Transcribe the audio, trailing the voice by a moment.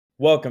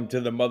Welcome to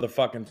the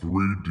motherfucking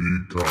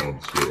 3D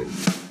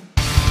concept.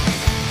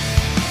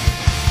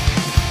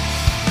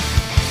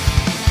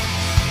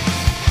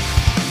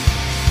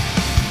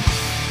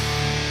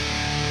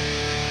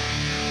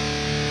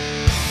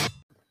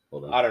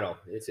 Hold on. I don't know.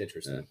 It's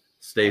interesting. Yeah.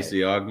 Stacey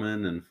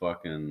Augman and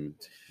fucking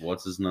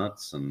what's his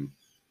nuts and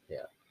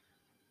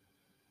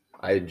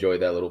I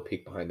enjoyed that little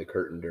peek behind the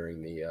curtain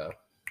during the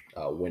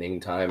winning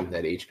time,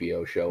 that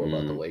HBO show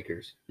about the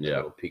Lakers. Yeah. A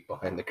little peek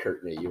behind the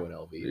curtain at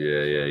UNLV.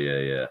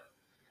 Yeah.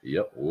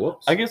 Yep.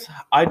 Whoops. I guess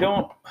I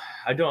don't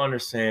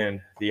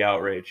understand the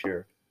outrage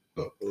here.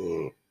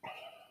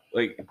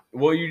 Like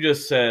what you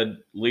just said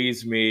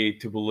leads me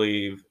to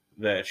believe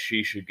that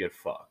she should get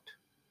fucked.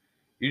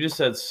 You just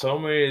said so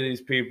many of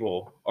these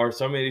people or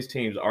so many of these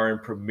teams are in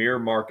premier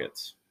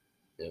markets.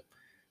 Yep.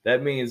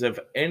 That means if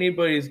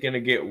anybody's going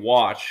to get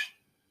watched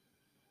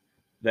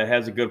that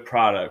has a good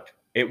product,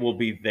 it will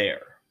be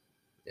there.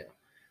 Yeah.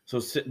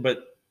 So,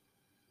 but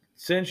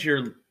since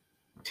your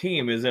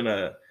team is in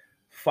a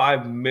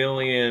 5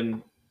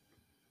 million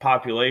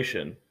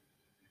population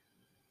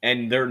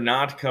and they're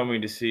not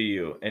coming to see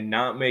you and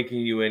not making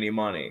you any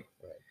money,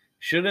 right,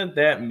 shouldn't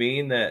that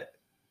mean that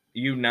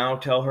you now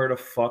tell her to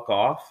fuck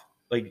off?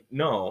 Like,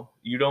 no,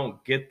 you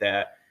don't get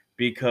that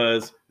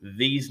because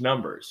these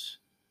numbers.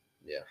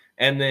 Yeah.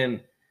 And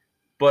then,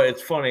 but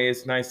it's funny,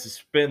 it's nice to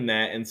spin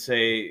that and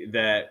say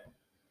that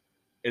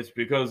it's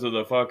because of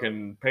the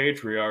fucking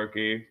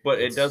patriarchy,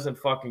 but it doesn't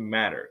fucking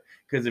matter.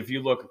 Because if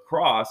you look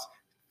across,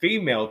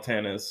 female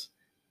tennis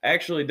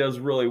actually does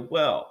really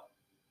well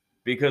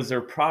because their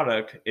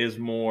product is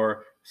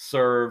more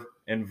serve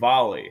and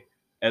volley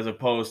as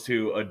opposed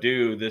to a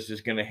dude that's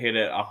just going to hit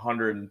it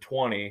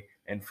 120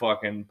 and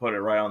fucking put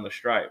it right on the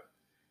stripe.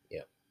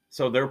 Yeah.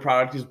 So their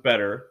product is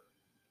better.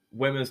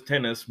 Women's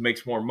tennis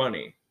makes more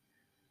money.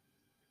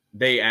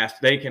 They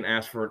can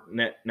ask for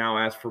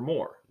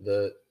more.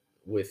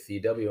 With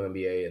the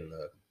WNBA and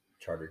the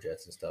charter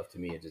jets and stuff, to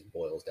me, it just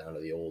boils down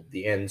to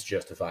the ends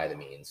justify the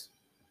means.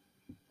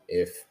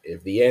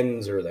 If the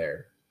ends are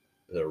there,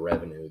 the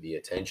revenue, the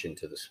attention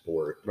to the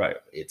sport, right,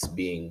 it's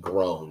being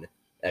grown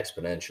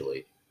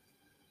exponentially.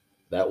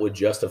 That would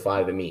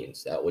justify the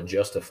means. That would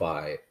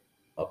justify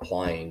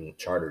applying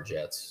charter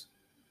jets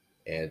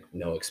and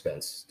no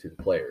expense to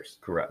the players.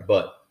 Correct.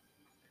 But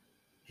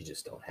you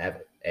just don't have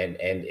it. And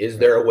is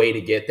there a way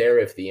to get there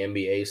if the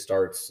NBA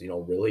starts,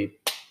 really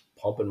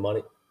pumping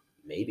money?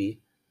 Maybe.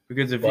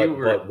 Because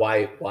but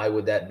why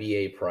would that be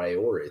a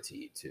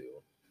priority to?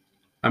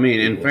 I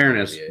mean, in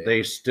fairness,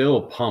 they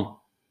still pump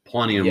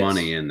plenty of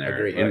money in there.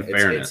 Agreed. In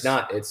fairness,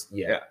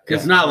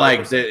 it's not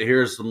like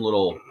here's some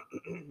little.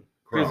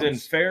 Because in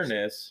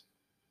fairness,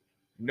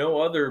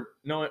 no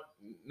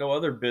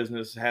other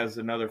business has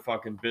another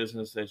fucking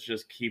business that's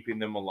just keeping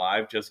them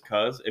alive. Just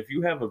cause if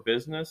you have a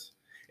business,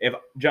 if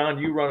John,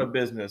 you run a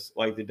business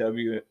like the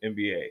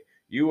WNBA,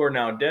 you are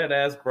now dead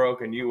ass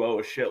broke and you owe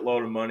a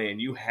shitload of money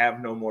and you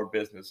have no more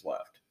business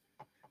left.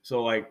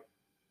 So like,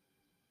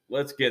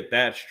 let's get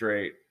that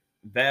straight.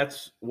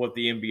 That's what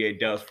the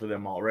NBA does for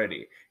them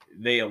already.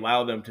 They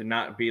allow them to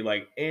not be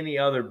like any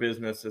other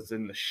business that's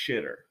in the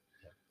shitter.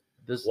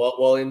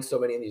 Well, in so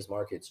many of these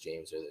markets,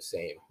 James, are the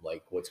same.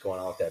 Like what's going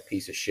on with that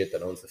piece of shit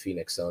that owns the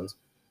Phoenix Suns?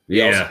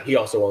 He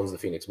also owns the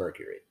Phoenix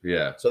Mercury.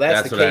 Yeah. So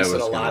that's the case in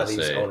a lot of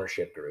these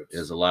ownership groups.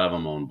 Is a lot of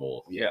them own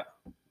both. Yeah.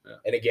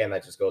 And again,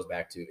 that just goes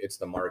back to it's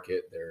the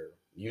market. They're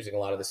using a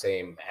lot of the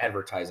same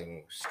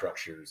advertising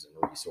structures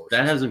and resources.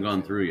 That hasn't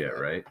gone through yet,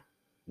 right?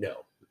 No.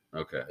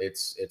 Okay.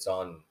 It's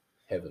on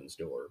heaven's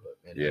door, but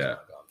it has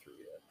not gone through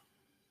yet.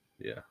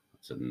 Yeah.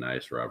 It's a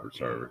nice Robert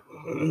Sarver.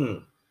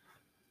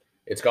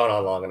 It's gone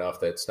on long enough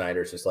that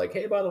Snyder's just like,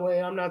 hey, by the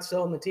way, I'm not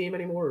selling the team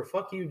anymore.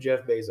 Fuck you,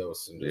 Jeff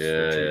Bezos, and just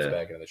retreats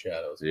back into the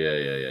shadows.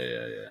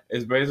 Yeah.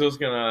 Is Bezos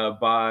gonna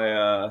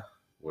buy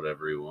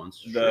whatever he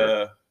wants?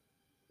 The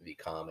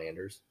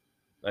Commanders.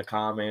 The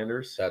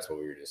Commanders. That's what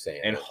we were just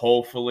saying. And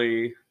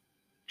hopefully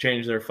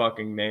change their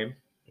fucking name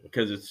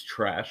because it's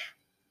trash.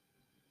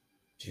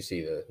 Did you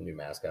see the new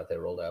mascot they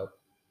rolled out?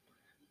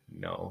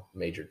 No.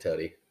 Major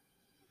Teddy.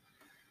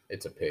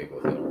 It's a pig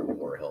with a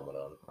war helmet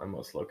on. I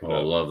must look it up.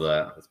 Oh, love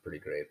that. That's pretty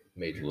great.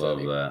 Major Love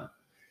Teddy. that.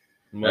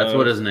 That's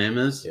what his name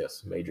is?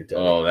 Yes, Major Teddy.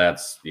 Oh,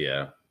 that's,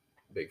 yeah.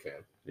 Big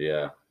fan.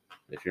 Yeah.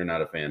 If you're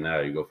not a fan now,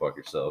 you go fuck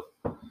yourself.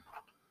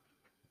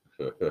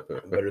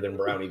 Better than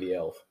Brownie the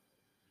Elf.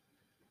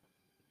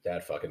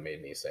 That fucking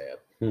made me sad.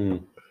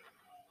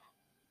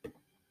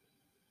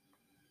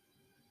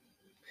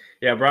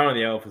 Yeah, Brownie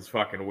the Elf is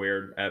fucking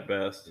weird at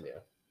best. Yeah.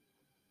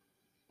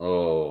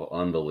 Oh,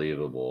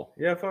 unbelievable.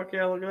 Yeah, fuck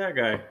yeah, look at that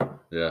guy.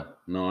 Yeah.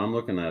 No, I'm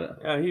looking at it.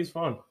 Yeah, he's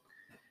fun.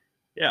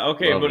 Yeah,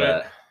 okay, Love but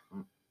that.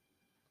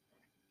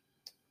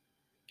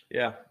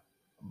 yeah.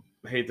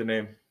 Hate the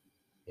name.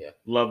 Yeah.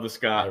 Love the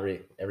Scott.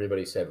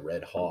 Everybody said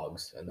Red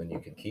Hogs, and then you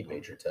can keep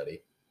Major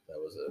Teddy. That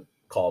was a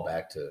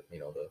callback to,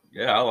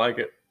 Yeah, I like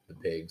it. The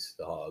pigs,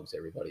 the hogs,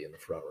 everybody in the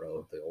front row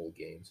of the old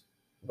games.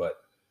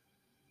 But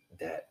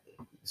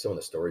some of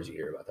the stories you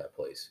hear about that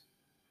place,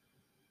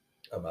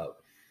 about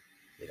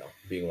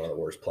being one of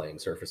the worst playing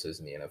surfaces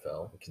in the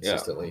NFL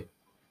consistently.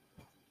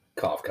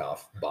 Cough,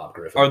 cough. Bob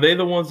Griffin. Are they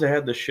the ones that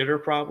had the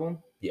shitter problem?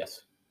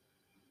 Yes.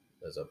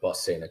 There's a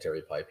bus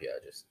sanitary pipe,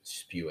 just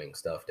spewing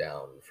stuff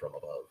down from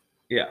above.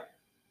 Yeah.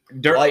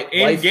 Life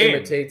in-game.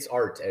 imitates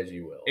art, as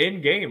you will.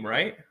 In-game,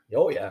 right?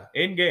 Oh, yeah.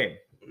 In-game.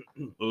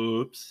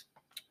 Oops.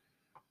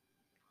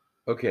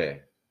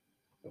 Okay.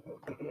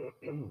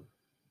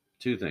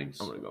 Two things.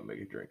 I'm going to go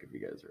make a drink if you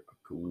guys are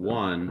cool.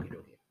 One,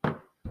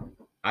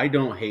 I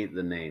don't hate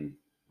the name.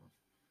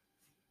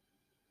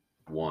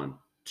 One.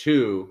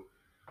 Two,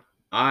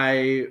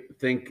 I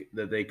think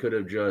that they could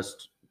have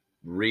just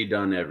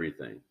redone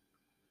everything.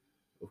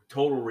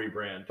 Total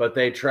rebrand. But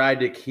they tried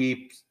to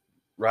keep,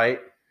 right?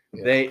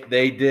 Yeah.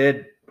 They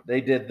did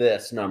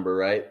this number,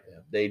 right? Yeah.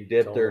 They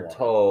dipped their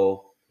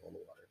toe.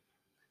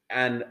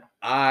 And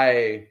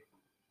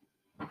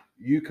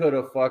you could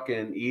have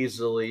fucking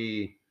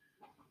easily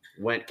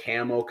went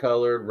camo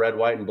colored, red,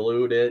 white, and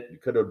blued it. You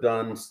could have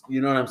done,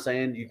 you know what I'm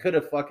saying? You could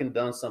have fucking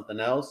done something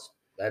else.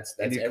 That's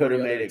and you every could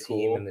have other made it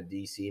team cool in the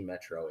DC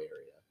metro area.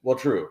 Well,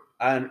 true.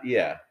 And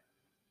yeah.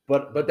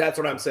 But that's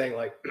what I'm saying.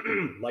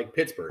 Like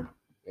Pittsburgh.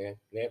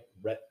 Yeah,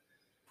 red,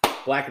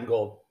 black and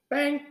gold.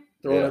 Bang.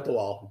 Throw it at the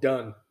wall.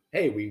 Done.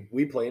 Hey,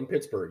 we play in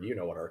Pittsburgh. You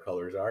know what our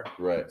colors are.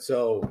 Right.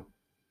 So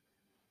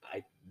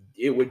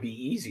it would be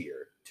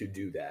easier to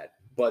do that.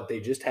 But they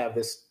just have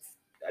this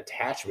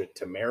attachment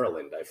to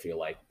Maryland, I feel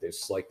like.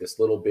 There's like this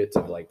little bit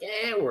of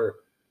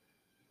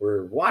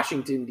we're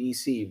Washington,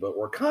 D.C., but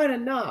we're kind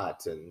of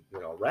not. And,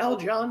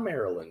 Raleigh John,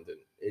 Maryland. And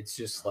it's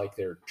just like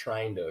they're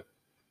trying to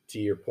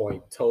your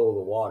point, toe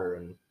the water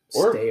and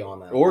stay on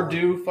that. Or line.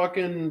 do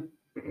fucking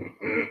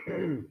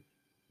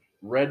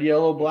red,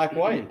 yellow, black,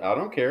 white. I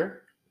don't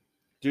care.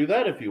 Do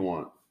that if you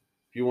want.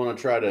 If you want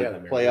to try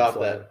to play off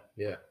that.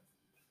 Yeah.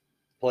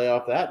 Play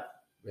off that.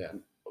 Yeah.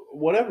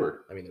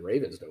 Whatever. I mean, the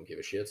Ravens don't give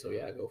a shit, so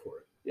yeah, go for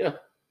it. Yeah.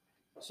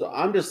 So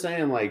I'm just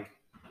saying, like,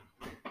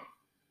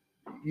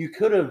 you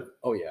could have.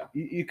 Oh yeah.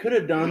 You could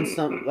have done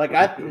something. Like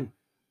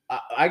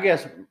I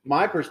guess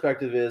my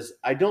perspective is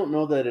I don't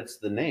know that it's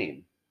the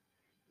name.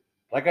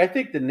 Like, I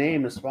think the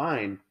name is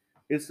fine.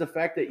 It's the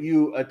fact that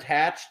you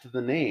attached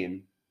the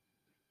name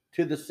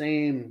to the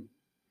same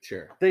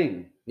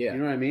thing. Yeah. You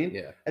know what I mean?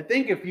 Yeah. I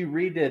think if you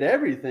redid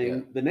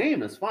everything, the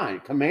name is fine.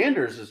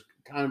 Commanders is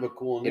kind of a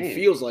cool name. It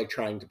feels like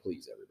trying to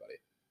please everybody.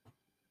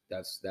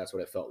 That's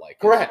what it felt like.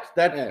 Correct.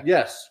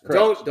 Yes.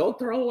 Correct. Don't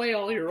throw away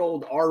all your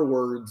old R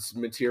words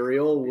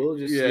material. We'll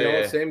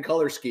just same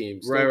color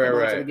schemes. Right.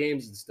 To the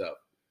games and stuff.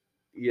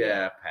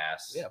 Yeah,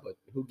 pass. Yeah, but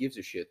who gives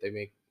a shit? They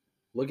make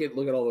look at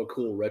all the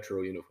cool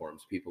retro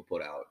uniforms people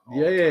put out.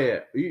 Yeah.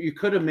 You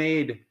could have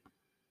made.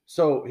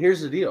 So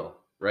here's the deal,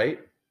 right?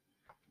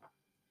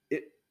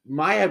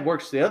 My head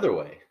works the other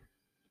way.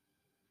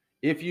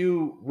 If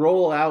you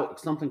roll out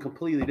something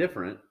completely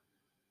different,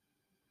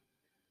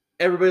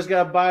 everybody's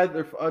got to buy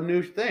a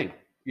new thing.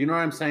 You know what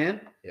I'm saying?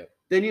 Yep.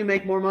 Then you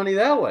make more money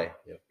that way.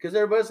 Yep. Because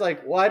everybody's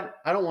like, "What?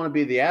 I don't want to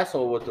be the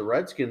asshole with the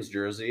Redskins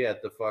jersey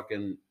at the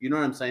fucking." You know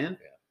what I'm saying?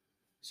 Yeah.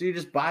 So you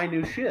just buy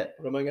new shit.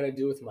 What am I gonna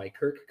do with my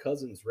Kirk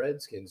Cousins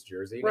Redskins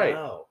jersey right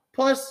now?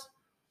 Plus,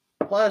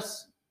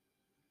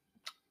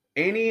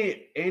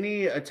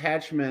 any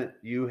attachment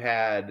you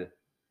had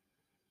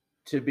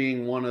to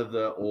being one of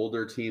the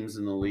older teams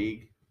in the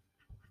league.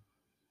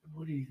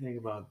 What do you think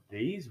about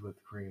these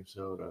with cream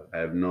soda? I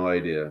have no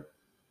idea.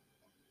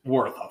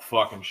 Worth a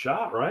fucking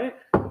shot, right?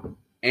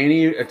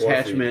 Any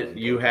attachment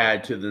you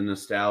had to the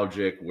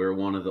nostalgic, we're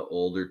one of the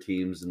older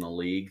teams in the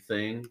league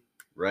thing,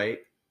 right?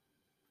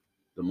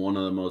 One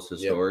of the most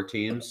historic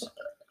teams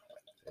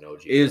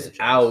is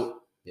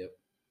out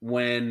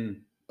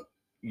when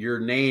your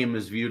name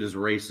is viewed as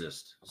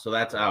racist. So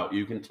that's out.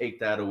 You can take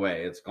that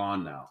away. It's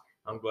gone now.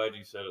 I'm glad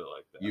you said it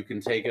like that. You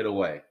can take it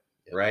away,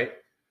 right?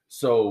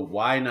 So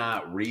why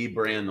not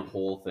rebrand the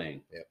whole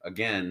thing?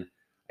 Again,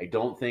 I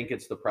don't think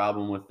it's the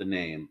problem with the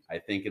name. I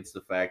think it's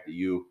the fact that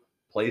you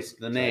placed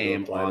the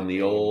name on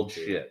the old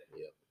shit.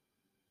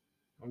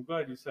 I'm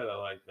glad you said it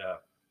like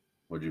that.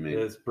 What'd you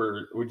mean?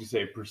 Would you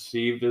say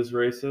perceived as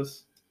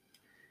racist?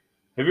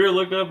 Have you ever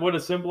looked up what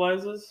it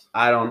symbolizes?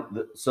 I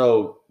don't.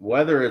 So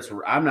whether it's,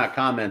 I'm not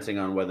commenting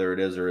on whether it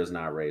is or is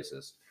not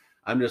racist.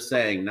 I'm just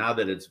saying now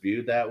that it's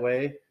viewed that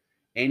way,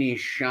 any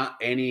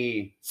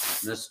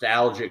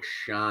nostalgic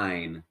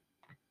shine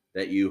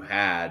that you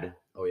had,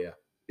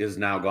 is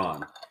now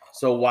gone.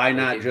 So why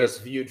not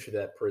just viewed through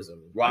that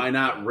prism? Why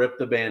not rip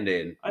the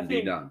Band-Aid and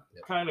be done?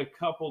 Kind of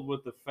coupled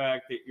with the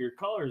fact that your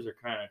colors are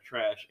kind of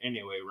trash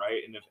anyway,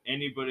 right? And if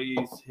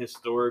anybody's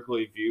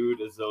historically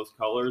viewed as those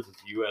colors,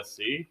 it's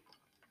USC.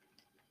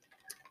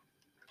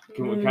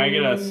 Can I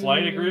get a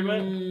slight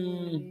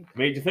agreement?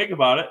 Made you think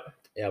about it.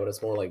 Yeah, but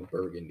it's more like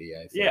burgundy,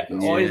 I think. Yeah.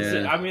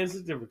 It's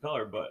a different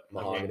color, but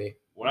mahogany.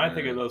 When I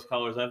think of those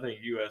colors, I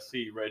think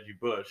USC, Reggie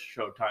Bush,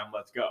 Showtime,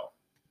 let's go.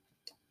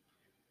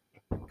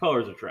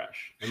 Colors are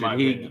trash.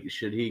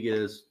 Should he get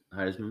his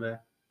Heisman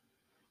back?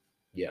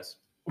 Yes.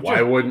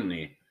 Why wouldn't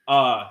he?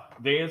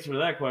 The answer to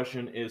that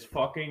question is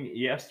fucking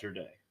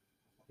yesterday.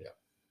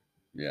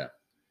 Yeah.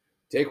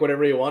 Take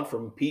whatever you want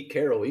from Pete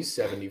Carroll. He's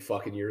 70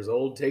 fucking years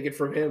old. Take it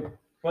from him.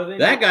 Well,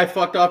 That guy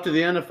fucked off to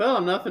the NFL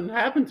and nothing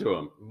happened to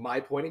him. My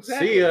point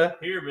exactly. See ya.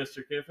 Here, Mr.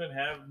 Kiffin,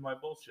 have my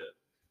bullshit.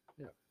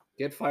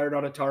 Get fired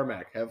on a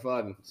tarmac. Have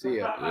fun. See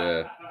ya.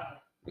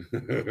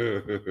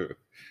 Yeah.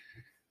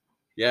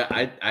 Yeah,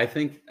 I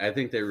think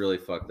they really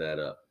fucked that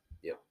up.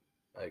 Yep,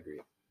 I agree.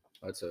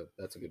 That's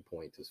a good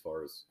point as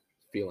far as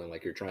feeling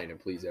like you're trying to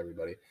please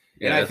everybody.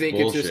 Yeah, and I that's think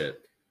bullshit. it's just.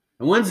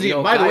 And when's the You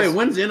know, by the way, guys-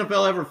 when's the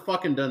NFL ever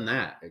fucking done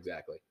that?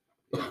 Exactly.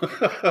 When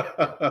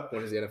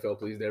has the NFL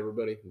pleased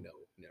everybody? No,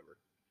 never.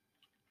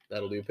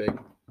 That'll do, pig.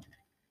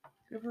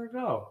 Give her a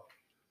go.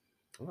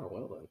 Oh,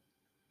 well then.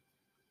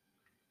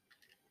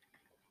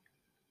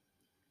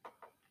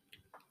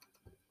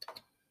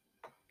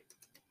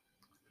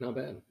 Not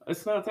bad.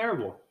 It's not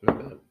terrible. Not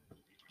bad.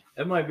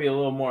 It might be a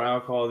little more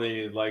alcohol than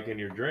you like in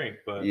your drink,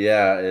 but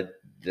Yeah, it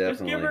just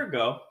definitely. give her a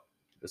go.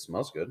 It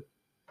smells good.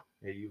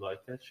 Hey, you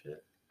like that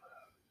shit?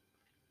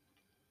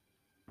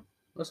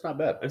 That's not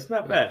bad. It's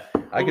not bad. I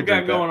What we could got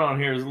drink that. going on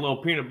here is a little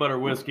peanut butter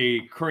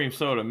whiskey cream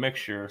soda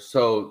mixture,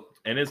 So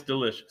and it's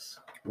delicious.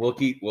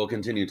 we'll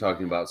continue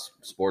talking about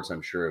sports.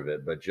 I'm sure of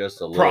it, but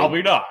just a little,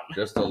 Probably not.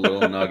 just a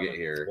little nugget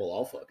here. Well,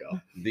 I'll fuck up.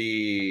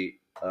 The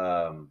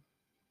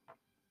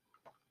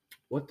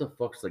what the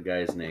fuck's the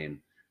guy's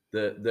name?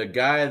 The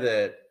guy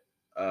that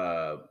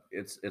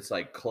it's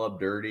like Club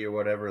Dirty or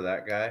whatever,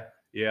 that guy.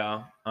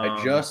 Yeah.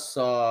 I just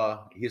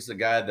saw he's the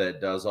guy that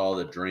does all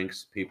the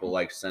drinks. People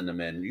like send him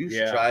in. You should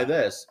Yeah. try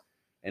this,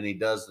 and he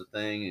does the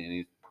thing.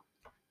 And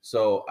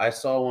so I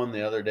saw one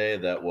the other day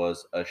that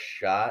was a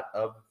shot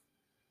of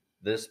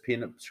this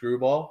peanut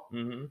screwball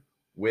Mhm.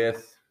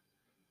 with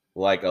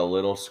like a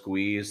little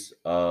squeeze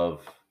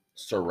of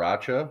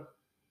sriracha,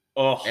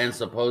 Oh, and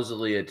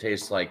supposedly it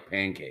tastes like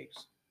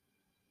pancakes.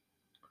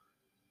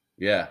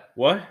 Yeah.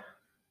 what?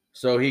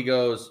 So he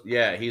goes,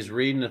 yeah, he's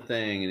reading a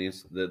thing, and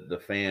he's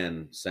the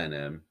fan sent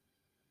him,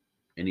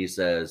 and he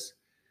says,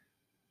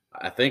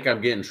 I think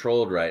I'm getting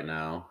trolled right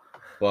now,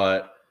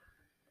 but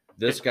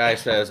this guy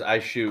says I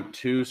shoot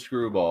 2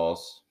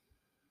 screwballs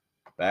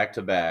back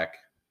to back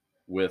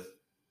with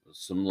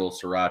some little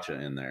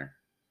sriracha in there,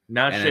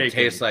 Not and shaking. it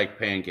tastes like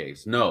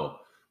pancakes. No.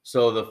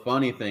 So the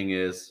funny thing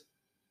is,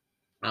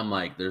 I'm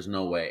like, there's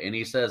no way. And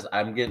he says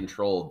I'm getting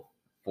trolled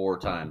 4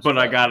 times, But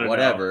I gotta know.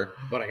 whatever.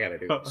 But I gotta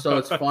do it. So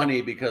it's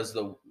funny because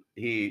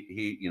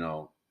he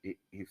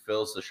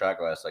fills the shot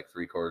glass like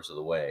 3/4 of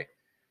the way,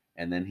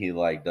 and then he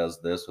like does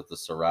this with the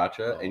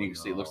sriracha, and you can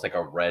see it looks like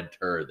a red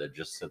turd that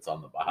just sits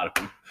on the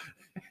bottom.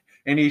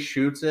 And he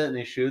shoots it,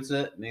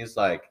 and he's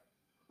like,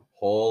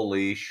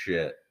 holy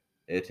shit,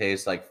 it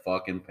tastes like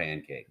fucking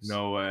pancakes.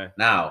 No way.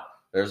 Now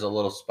there's a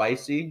little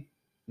spicy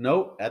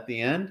note at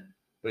the end,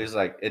 but he's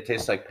like, it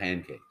tastes like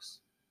pancakes.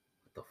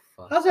 What the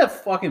fuck? How's that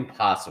fucking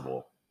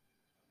possible?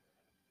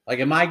 Like,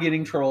 am I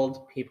getting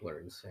trolled? People are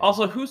insane.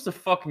 Also, who's the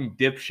fucking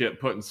dipshit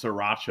putting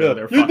sriracha in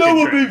their You fucking know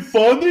what'd be drinks?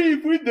 funny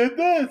if we did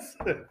this?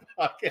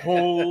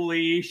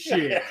 Holy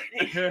shit.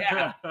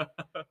 Yeah.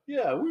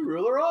 Yeah, we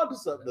really are onto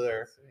something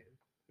there.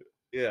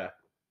 Yeah.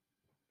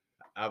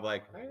 I'm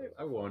like,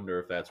 I wonder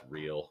if that's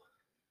real.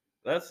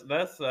 That's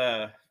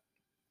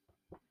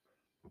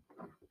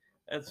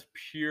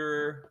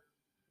pure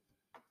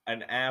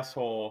an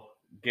asshole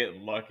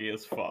getting lucky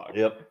as fuck.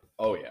 Yep.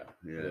 Oh yeah,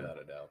 Yeah. without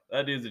a doubt.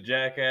 That dude's a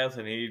jackass,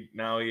 and he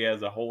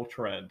has a whole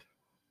trend.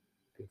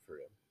 Good for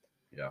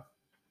him.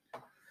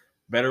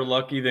 Better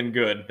lucky than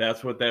good.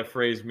 That's what that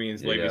phrase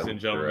means, ladies Yeah, and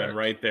gentlemen, correct.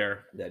 right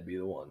there. That'd be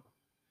the one.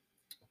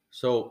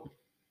 So,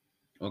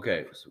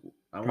 okay. So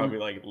Probably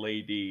like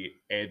lady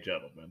and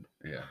gentleman.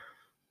 yeah.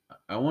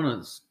 I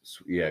want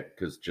to, yeah,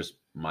 because just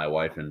my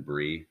wife and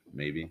Bree,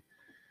 maybe.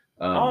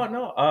 Oh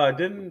no!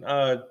 Didn't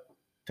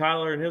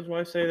Tyler and his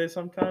wife say they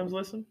sometimes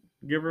listen?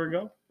 Give her a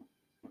go.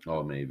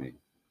 Oh, maybe.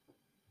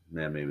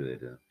 Yeah, maybe they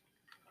do.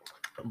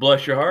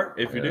 Bless your heart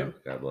if you Yeah, do.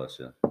 God bless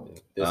you.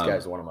 This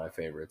guy's one of my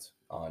favorites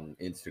on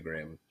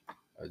Instagram.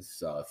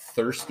 It's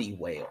Thirsty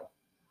Whale.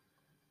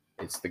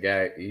 It's the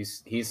guy.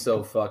 He's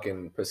so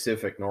fucking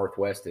Pacific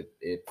Northwest.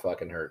 It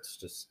fucking hurts.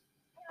 Just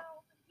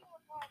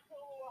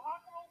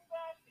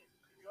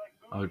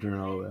I'll turn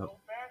all the way up.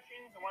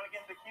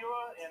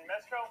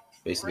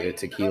 basically a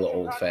tequila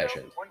old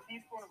fashioned. 1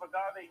 teaspoon of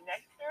agave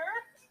nectar,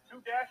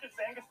 2 dashes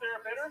Angostura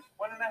bitters,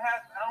 1.5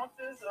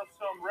 ounces of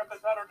some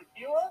reposado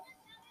tequila.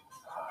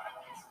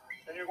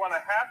 Then you're going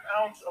 1/2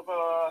 ounce of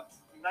a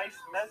nice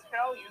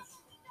mezcal.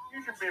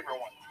 Use your favorite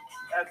one.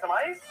 Add some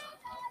ice.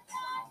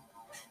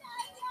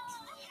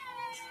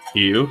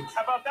 You?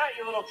 How about that,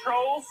 you little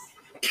trolls?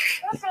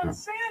 That's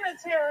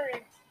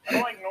unsanitary. I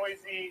don't like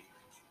noisy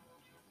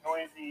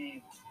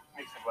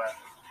mixing glasses.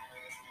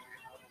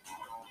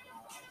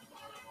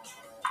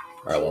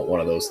 I want one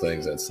of those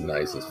things that's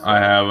nice as fuck. I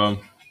have them.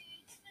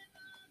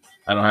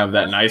 I don't have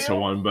that nicer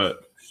one,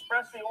 but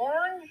Espresso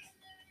orange,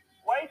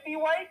 wifey.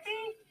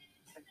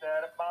 Stick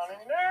that up on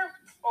in there.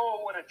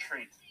 Oh, what a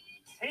treat!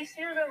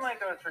 Tastier than like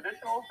a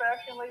traditional old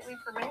fashioned lately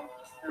for me.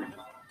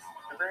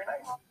 They're very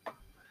nice.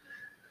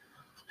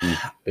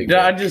 Big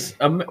yeah, I fan. just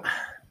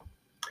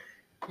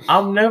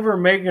I'm never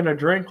making a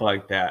drink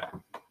like that.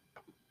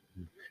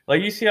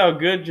 Like, you see how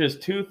good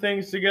just 2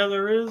 things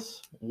together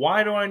is?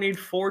 Why do I need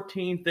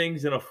 14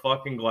 things in a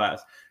fucking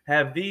glass?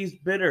 Have these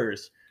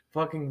bitters,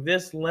 fucking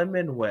this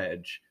lemon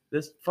wedge,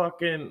 this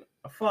fucking,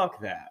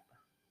 fuck that.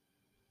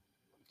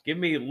 Give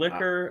me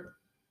liquor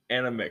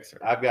and a mixer.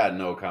 I've got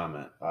no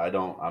comment.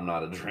 I'm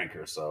not a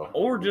drinker, so.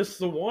 Or just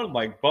the one,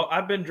 like,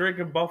 I've been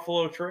drinking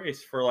Buffalo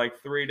Trace for like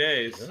 3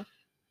 days. Yeah.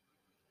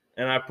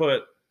 And I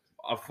put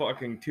a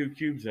fucking 2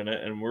 cubes in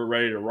it and we're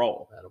ready to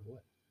roll. Attaboy.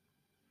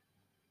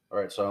 All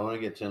right, so I want to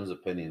get Tim's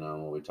opinion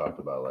on what we talked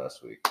about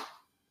last week.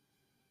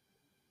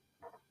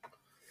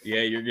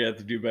 Yeah, you're gonna have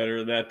to do better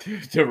than that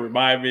to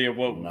remind me of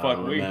what No, fuck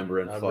I'm we.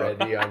 remembering. I'm fuck.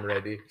 ready. I'm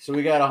ready. So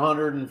we got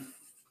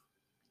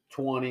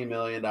 $120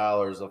 million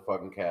of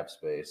fucking cap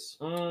space.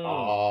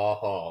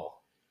 Oh.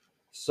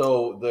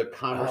 So the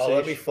conversation.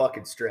 Let me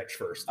fucking stretch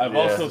first. I've Yeah,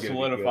 also it's gonna be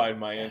solidified good.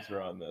 my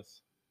answer on this.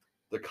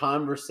 The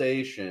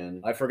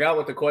conversation. I forgot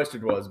what the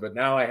question was, but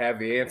now I have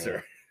the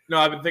answer. No,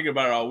 I've been thinking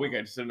about it all week.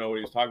 I just didn't know what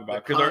he was talking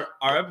about The because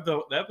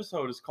the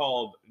episode is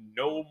called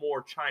 "No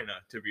More China."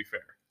 To be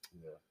fair,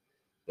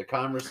 The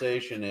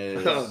conversation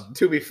is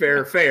To be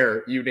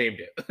fair, you named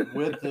it.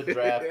 with the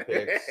draft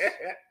picks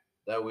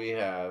that we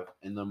have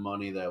and the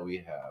money that we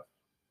have.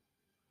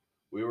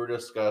 We were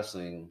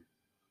discussing.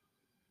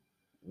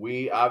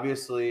 We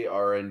obviously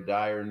are in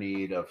dire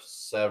need of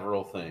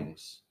several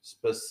things,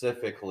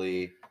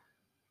 specifically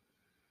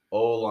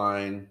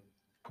O-line,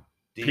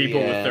 people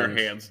with their DNs,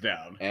 hands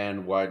down.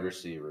 and wide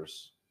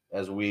receivers,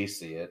 as we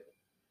see it.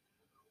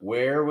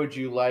 Where would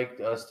you like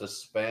us to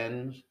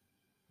spend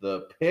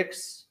the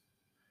picks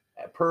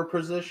per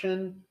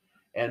position,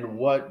 and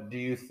what do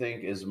you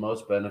think is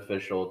most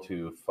beneficial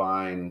to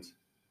find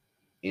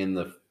in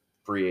the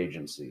free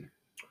agency?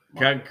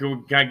 Can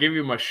I give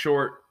you my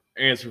short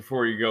answer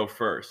before you go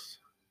first?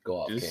 Go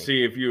off, Just King.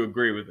 see if you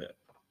agree with it.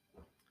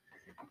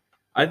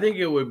 I think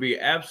it would be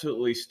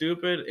absolutely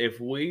stupid if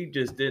we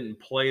just didn't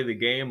play the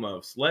game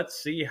of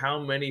let's see how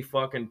many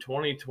fucking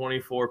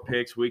 2024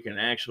 picks we can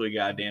actually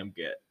goddamn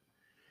get.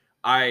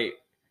 I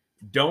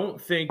don't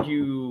think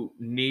you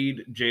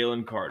need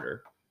Jalen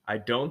Carter. I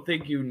don't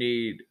think you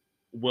need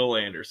Will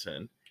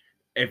Anderson.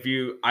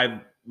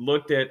 I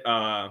looked at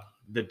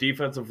the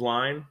defensive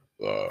line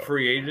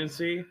free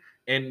agency,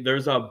 and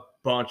there's a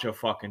bunch of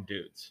fucking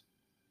dudes.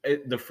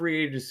 The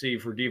free agency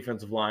for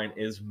defensive line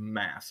is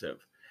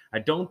massive. I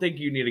don't think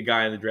you need a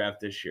guy in the draft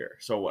this year.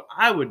 So what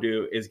I would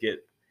do is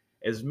get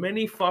as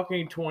many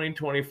fucking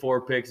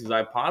 2024 picks as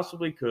I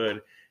possibly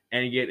could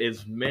and get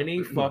as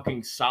many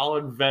fucking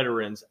solid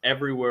veterans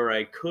everywhere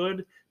I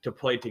could to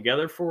play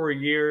together for a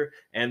year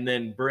and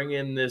then bring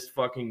in this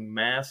fucking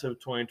massive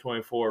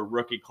 2024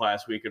 rookie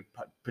class we could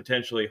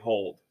potentially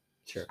hold.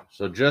 Sure.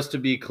 So just to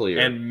be clear,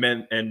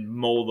 And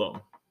mold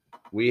them.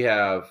 we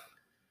have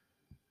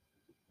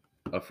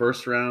a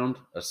first round,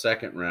 a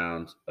second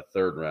round, a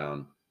third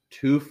round,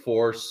 2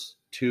 fourths,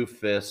 2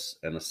 fifths,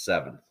 and a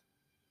 7th.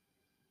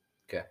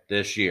 Okay.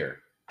 This year,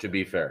 to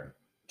be fair,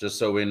 just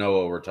so we know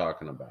what we're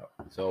talking about.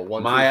 So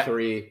 1, My- 2,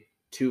 3,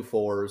 2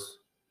 4s,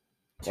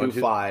 2 1,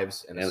 2,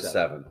 5s, and and a a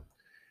 7. 7.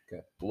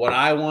 Okay. What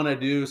I want to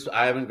do, so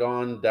I haven't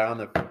gone down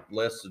the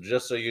list, so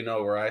just so you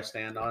know where I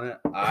stand on it,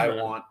 I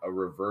want a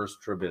reverse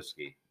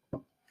Trubisky.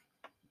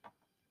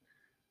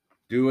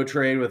 Do a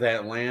trade with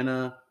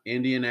Atlanta,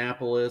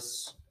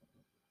 Indianapolis,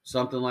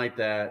 something like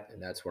that.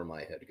 And that's where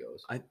my head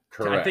goes.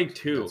 Correct. I think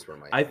too. That's where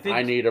my I think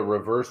I need a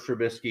reverse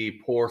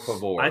Trubisky, por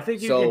favor. I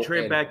think you So, can trade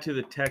and- back to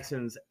the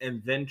Texans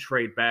and then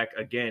trade back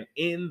again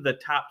in the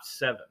top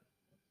 7.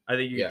 I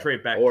think you can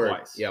trade back or,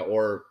 twice. Yeah,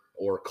 or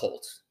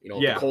Colts. You know,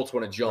 if Yeah. the Colts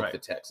want to jump Right. the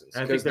Texans.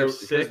 I Because think there's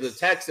the 6.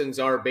 Texans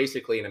are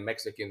basically in a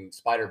Mexican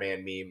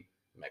Spider-Man meme,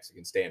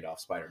 Mexican standoff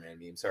Spider-Man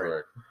meme, sorry.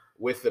 Correct.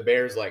 With the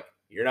Bears, like,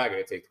 you're not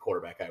going to take the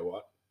quarterback I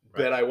want.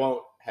 Right. Bet I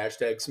won't.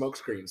 Hashtag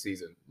smokescreen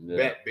season. Yeah.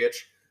 Bet, bitch.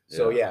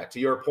 So, Yeah. yeah, to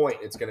your point,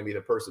 it's going to be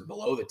the person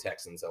below the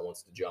Texans that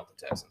wants to jump the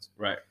Texans.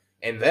 Right.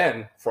 And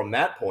then from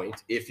that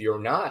point, if you're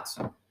not,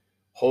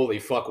 holy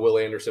fuck, Will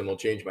Anderson will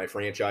change my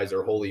franchise,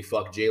 or holy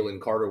fuck, Jalen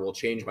Carter will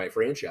change my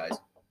franchise,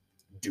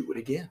 do it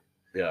again.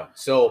 Yeah.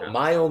 So Yeah.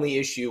 my only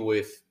issue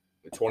with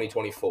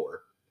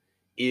 2024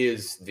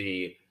 is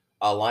the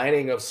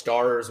aligning of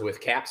stars with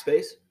cap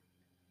space.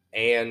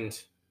 And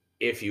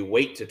if you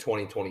wait to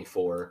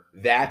 2024,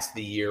 that's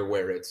the year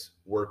where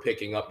we're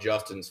picking up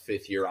Justin's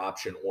 5th-year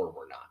option or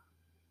we're not.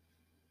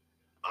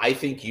 I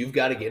think you've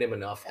got to get him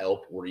enough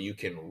help where you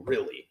can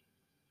really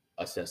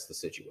assess the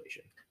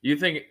situation. You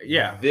think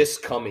yeah. This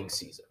coming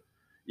season.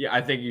 Yeah,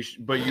 I think you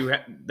should, but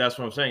that's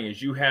what I'm saying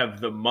is you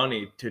have the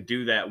money to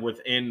do that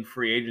within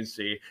free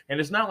agency. And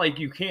it's not like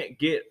you can't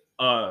get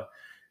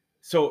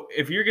so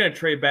if you're going to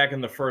trade back in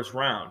the first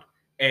round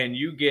and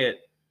you get,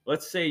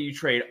 let's say you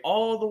trade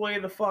all the way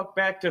the fuck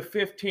back to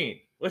 15,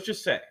 let's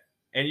just say,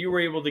 and you were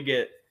able to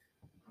get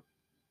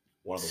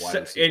One of the wide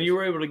receivers. and you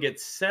were able to get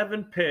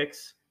 7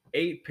 picks,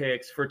 8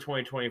 picks for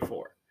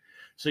 2024.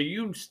 So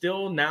you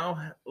still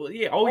now,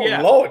 yeah, oh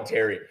yeah, Lord,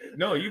 Terry.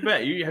 no, you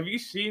bet. Have you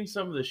seen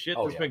some of the shit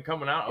Oh, that's yeah. been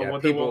coming out of Yeah,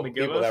 what they're people willing to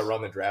give that us?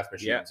 run the draft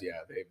machines,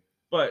 they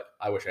But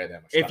I wish I had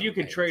that much. if time you in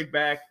could my hands. trade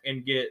back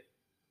and get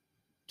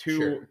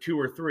two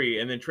or three,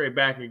 and then trade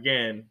back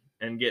again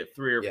and get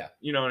three or Yeah.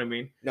 you know what I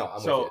mean? No, I'm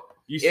with So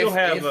you still If-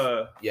 have if-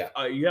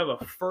 you have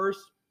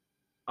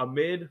a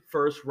mid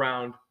first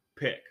round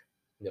pick.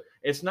 Yep.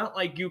 It's not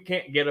like you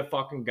can't get a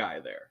fucking guy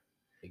there.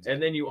 Exactly.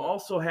 And then you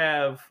also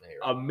have Yeah,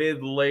 you're a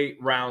mid late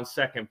round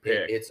second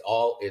pick. It's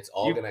all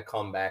You- going to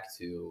come back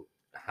to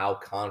how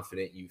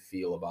confident you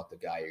feel about the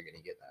guy you're going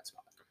to get in that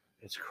spot.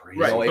 It's crazy.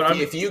 Right, So but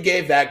if you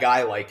gave that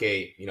guy like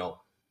a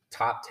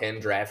top 10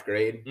 draft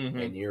grade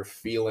Mhm. and you're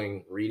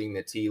reading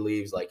the tea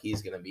leaves like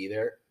he's going to be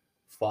there,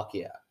 fuck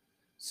yeah.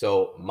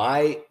 So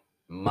my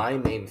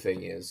main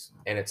thing is,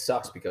 and it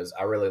sucks because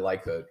I really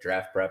like the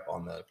draft prep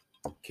on the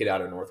kid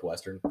out of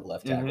Northwestern, the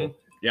left tackle.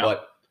 Yeah.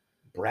 But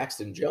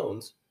Braxton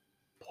Jones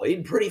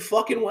played pretty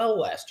fucking well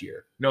last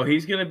year. No,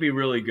 he's going to be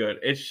really good.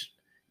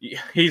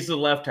 He's the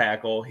left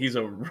tackle. He's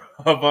a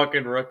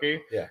fucking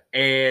rookie. Yeah.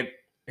 And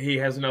he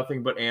has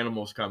nothing but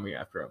animals coming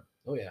after him.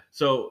 Oh yeah.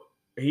 So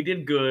he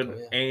did good, Oh,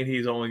 yeah. and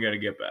he's only going to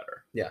get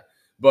better.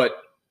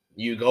 But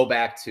you go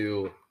back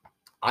to,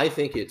 I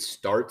think it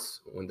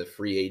starts when the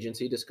free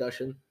agency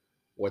discussion,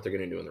 what they're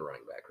going to do in the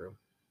running back room.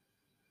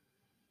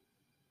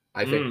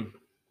 I think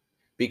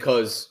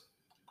because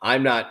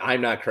I'm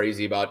not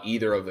crazy about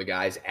either of the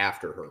guys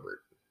after Herbert.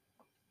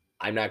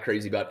 I'm not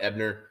crazy about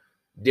Ebner.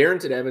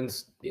 Darrington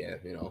Evans, yeah,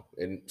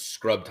 in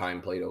scrub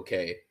time played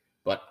okay.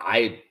 But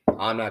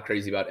I'm not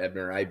crazy about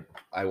Ebner.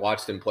 I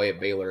watched him play at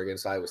Baylor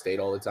against Iowa State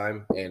all the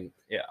time, and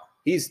Yeah.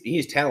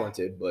 he's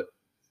talented, but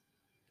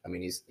I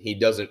mean he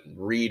doesn't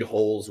read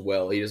holes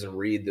well. He doesn't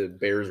read the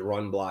Bears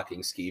run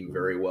blocking scheme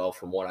very well,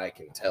 from what I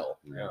can tell.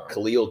 Yeah.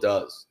 Khalil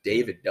does.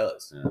 David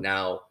does. Yeah.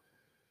 Now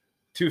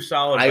Two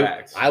solid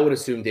backs. I would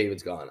assume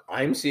David's gone.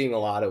 I'm seeing a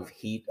lot of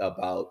heat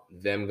about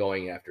them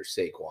going after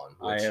Saquon.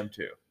 I which am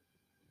too.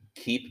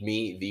 Keep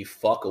me the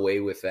fuck away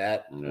with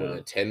that with Yeah.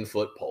 a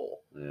 10-foot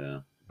pole.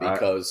 Yeah.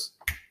 Because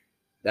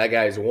that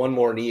guy's one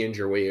more knee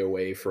injury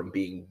away from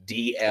being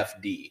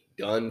DFD.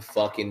 Done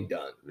fucking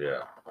done.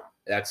 Yeah.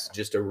 That's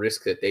just a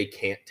risk that they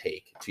can't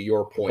take. To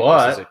your point,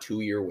 But- this is a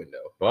 2-year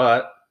window.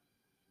 But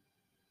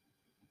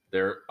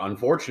there,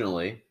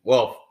 unfortunately,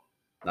 well,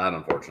 not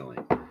unfortunately,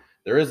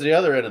 there is the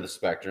other end of the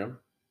spectrum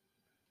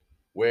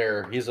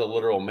where he's a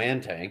literal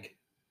man tank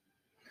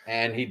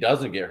and he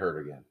doesn't get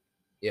hurt again.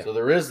 Yeah. So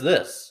there is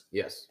this.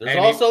 Yes. There's And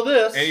he- also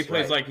this. And he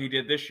plays Right. like he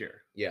did this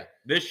year. Yeah.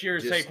 This year,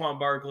 Just- Saquon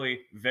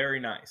Barkley, very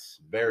nice.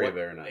 very, What-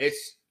 very nice.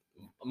 It's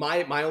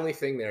my only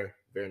thing there.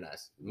 Very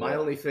nice. My Yeah.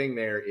 only thing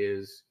there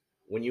is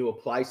when you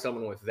apply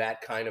someone with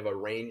that kind of a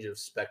range of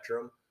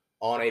spectrum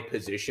on a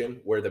position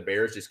where the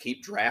Bears just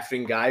keep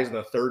drafting guys in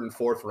the 3rd and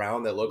 4th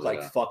round that look Yeah.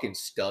 like fucking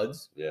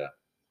studs, yeah.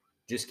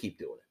 just keep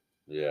doing it.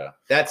 Yeah.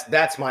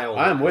 That's my only.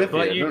 I'm with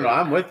But you. you- No,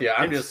 I'm with you.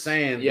 I'm it's- just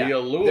saying Yeah. the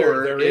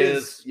allure there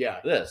is yeah.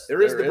 this.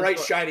 There is the bright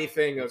fu- shiny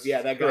thing of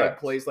that guy Correct.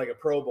 plays like a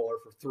Pro Bowler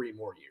for 3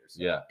 more years.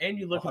 Yeah. And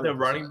you look at the 100%.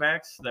 running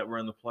backs that were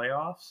in the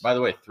playoffs. By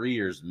the way, 3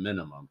 years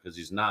minimum because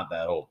he's not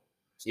that old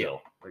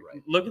still.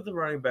 Right. Look at the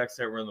running backs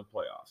that were in the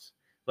playoffs.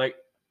 Like,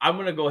 I'm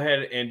going to go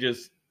ahead and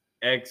just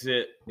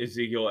exit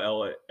Ezekiel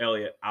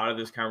Elliott out of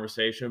this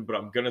conversation, but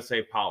I'm going to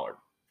say Pollard.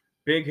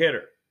 Big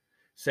hitter.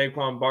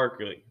 Saquon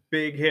Barkley,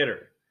 big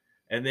hitter.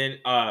 And then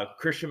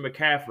Christian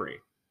McCaffrey.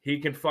 He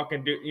can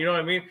fucking do, you know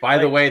what I mean? By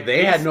the Like, way,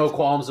 they had these- no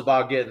qualms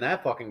about getting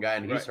that fucking guy,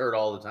 and he's Right. hurt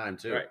all the time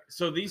too. Right.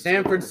 So these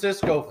San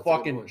Francisco That's a good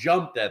fucking point.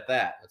 jumped at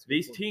that. That's a good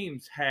these point.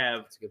 teams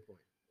have That's a good point.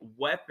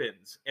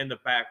 weapons in the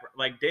back.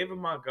 Like David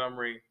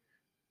Montgomery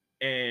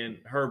and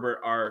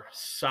Herbert are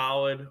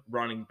solid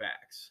running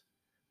backs,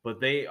 but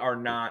they are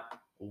not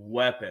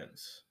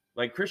weapons.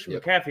 Like Christian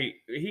Yep. McCaffrey,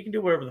 he can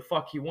do whatever the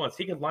fuck he wants.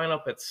 He can line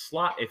up at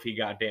slot if he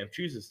goddamn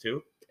chooses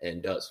to,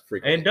 And does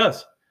frequently. and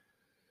does.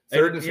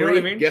 3rd and you know 3. what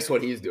I mean? Guess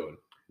what he's doing?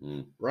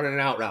 Mm. Running an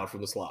out route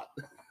from the slot.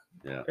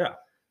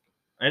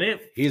 And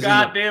it He's in the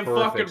goddamn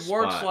perfect fucking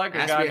works spot. like a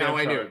Ask me goddamn how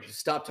I knew. charge.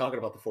 Stop talking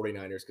about the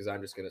 49ers because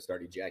I'm just going to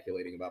start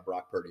ejaculating about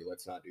Brock Purdy.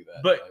 Let's not do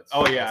that. But Let's-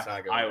 oh let's yeah,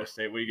 not go Iowa there.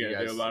 State. What are you You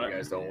gonna do guys- about you it?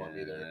 guys don't want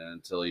me there. Yeah,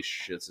 until he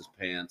shits his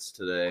pants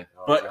today.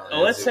 Oh, But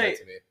John, let's don't do that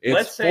say- to me. It's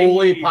Let's say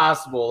fully he-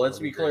 possible. Let's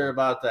I be agree. clear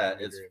about that.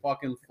 I It's agree.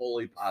 fucking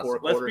fully 4 possible.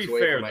 Let's quarters be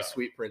away fair, from my though.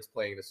 sweet prince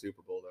playing the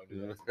Super Bowl. Don't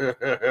do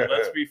that.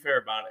 Let's be fair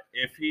about it.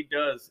 If he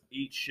does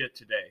eat shit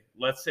today,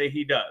 let's say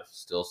he does.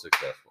 Still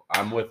successful.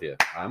 I'm with you.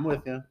 I'm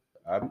with you.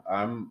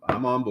 I'm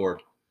on board.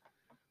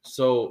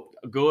 So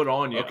Good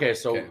on you. okay,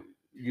 so Okay.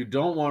 you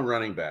don't want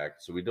running back.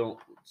 So we don't.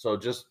 So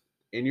just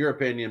in your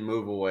opinion,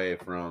 move away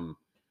from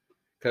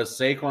because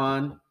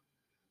Saquon,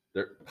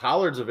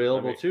 Pollard's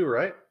available I mean- too,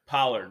 right?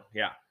 Pollard,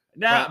 yeah.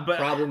 Nah, but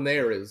Problem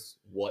there is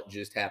what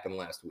just happened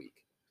last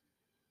week.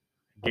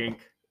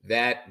 Gink.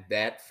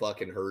 That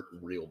fucking hurt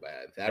real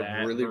bad. That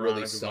That really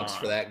Veronica sucks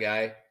Vaughn. for that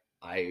guy.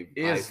 I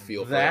Is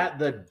feel for that him.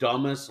 the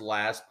dumbest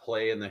last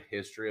play in the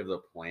history of the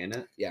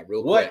planet? Yeah,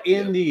 real What quick.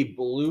 in yeah. the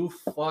blue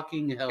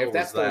fucking hell If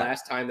that's was the that?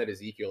 last time that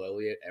Ezekiel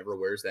Elliott ever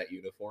wears that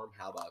uniform,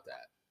 how about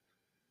that?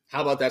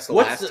 How about that's the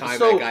What's last the- time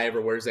so, that guy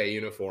ever wears that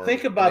uniform?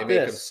 think and about they make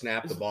him this.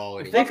 snap the ball.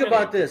 And he Think gets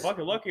about paid? this.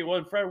 Fucking lucky it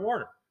wasn't Fred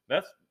Warner.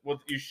 That's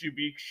you should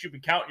be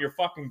counting your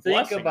fucking Think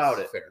blessings. about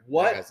it. Fair.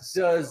 What That's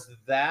does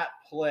that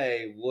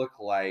play look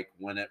like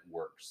when it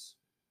works?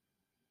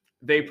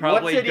 They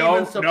probably What's it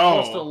don't even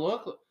supposed to know.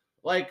 look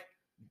like?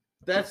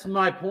 That's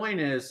my point.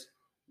 Is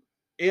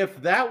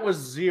if that was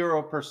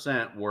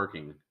 0%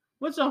 working,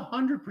 what's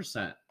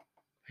 100%?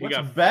 He What's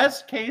got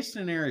best case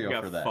scenario He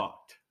got for that?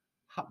 fucked.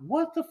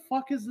 What the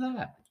fuck is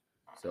that?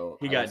 So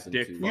He I got listened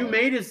dick to, fucked. You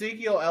made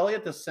Ezekiel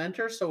Elliott the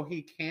center so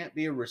he can't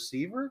be a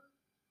receiver?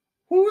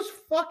 Who's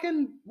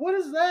fucking? What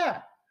is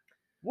that?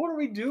 What are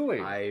we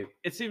doing?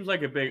 It seems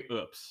like a big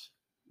oops.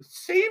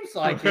 Seems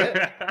like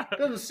it.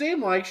 Doesn't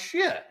seem like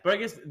shit. But I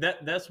guess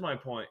that's my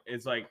point.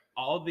 It's like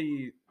a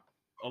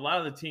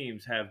lot of the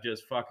teams have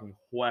just fucking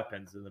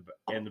weapons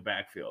in the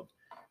backfield.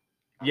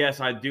 Yes,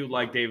 I do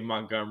like David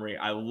Montgomery.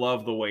 I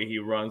love the way he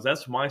runs.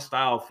 That's my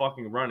style of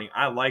fucking running.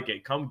 I like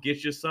it. Come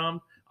get you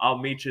some. I'll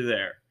meet you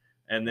there.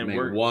 And then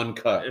we're one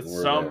cut. it's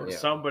we're some there. Yeah.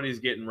 somebody's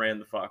getting ran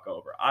the fuck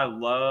over. I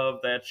love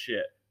that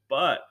shit.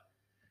 But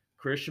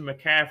Christian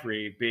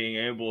McCaffrey being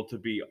able to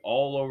be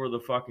all over the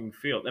fucking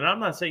field. And I'm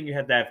not saying you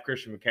had to have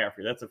Christian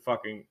McCaffrey.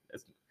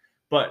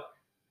 But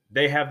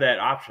they have that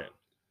option.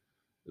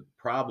 The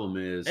problem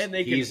is And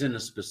they he's in a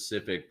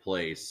specific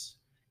place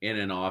in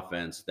an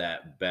offense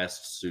that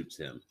best suits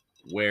him.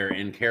 Where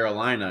in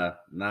Carolina,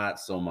 not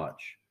so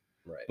much.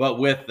 right. But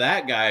with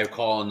that guy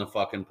calling the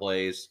fucking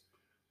plays,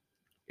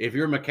 if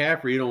you're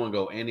McCaffrey, you don't want to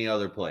go any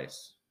other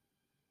place.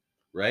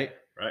 Right?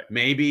 Right.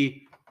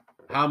 Maybe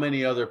how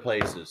many other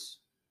places?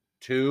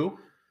 2?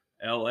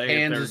 LA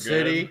Kansas if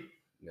they're City? good.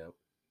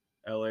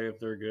 No. LA if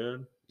they're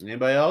good.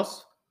 Anybody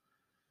else?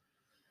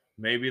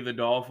 Maybe the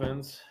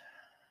Dolphins.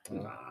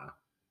 Nah.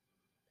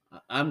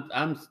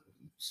 I'm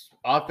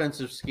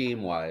offensive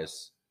scheme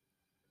wise.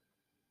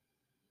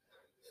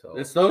 So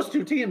It's those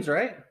 2 teams,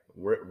 right?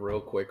 real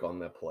quick on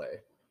that play.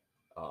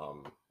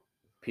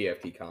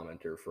 PFT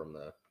commenter from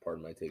the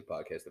Pardon My Take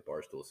podcast at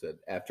Barstool said,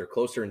 after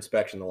closer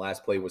inspection, the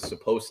last play was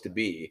supposed to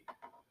be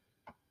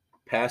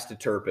pass to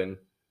Turpin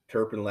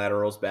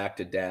laterals back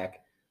to Dak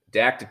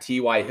to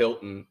T.Y.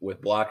 Hilton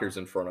with blockers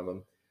in front of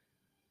him.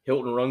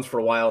 Hilton runs for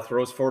a while,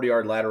 throws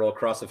 40-yard lateral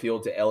across the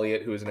field to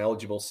Elliott, who is an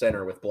eligible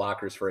center with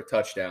blockers for a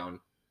touchdown.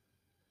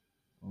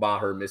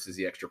 Maher misses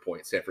the extra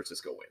point. San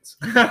Francisco wins.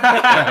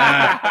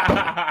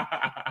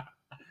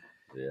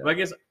 Yeah. But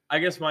I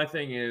guess my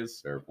thing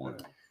is Fair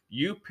point.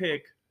 you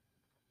pick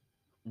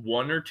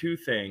 1 or 2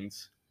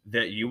 things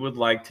that you would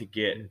like to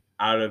get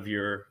out of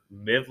your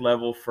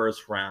mid-level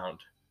first round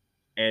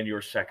and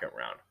your second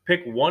round.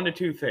 Pick 1 to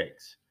 2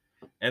 things.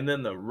 And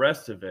then the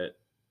rest of it,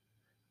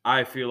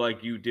 I feel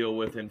like you deal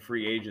with in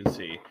free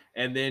agency.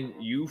 And then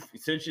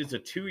since it's a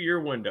 2-year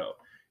window,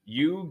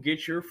 you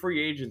get your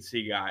free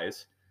agency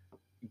guys,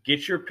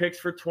 get your picks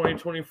for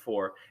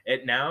 2024.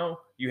 And now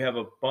you have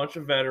a bunch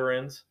of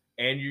veterans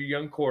and your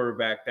young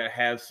quarterback that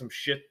has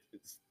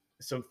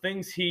some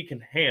things he can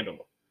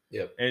handle.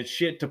 Yep. And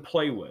shit to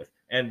play with.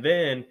 And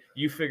then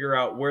you figure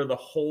out where the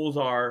holes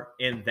are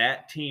in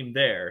that team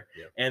there.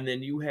 Yep. And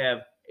then you have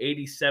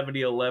 80,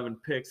 70, 11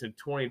 picks in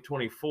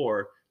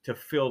 2024 to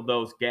fill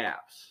those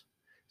gaps.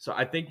 So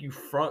I think you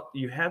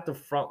have to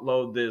front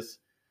load this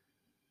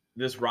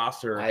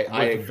roster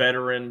with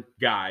veteran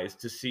guys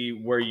to see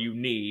where you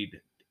need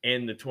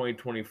in the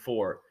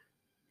 2024.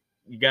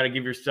 You got to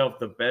give yourself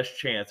the best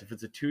chance. If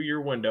it's a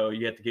 2-year window,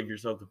 you have to give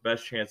yourself the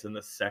best chance in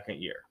the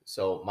second year.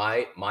 So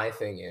my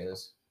thing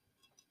is,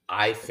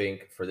 I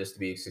think for this to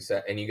be a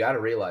success, and you got to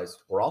realize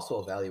we're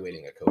also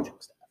evaluating a coaching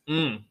staff.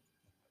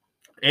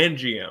 And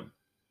GM.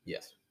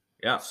 Yes.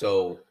 Yeah.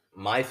 So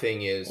my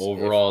thing is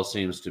Overall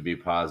seems to be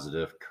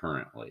positive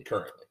currently.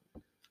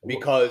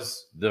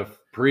 Because The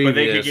previous, But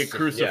they could get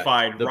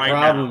crucified the right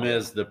problem now.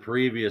 is the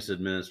previous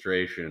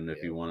administration, if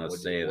yeah, you want to would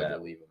say would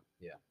that. leave him?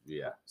 Yeah.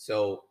 Yeah.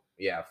 So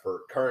yeah,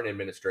 for current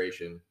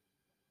administration,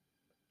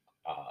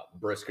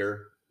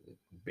 Brisker,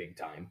 big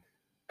time.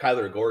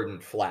 Kyler Gordon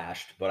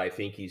flashed, but I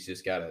think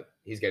he's got to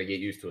get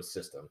used to a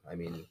system. I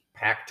mean,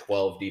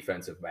 Pac-12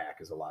 defensive back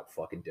is a lot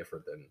fucking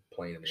different than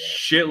playing in the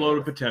NFC Shitload North.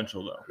 of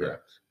potential, though. Yeah.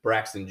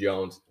 Braxton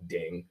Jones,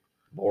 ding.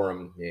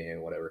 Borum, yeah,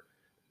 whatever.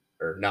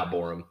 Or not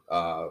Borum.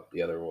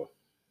 The other one.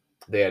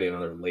 They had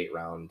another late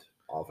round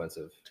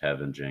offensive.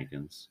 Tevin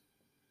Jenkins.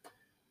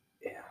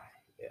 Yeah.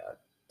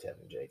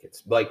 Tevin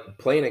Jenkins. Like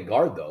playing at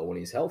guard though when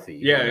he's healthy.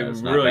 Yeah, Yeah,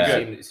 it's not really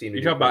bad. good. You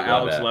You talking about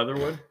Alex bad.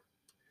 Leatherwood?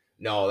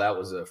 No, that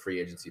was a free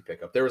agency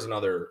pickup. There was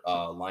another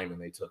lineman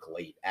they took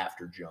late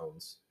after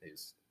Jones.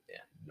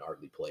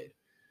 Hardly played.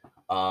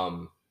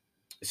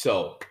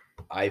 So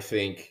I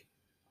think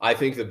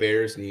the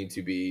Bears need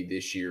to be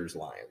this year's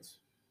Lions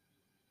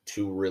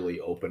to really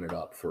open it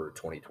up for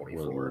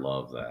 2024. Would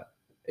love that.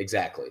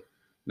 Exactly.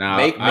 Now,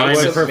 Make I would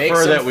some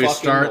prefer that we fucking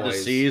start the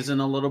noise. season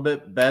a little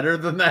bit better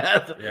than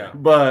that. Yeah.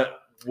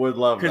 But would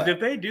love Because that. if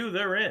they do,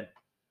 they're in.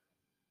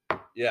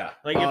 Yeah.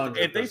 Like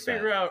if they 100%.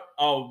 figure out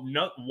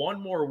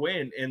one more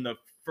win in the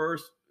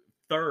first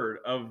third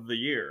of the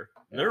year,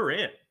 they're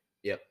in.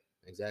 Yep,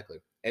 exactly.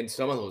 And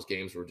some of those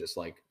games were just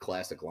like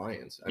classic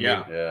Lions. I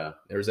Yeah. mean, Yeah.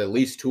 there's at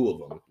least 2 of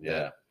them. Yeah.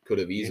 that could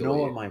have You easily. know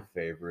what my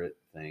favorite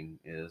thing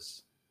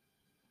is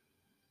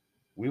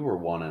we were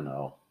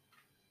 1-0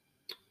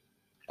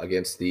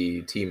 against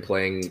the team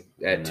playing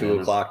at And 2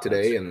 o'clock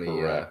today that's in the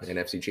correct.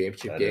 NFC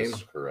Championship That game.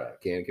 is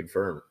correct. Can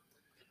confirm.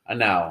 And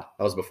now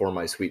That was before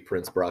my sweet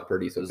Prince Brock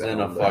Purdy took is that in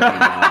a home. fucking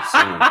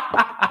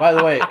monsoon. By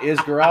the way, is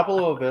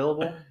Garoppolo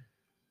available?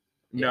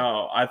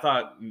 No, I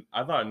thought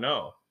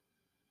no.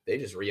 They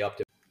just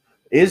re-upped him.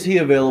 Is he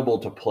available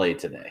to play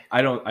today?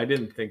 I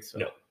didn't think so.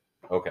 No.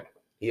 Okay.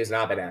 He has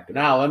not been active.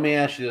 Now let me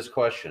ask you this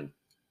question.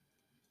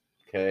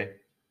 Okay.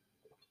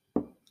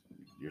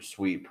 Your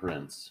sweet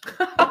Prince.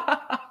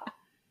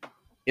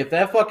 If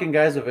that fucking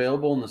guy's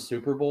available in the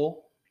Super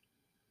Bowl,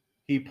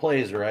 he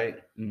plays, right?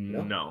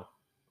 No.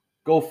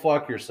 Go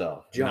fuck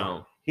yourself. John.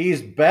 No.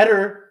 He's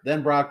better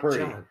than Brock Purdy.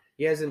 John,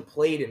 he hasn't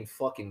played in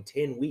fucking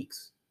 10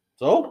 weeks.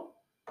 So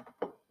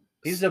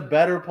he's a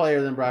better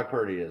player than Brock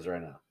Purdy is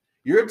right now.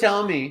 You're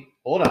telling me,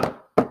 hold on.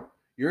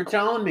 You're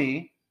telling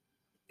me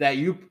that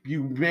you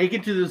make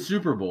it to the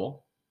Super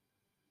Bowl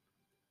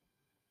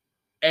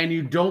and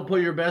you don't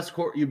play your best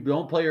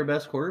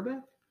quarterback?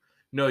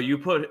 No, you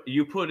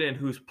put in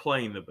who's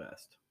playing the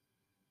best.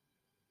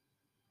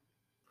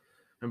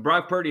 And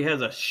Brock Purdy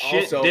has a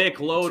shit Also, dick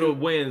load to- of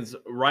wins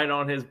right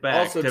on his back.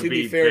 Also, to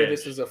be fair, benched.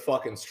 this is a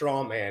fucking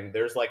straw man.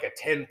 There's like a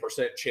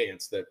 10%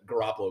 chance that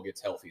Garoppolo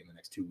gets healthy in the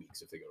next 2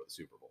 weeks if they go to the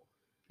Super Bowl.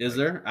 Is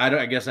there?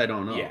 I guess I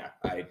don't know. Yeah,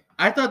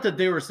 I thought that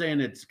they were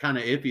saying it's kind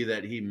of iffy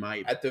that he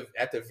might. at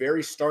the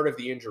very start of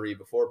the injury,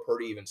 before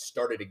Purdy even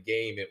started a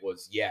game, it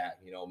was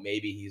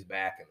maybe he's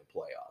back in the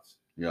playoffs.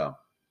 Yeah.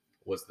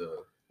 Was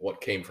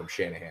what came from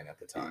Shanahan at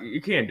the time.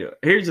 You can't do it.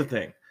 Here's the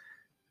thing.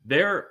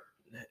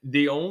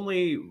 The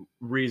only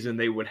reason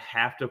they would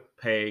have to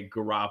pay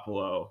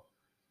Garoppolo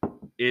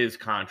is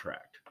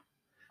contract.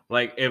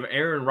 Like if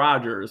Aaron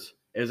Rodgers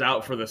is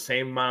out for the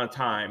same amount of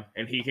time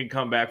and he can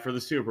come back for the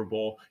Super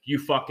Bowl, you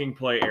fucking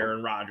play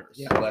Aaron Rodgers.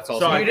 Yeah, well, that's So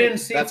also I you didn't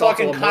see that's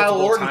fucking also a Kyle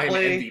multiple Orton time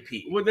play.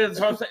 MVP. Well, that's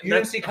what I'm saying. You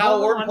didn't see Kyle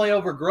hold Orton on. play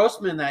over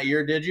Grossman that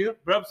year, did you?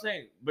 But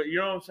you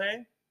know what I'm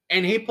saying?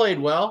 And he played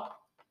well,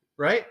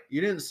 right?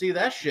 You didn't see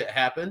that shit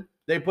happen.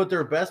 They put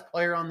their best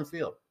player on the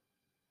field.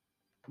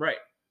 Right.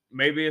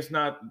 Maybe it's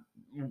not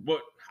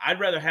what I'd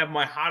rather have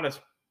my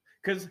hottest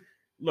because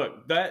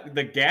look,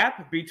 the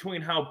gap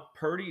between how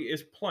Purdy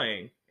is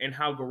playing and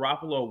how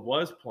Garoppolo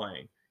was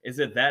playing, is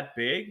it that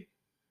big?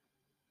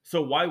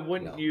 So why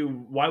wouldn't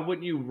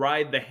you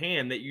ride the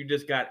hand that you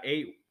just got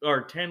 8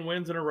 or 10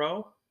 wins in a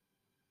row?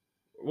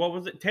 What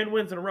was it? 10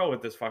 wins in a row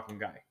with this fucking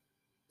guy.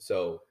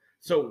 So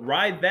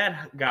ride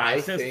that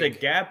guy since the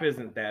gap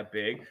isn't that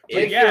big.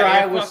 Take your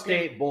Iowa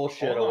State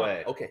bullshit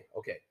away. Okay.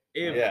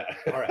 If,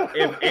 All right.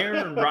 if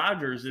Aaron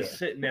Rodgers is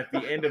sitting at the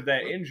end of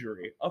that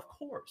injury, of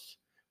course.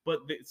 But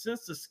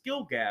since the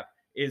skill gap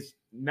is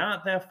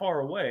not that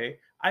far away,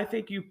 I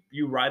think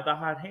you ride the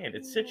hot hand.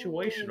 It's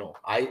situational.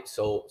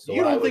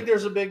 You don't think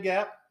there's a big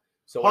gap?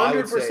 So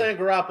 100%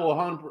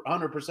 Garoppolo,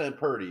 100%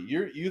 Purdy.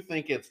 You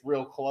think it's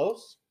real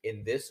close?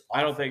 in this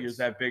I don't think there's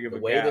that big of the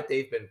a way gap. that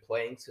they've been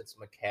playing since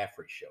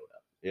McCaffrey showed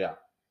up. Yeah.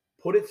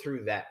 Put it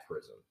through that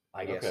prism,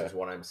 I guess Okay. is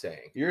what I'm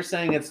saying. You're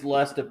saying it's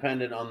less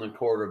dependent on the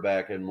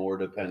quarterback and more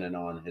dependent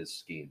on his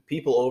scheme.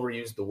 People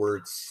overuse the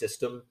word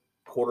system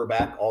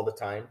quarterback all the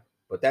time,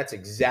 but that's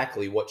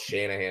exactly what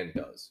Shanahan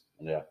does.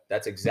 Yeah.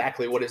 That's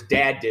exactly what his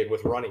dad did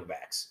with running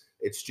backs.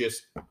 It's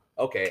just,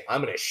 okay,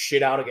 I'm going to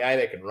shit out a guy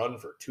that can run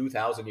for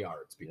 2,000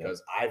 yards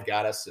because I've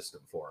got a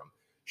system for him.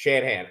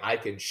 Shanahan, I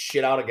can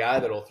shit out a guy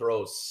that'll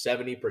throw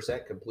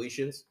 70%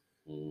 completions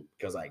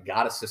because I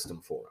got a system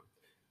for him.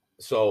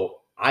 So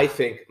I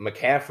think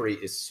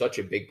McCaffrey is such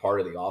a big part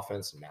of the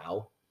offense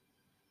now.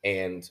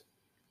 And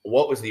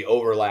what was the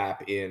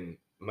overlap in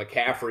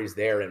McCaffrey's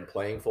there and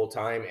playing full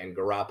time and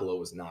Garoppolo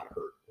was not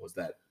hurt? Was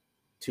that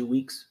 2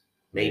 weeks?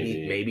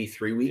 Maybe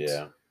 3 weeks?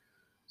 Yeah.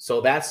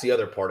 So that's the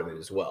other part of it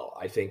as well.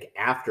 I think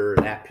after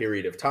that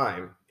period of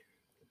time,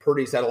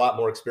 Purdy's had a lot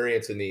more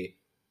experience in the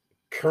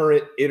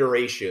current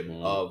iteration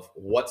of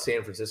what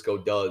San Francisco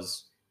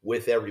does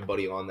with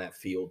everybody on that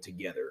field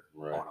together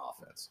on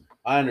offense.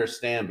 I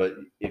understand, but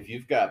if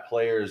you've got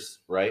players,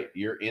 right,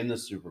 you're in the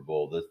Super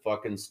Bowl. The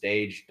fucking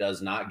stage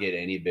does not get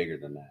any bigger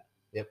than that.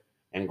 Yep.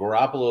 And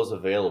Garoppolo's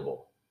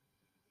available.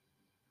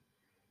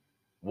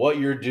 What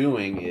you're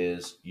doing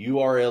is you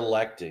are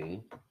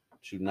electing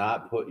to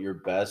not put your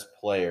best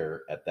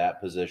player at that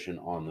position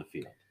on the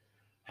field.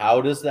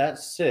 How does that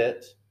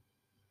sit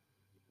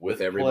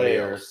with everybody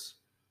players else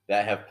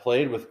that have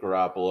played with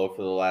Garoppolo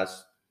for the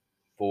last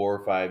 4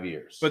 or 5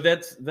 years? But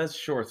that's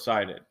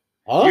short-sighted.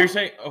 Huh? You're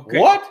saying okay.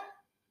 What?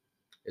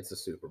 It's the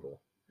Super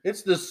Bowl.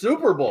 It's the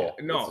Super Bowl.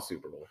 No. It's the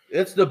Super Bowl.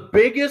 It's the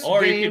biggest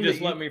Or game. you can just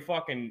that let me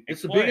fucking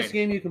It's the explain. biggest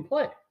game you can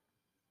play.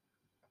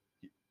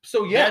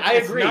 So yeah, That- I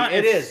it's agree. not-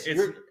 It is.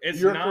 It's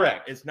You're not,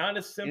 correct. It's not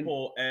as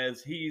simple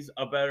as he's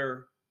a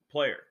better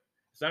player.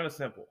 It's not as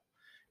simple.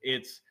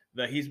 It's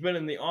that he's been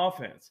in the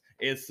offense.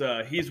 It's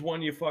he's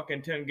won you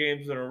fucking 10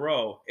 games in a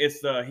row.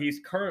 It's he's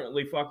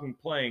currently fucking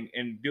playing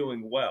and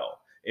doing well.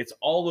 It's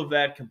all of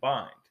that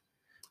combined.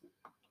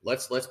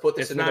 Let's put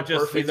this It's into not the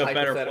just perfect he's a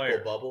better hypothetical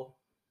player. bubble.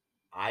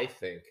 I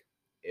think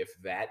if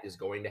that is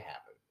going to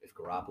happen, if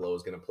Garoppolo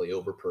is going to play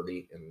over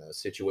Purdy in the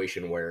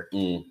situation where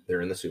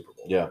they're in the Super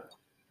Bowl,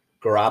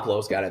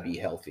 Garoppolo's got to be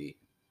healthy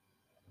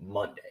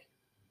Monday.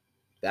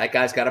 That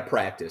guy's got to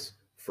practice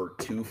for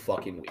 2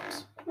 fucking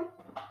weeks.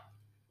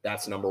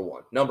 That's number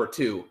one. Number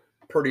two,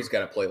 Purdy's got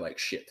to play like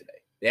shit today.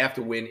 They have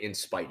to win in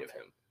spite of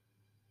him,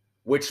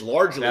 which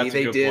largely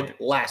they did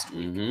last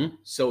week.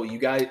 So you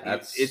guys,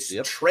 it's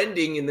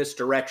trending in this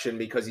direction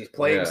because he's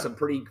playing some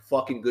pretty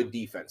fucking good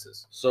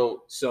defenses.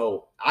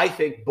 So I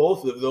think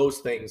both of those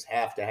things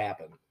have to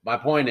happen. My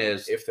point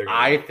is, if they're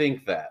I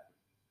think that,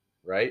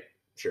 right?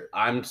 Sure.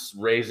 I'm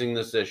raising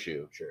this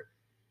issue. Sure.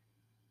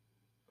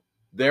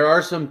 There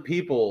are some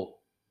people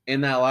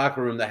in that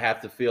locker room that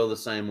have to feel the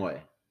same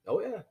way.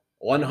 Oh, yeah.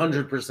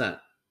 100%.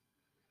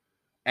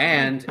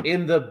 And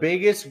in the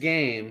biggest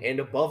game. And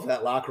above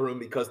that locker room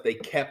because they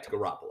kept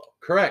Garoppolo.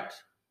 Correct.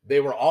 They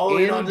were all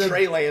in on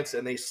Trey Lance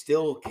and they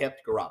still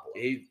kept Garoppolo.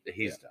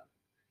 He's done.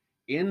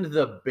 In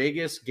the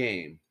biggest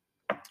game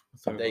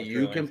that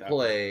you can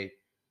play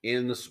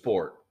in the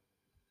sport,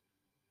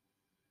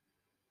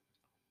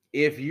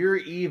 if you're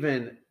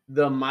even,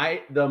 the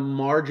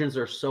margins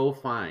are so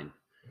fine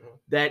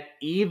that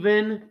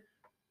even,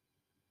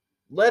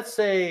 let's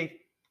say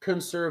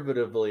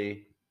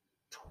conservatively,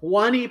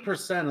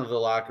 20% of the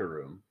locker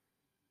room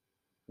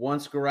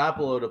wants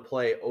Garoppolo to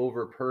play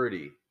over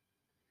Purdy.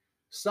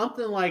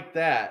 Something like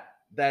that,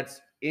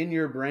 that's in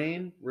your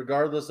brain,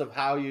 regardless of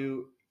how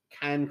you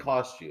can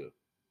cost you.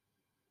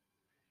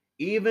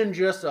 Even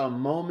just a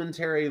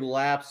momentary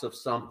lapse of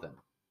something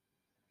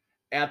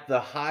at the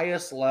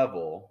highest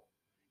level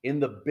in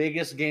the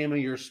biggest game of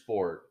your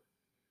sport,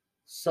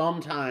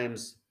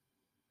 sometimes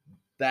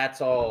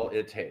that's all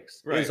it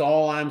takes, is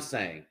all I'm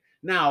saying.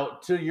 Now,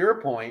 to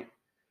your point,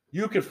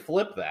 you could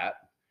flip that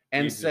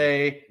and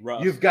say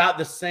you've got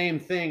the same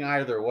thing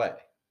either way.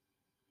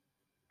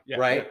 Yeah.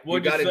 Right? You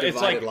got a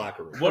divided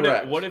locker room.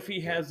 What if he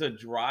has a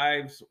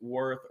drive's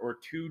worth or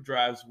 2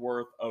 drives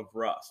worth of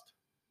rust?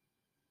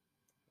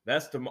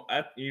 That's you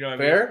know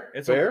what I mean?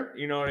 It's fair.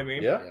 You know what I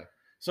mean? Yeah.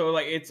 So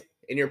like it's,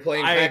 and you're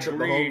playing Patrick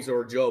Mahomes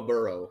or Joe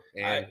Burrow,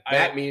 and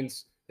that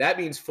means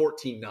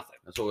 14-0.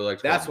 That's what we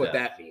like. That's what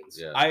that means.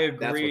 Yeah. I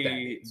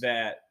agree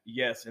that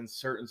yes, in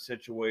certain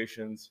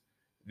situations,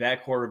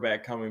 that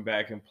quarterback coming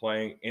back and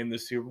playing in the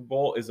Super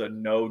Bowl is a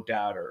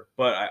no-doubter.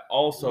 But I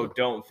also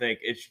don't think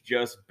it's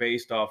just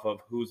based off of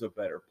who's a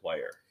better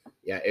player.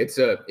 Yeah, it's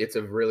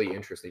a really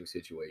interesting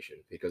situation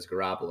because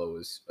Garoppolo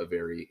is a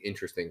very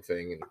interesting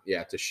thing. And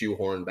yeah, to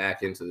shoehorn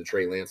back into the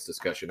Trey Lance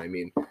discussion, I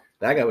mean,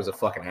 that guy was a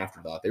fucking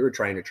afterthought. They were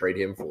trying to trade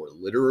him for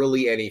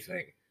literally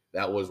anything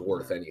that was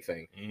worth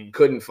anything.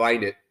 Couldn't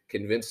find it,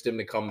 convinced him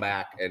to come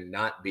back and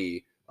not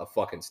be a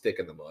fucking stick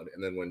in the mud.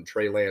 And then when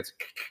Trey Lance...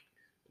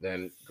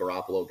 then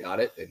Garoppolo got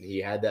it, and he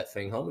had that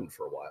thing humming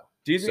for a while.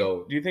 Do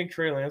you think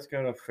Trey Lance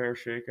got a fair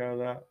shake out of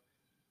that?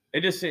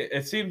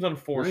 It seems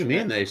unfortunate. What do you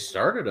mean? They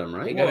started him,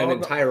 right? He got an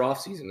entire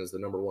offseason as the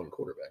number 1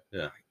 quarterback.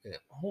 Yeah.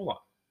 Hold on.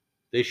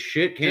 They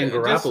shit-canned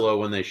Garoppolo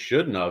when they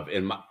shouldn't have.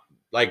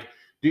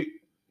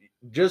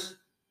 Just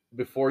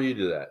before you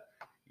do that,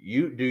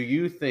 do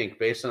you think,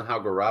 based on how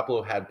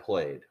Garoppolo had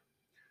played,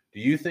 do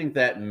you think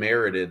that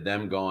merited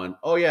them going,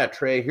 oh, yeah,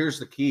 Trey, here's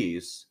the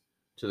keys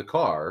to the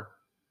car.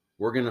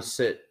 We're going to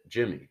sit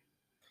Jimmy.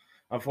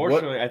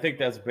 Unfortunately, I think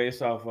that's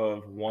based off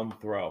of 1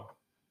 throw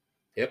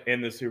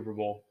in the Super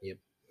Bowl. Yep.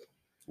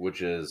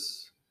 Which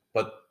is,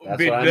 but that's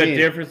the what I mean.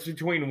 Difference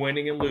between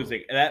winning and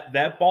losing.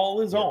 That ball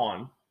is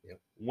on.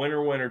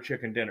 Winner, winner,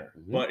 chicken dinner.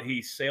 But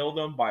he sailed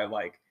them by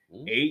like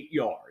 8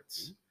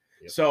 yards.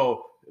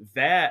 So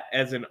that,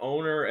 as an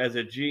owner, as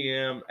a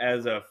GM,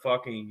 as a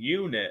fucking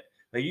unit,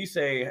 like you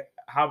say,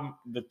 how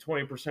the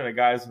 20% of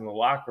guys in the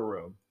locker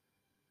room,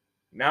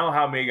 now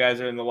how many guys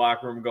are in the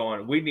locker room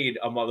going, we need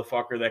a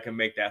motherfucker that can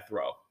make that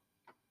throw?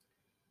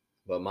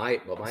 But my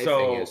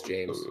thing is,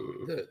 James,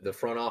 the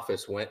front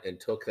office went and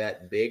took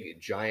that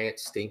big, giant,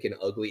 stinking,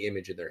 ugly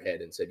image in their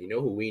head and said, you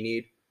know who we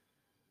need?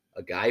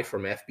 A guy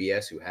from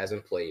FBS who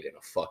hasn't played in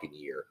a fucking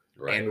year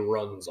and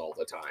runs all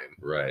the time.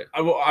 Right.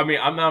 I mean,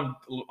 I'm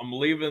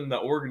leaving the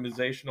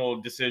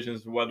organizational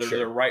decisions, whether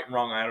they're right and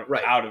wrong,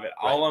 out of it.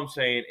 All I'm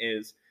saying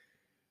is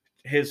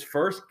his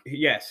first,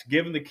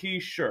 given the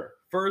keys, sure.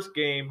 First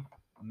game,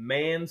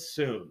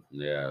 Monsoon.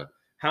 Yeah.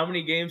 How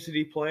many games did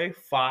he play?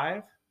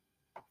 5?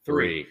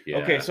 3. Yeah.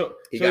 Okay, so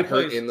he got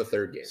hurt in the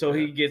 3rd game. So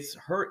he gets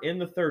hurt in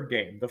the 3rd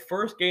game. The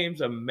first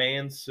game's a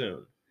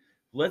Monsoon.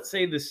 Let's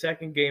say the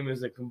second game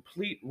is a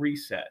complete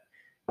reset.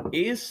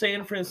 Is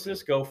San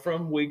Francisco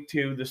from week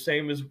 2 the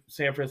same as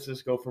San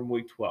Francisco from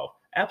week 12?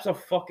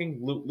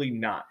 Absolutely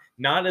not.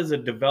 Not as a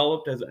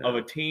developed of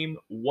a team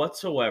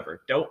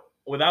whatsoever.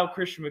 Without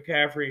Christian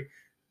McCaffrey.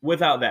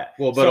 Without that.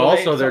 Well,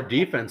 but their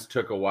defense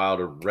took a while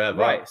to rev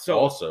up.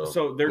 So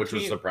which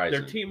was surprising.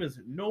 Their team is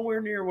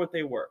nowhere near what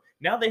they were.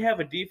 Now they have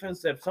a defense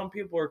that some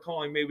people are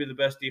calling maybe the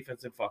best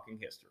defense in fucking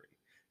history.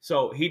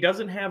 So he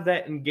doesn't have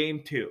that in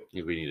game 2.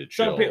 We need to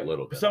chill a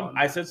little bit.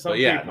 I said some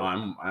people.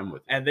 No, I'm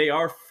with you. And they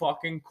are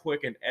fucking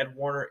quick, and Ed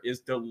Warner is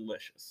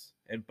delicious.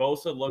 And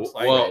Bosa looks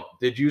like Well,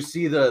 did you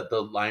see the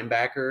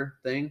linebacker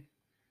thing?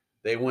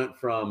 They went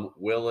from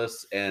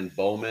Willis and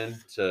Bowman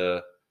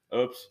to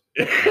oops.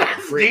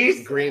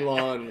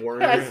 Greenlaw and Werner.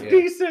 That's yeah.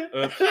 decent.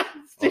 Oops.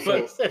 That's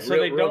Also, decent. So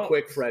they real don't-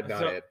 quick, Fred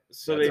got it.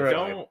 So That's they right.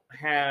 don't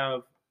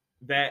have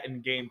that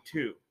in game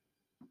 2.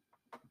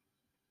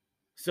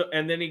 So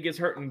and then he gets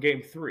hurt in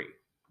game 3.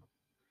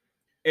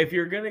 If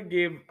you're gonna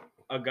give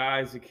a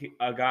guy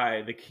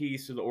the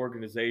keys to the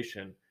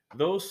organization,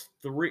 those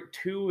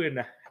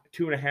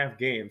 2.5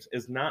 games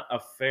is not a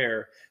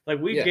fair. Like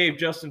we Yeah. gave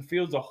Justin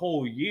Fields a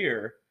whole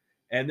year,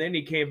 and then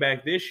he came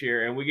back this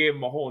year, and we gave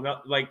him a whole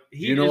like.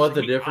 You know what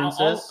the difference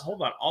is?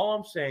 Hold on. All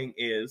I'm saying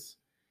is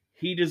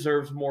he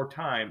deserves more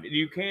time.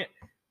 You can't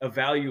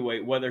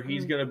evaluate whether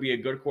he's going to be a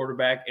good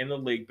quarterback in the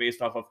league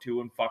based off of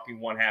 2.5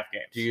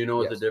 games. Do you know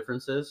what Yes. the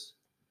difference is?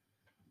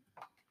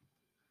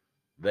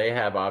 They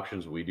have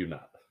options we do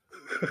not.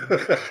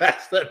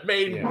 That's the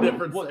main Yeah.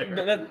 difference Well,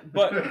 there.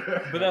 but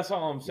that's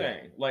all I'm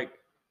saying. Like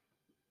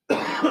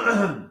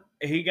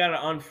he got an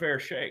unfair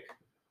shake.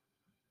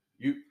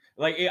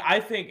 I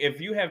think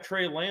if you have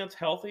Trey Lance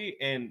healthy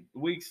in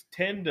weeks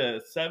 10 to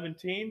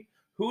 17,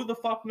 who the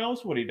fuck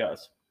knows what he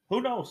does?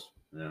 Who knows?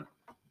 Yeah.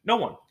 No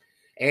one.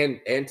 And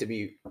to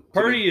be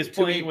Purdy is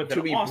playing with to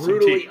an be awesome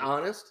brutally team.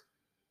 honest,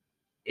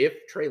 if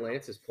Trey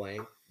Lance is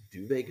playing,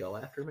 do they go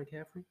after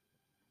McCaffrey?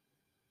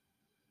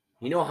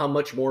 You know how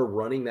much more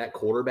running that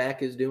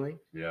quarterback is doing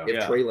Yeah. if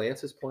Yeah. Trey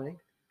Lance is playing?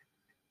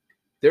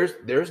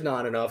 There's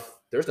not enough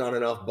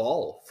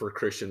ball for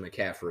Christian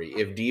McCaffrey.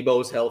 If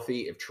Debo's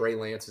healthy, if Trey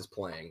Lance is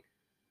playing,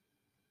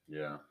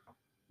 Yeah.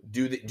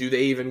 do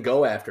they even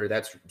go after?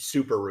 That's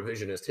super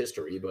revisionist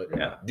history, but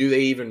Yeah. do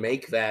they even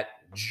make that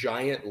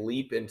giant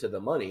leap into the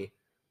money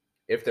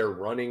if they're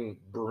running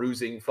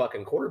bruising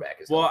fucking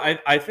quarterback? Well,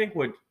 I think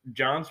what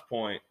John's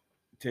point,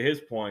 to his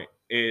point,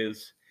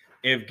 is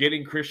if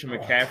getting Christian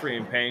McCaffrey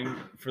and paying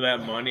for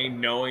that money,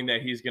 knowing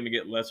that he's going to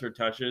get lesser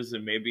touches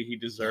than maybe he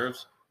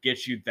deserves,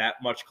 gets you that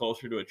much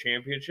closer to a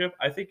championship,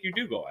 I think you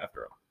do go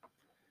after him.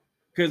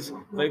 Because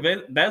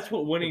that's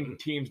what winning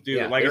teams do.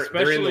 Yeah, like they're in the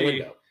especially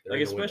window. They're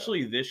like in the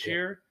especially window. this Yeah.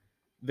 year,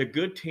 the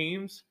good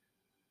teams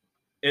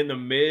in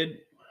the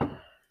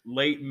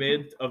late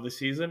mid of the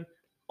season,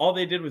 all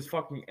they did was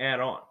fucking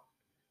add on.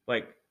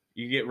 Like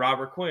you get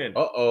Robert Quinn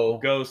Uh-oh.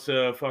 goes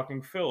to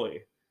fucking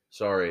Philly.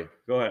 Sorry.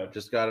 Go ahead.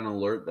 Just got an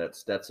alert that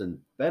Stetson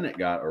Bennett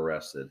got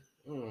arrested.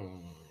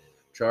 Mm.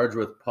 Charged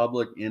with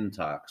public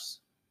intox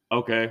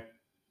Okay,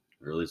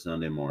 early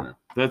Sunday morning.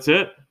 that's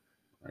it.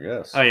 I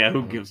guess. Oh yeah,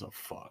 who gives a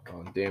fuck?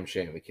 Oh, damn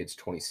shame. The kid's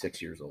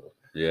 26 years old.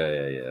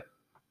 Yeah.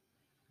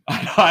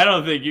 I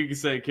don't think you can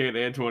say kid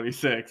and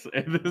 26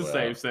 in the Well.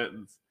 same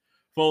sentence.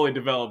 Fully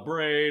developed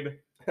brain.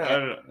 I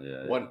don't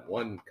know. Yeah.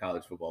 One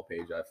college football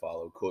page I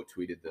follow quote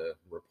tweeted the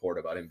report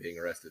about him being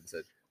arrested and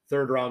said,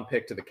 "Third round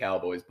pick to the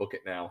Cowboys. Book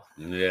it now."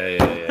 Yeah.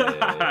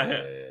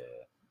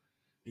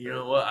 You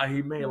know what?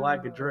 He may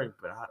like a drink,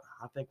 but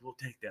I think we'll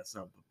take that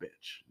son of a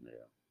bitch. Yeah.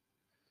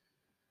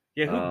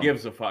 Yeah, who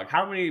gives a fuck?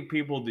 How many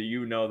people do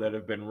you know that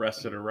have been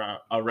arrested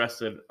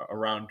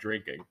around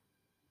drinking?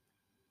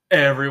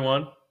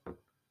 Everyone.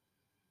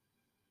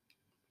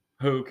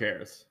 Who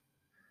cares?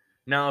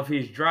 Now, if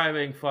he's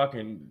driving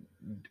fucking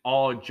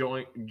all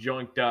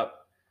joinked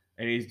up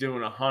and he's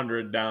doing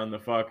 100 down the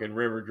fucking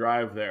River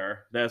Drive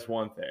there, that's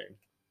one thing.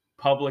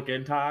 Public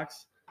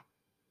intox?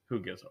 Who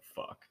gives a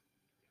fuck?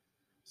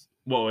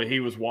 Well, he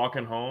was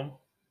walking home.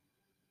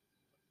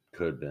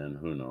 Could have been.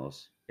 Who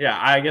knows? Yeah,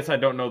 I guess I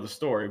don't know the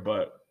story,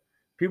 but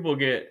people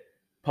get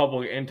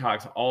public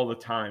intox all the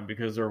time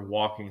because they're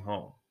walking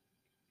home.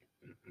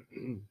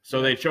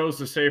 So they chose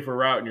the safer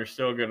route, and you're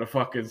still gonna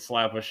fucking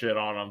slap a shit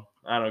on them.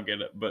 I don't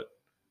get it, but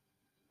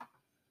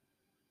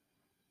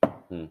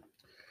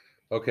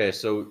Okay,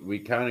 so we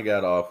kind of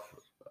got off.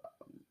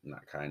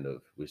 Not kind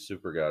of. We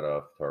super got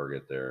off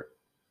target there.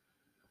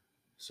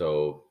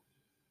 So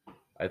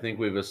I think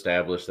we've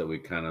established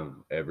that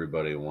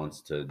everybody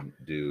wants to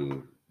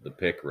do the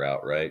pick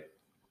route, right?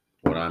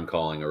 What I'm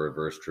calling a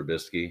reverse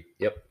Trubisky.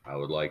 Yep. I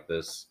would like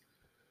this.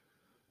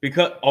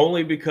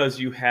 because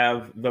you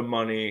have the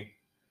money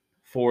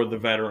for the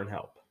veteran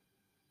help.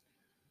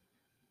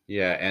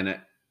 Yeah, and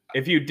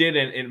If you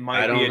didn't, it I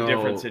might don't be a know.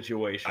 different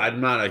situation.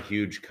 I'm not a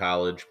huge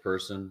college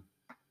person.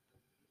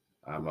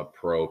 I'm a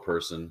pro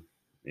person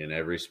in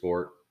every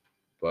sport.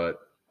 But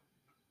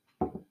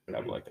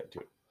I'd like that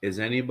too. is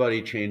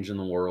anybody changing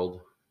the world?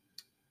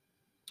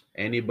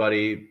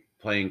 Anybody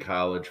playing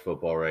college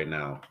football right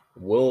now?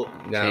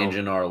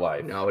 Changing our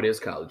life. Now it is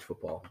college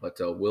football, but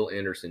Will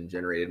Anderson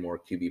generated more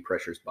QB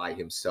pressures by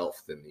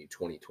himself than the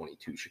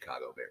 2022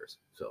 Chicago Bears.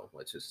 So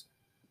let's just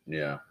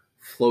Yeah.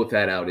 float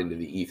that out into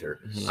the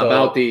ether.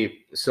 So-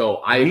 So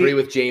I agree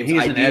with James.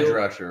 He's an edge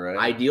rusher, right?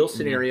 Ideal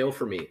scenario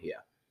for me, yeah.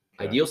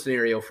 Okay. Ideal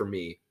scenario for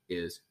me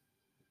is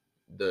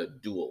the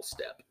dual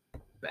step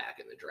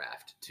back in the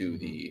draft to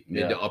the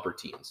mid to upper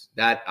teens.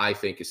 That I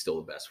think is still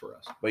the best for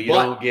us. But you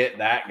don't get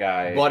that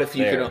guy. But if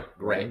you there, can,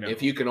 right, No.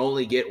 if you can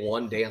only get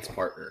one dance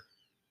partner,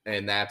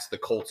 and that's the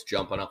Colts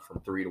jumping up from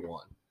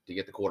 3-1 to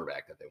get the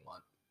quarterback that they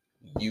want,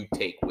 you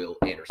take Will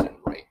Anderson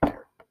right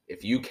there.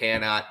 If you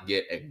cannot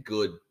get a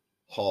good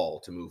haul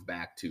to move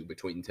back to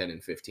between 10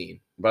 and 15.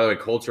 By the way,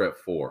 Colts are at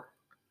 4.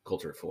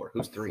 Colts are at 4.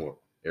 Who's 3? 4.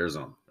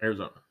 Arizona.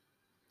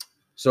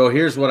 So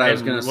here's what I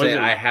was And going to was say. it-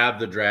 I have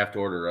the draft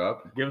order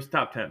up. give us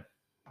top 10.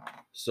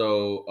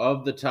 So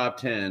of the top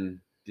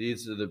 10,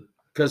 these are the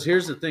 – because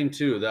here's the thing,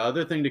 too. The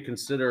other thing to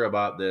consider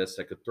about this,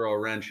 I could throw a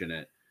wrench in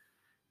it.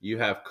 You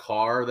have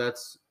Carr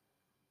that's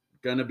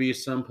going to be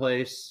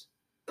someplace.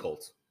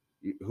 Colts.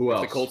 Who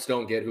else? If the Colts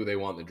don't get who they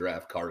want in the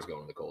draft, Carr's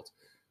going to the Colts.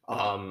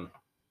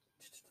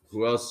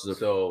 Who else is a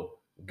So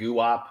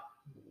Guwap,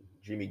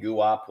 Jimmy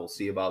Guwap, we'll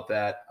see about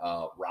that.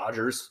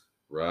 Rodgers.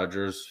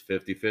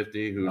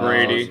 50-50? Who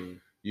Brady. knows?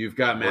 You've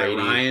got Matt Brady.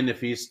 Ryan if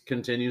he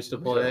continues to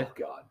play, Oh,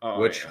 God. Oh,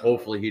 which yeah.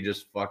 hopefully he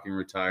just fucking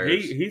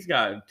retires. He's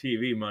got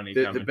TV money.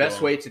 The coming best to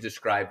him. way to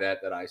describe that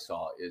I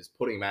saw is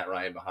putting Matt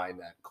Ryan behind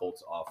that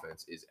Colts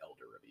offense is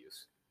elder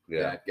abuse.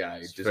 yeah, That guy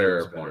it's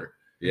deserves fair better. point.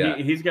 Yeah,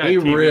 he's got he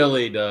TV.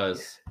 really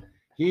does.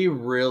 He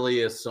really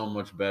is so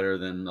much better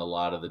than a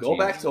lot of the Go teams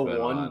back he's to been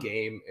one on.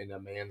 game in a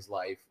man's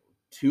life,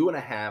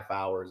 2.5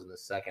 hours in the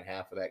second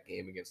half of that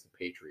game against the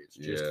Patriots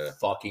just Yeah.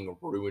 fucking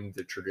ruined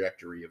the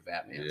trajectory of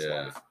that man's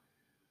Yeah. life.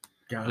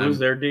 God, who's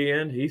their D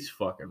end? He's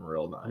fucking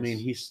real nice. I mean,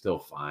 he's still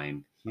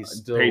fine. He's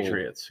still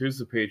Patriots. Who's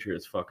the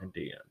Patriots fucking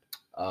D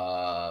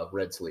end?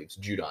 Red Sleeves,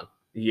 Judon,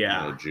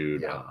 Yeah,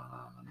 Jude. Yeah.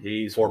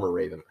 he's former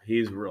Raven.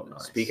 He's real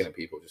nice. Speaking of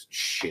people just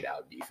shit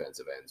out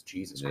defensive ends,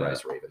 Jesus Yeah.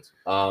 Christ, Ravens.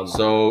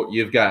 So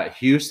you've got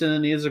Houston that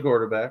needs a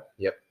quarterback.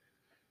 Yep.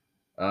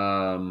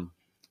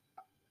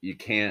 You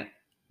can't.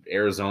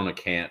 Arizona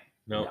can't.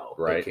 no,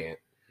 right. They can't.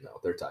 No,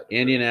 they're tied. to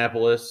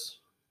Indianapolis.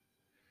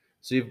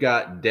 So you've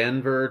got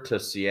Denver to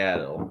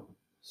Seattle.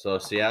 So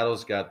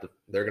Seattle's got the.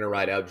 They're gonna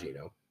ride out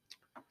Geno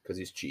because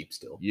he's cheap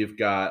still. You've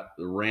got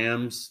the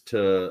Rams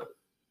to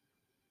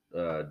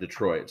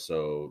Detroit.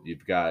 So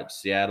you've got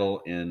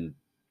Seattle and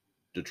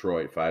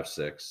Detroit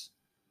 5-6.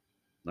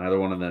 Neither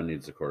one of them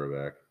needs a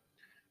quarterback.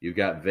 You've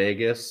got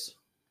Vegas.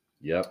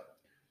 Yep.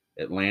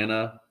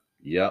 Atlanta.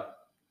 Yep.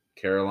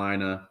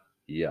 Carolina.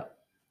 Yep.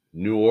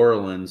 New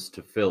Orleans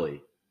to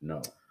Philly.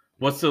 No.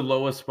 What's the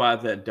lowest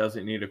spot that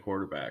doesn't need a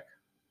quarterback?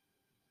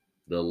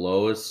 The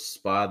lowest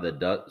spot that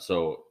does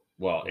so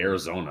well,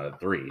 Arizona at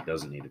 3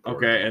 doesn't need a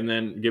quarterback. Okay, and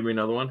then give me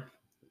another one.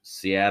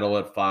 Seattle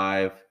at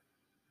 5,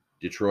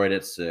 Detroit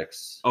at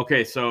 6,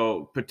 Okay,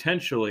 so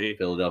potentially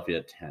Philadelphia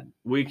at 10.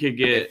 we could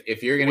get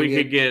If you're gonna we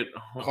get could get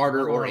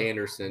Carter or hold on.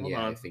 Anderson, Hold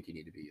yeah, I on. think you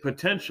need to be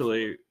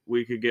Potentially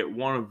we could get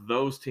one of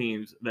those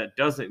teams that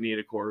doesn't need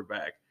a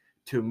quarterback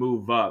to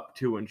move up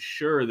to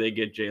ensure they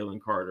get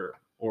Jalen Carter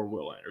or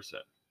Will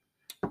Anderson.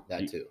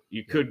 that too.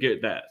 You could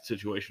get that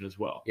situation as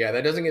well. Yeah,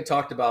 that doesn't get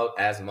talked about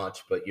as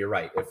much, but you're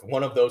right. If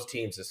one of those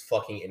teams is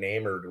fucking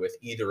enamored with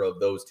either of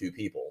those two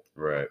people,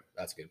 Right.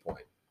 that's a good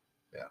point.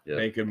 Yeah.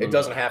 They could It move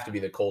doesn't up. have to be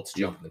the Colts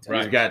You- jumping the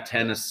 10. You've got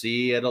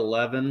Tennessee at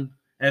 11.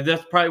 And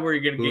that's probably where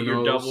you're going to Who get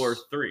your knows? double or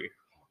 3.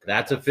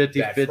 That's a That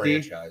 50-50.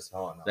 franchise.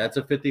 Oh, no. That's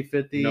a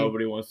 50-50.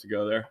 Nobody wants to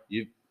go there.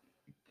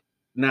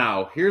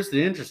 Now, here's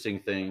the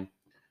interesting thing.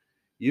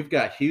 You've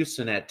got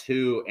Houston at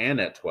 2 and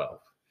at 12.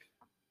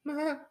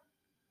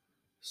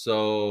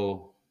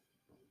 So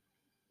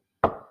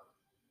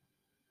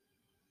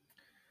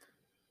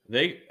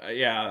They,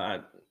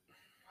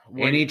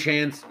 any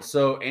chance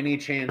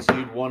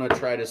you'd want to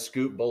try to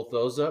scoop both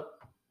those up?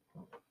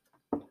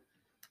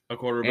 a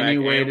quarterback Any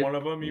way and to- one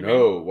of them. You mean?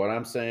 No, what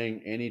I'm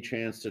saying, any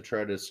chance to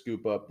try to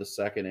scoop up the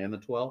 2nd and the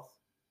 12th?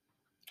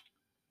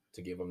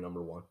 To give them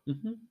number one.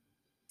 Mm-hmm.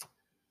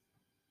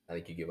 I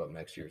think you give up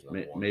next year's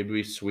number one. Maybe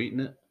we sweeten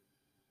it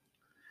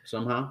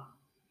somehow.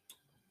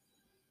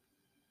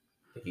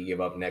 I think you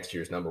give up next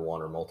year's number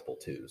one or multiple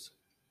twos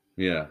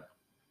Yeah,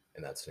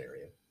 in that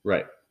scenario.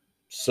 right.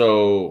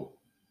 So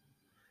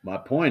my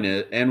point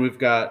is, and we've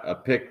got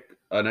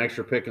an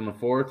extra pick in the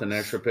 4th, an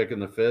extra pick in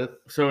the 5th,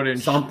 So it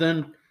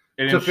something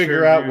it to figure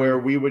ensured out you- where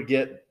we would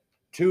get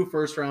 2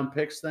 first-round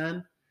picks.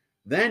 Then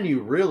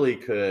you really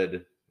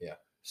could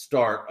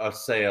start a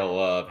sale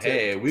of,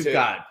 hey, we've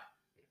got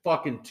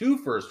fucking 2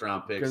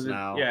 first-round picks 'cause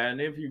now. and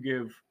if you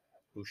give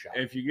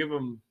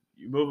them,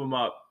 you move them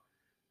up,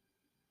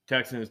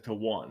 Texans to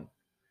 1.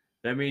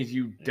 That means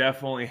you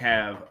definitely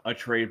have a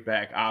trade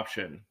back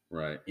option,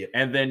 Right.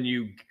 and then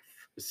you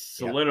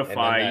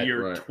solidify that-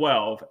 your right.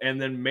 12,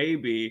 and then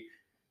maybe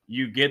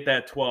you get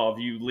that 12.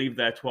 You leave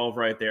that 12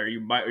 right there.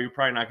 You're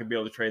probably not gonna be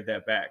able to trade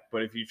that back.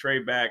 But if you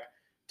trade back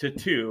to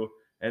 2,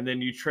 and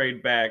then you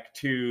trade back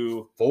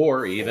to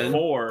 4 even.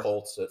 4,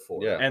 Colts at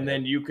 4. Yeah. and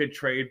then you could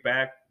trade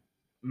back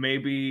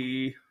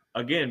maybe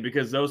again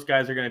because those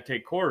guys are going to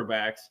take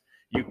quarterbacks.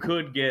 You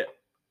could get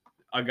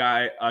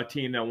a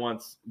team that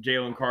wants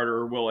Jalen Carter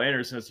or Will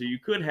Anderson, so you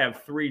could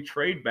have 3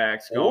 trade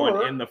backs going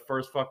Or- in the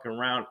first fucking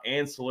round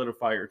and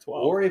solidify your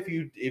 12. Or if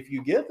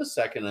you get the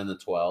 2nd and the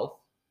 12th,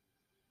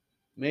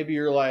 maybe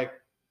you're like,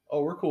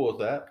 oh, we're cool with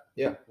that.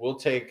 Yeah. We'll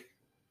take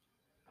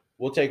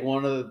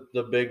one of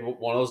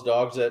one of those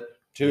dogs at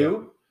 2.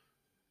 Yeah.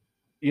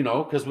 You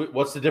know, because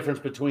what's the difference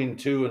between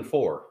 2 and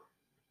 4?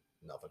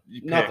 Nothing.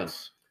 You nothing.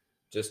 picks.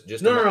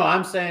 Just No.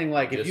 I'm saying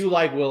like if Just- you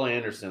like Will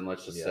Anderson,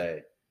 let's just Yeah.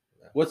 say,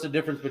 Yeah. what's the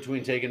difference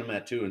between taking him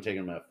at 2 and taking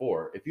him at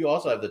 4? If you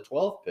also have the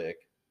 12th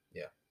pick,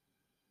 Yeah.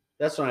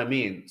 that's what I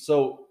mean.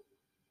 So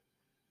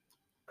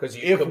because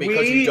if you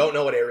we- don't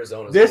know what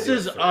Arizona's this gonna do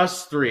is at three.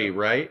 us 3,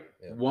 right?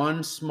 Yeah.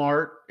 1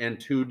 smart and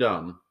 2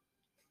 dumb,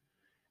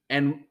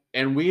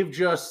 and we've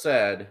just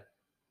said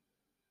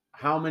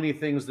how many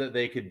things that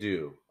they could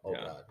do. Oh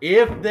Yeah. god.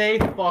 If they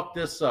fuck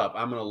this up,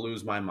 I'm gonna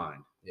lose my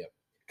mind. Yep.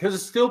 Because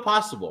it's still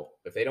possible.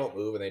 If they don't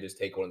move and they just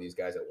take one of these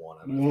guys at 1,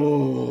 I'm gonna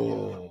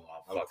Whoa,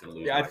 I'm I'll fucking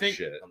lose Yeah, I my think-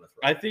 shit. I'm gonna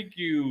throw I it. think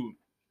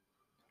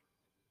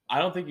I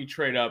don't think you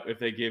trade up if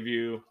they give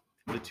you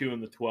the 2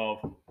 and the 12.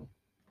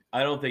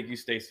 I don't think you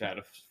stay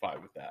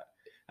satisfied with that.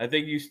 I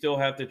think you still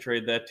have to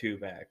trade that 2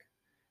 back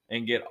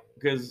and get,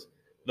 because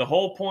the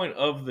whole point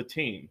of the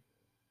team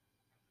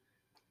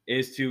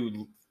is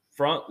to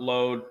front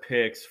load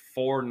picks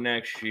for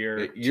next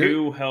year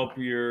to help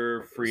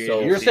your free So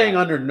agency. You're saying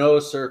out. under no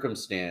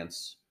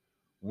circumstance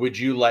would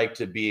you like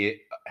to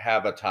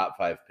have a top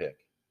 5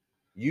 pick?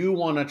 You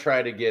want to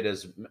try to get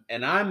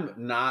and I'm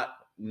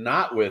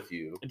not with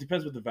you, It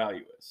depends what the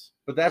value is.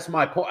 but that's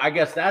my point. I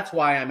guess that's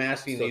why I'm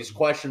asking So- these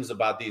questions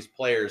about these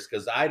players,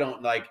 because I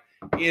don't like.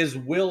 Is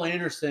Will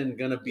Anderson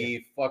gonna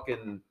be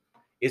fucking?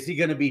 Is he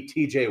gonna be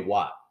TJ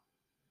Watt?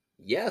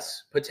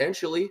 Yes,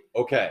 potentially.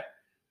 Okay,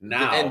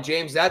 now And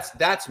James,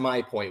 that's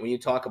my point. When you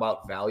talk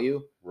about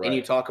value and you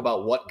right. talk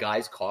about what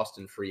guys cost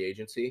in free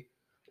agency,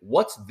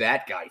 what's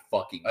that guy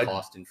fucking A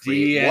cost in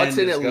free? DN What's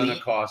an is gonna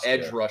elite cost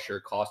edge you. rusher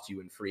cost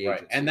you in free Right.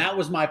 agency? And that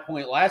was my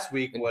point last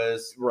week,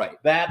 was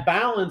right that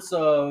balance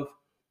of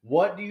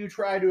what do you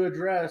try to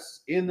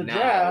address in the now,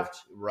 draft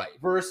right?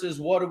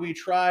 versus what do we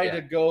try Yeah.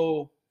 to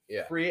go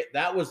Yeah. free.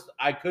 That was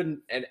I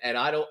couldn't. And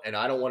I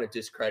don't want to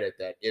discredit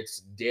that. It's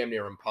damn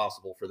near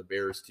impossible for the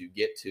Bears to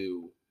get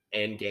to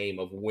end game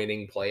of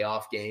winning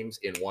playoff games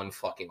in one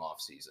fucking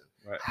offseason.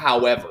 Right.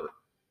 However,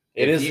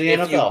 It is the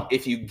NFL.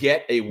 If you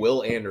get a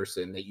Will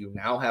Anderson that you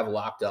now have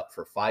locked up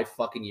for 5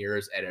 fucking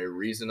years at a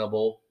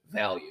reasonable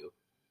value,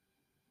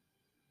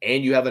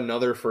 and you have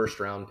another first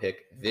round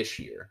pick this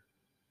year,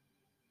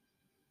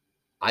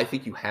 I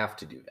think you have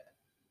to do that.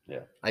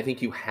 Yeah. I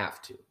think you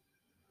have to.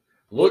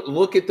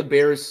 Look at the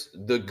Bears,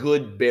 the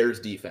good Bears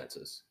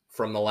defenses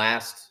from the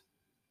last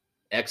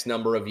X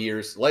number of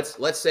years. Let's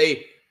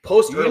say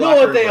post. You know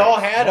what they Urlacher all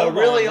break. had? A Hold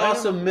really on, let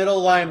awesome him-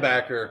 middle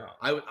linebacker.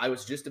 I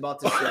was just about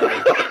to say.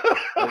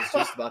 I was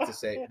just about to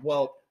say.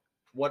 Well,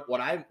 what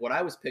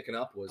I was picking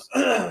up was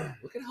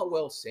look at how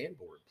well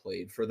Sandborn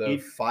played for the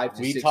 5 to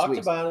 6 We weeks. talked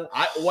about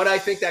it. What I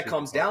think that Super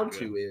comes down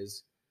fucking to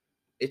is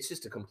it's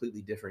just a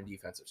completely different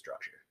defensive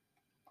structure.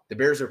 The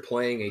Bears are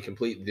playing a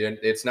complete.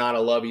 It's not a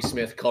Lovie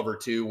Smith cover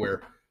 2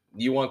 where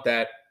you want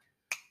that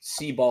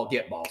see ball,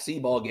 get ball, see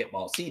ball, get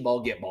ball, see ball,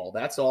 get ball.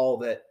 That's all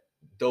that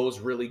those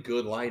really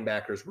good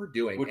linebackers were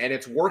doing, and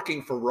it's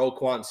working for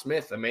Roquan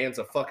Smith. The man's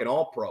a fucking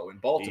all-pro in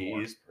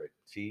Baltimore. He's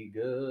pretty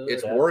good.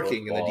 It's at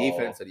working in the football.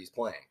 defense that he's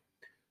playing.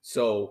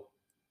 So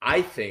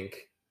I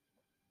think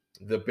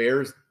the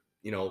Bears,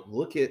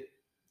 look at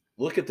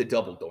the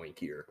double doink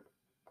here.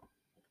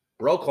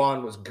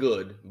 Roquan was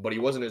good, but he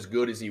wasn't as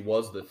good as he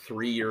was the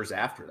 3 years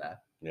after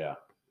that. Yeah.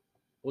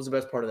 What was the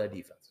best part of that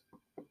defense?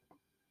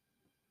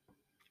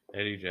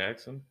 Eddie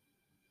Jackson.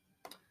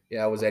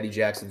 Yeah, it was Eddie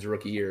Jackson's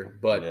rookie year.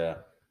 But yeah.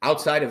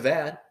 outside of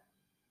that,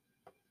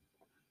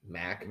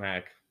 Mac,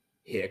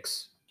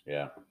 Hicks.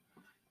 Yeah.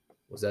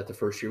 Was that the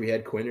first year we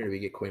had Quinn, or did we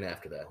get Quinn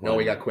after that? No,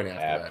 we got Quinn after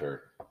that.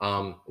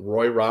 After.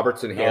 Roy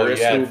Robertson No, Harris,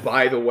 you had- who,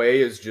 by the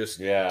way, is just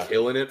Yeah.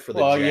 killing it for the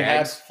Well, Jags. you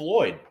had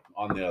Floyd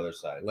on the other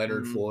side.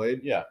 Leonard Mhm.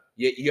 Floyd. Yeah.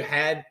 You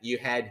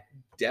had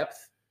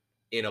depth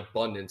in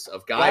abundance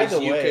of By guys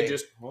the you way- could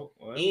just Well,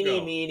 let him eeny,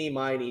 go. meeny,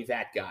 miny,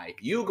 that guy.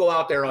 You go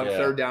out there on Yeah.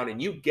 third down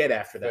and you get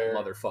after that Fair.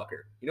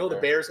 motherfucker. You know the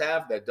Fair. Bears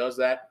have that does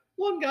that?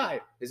 One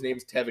guy. His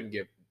name's Tevin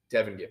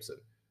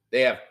Gibson.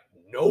 They have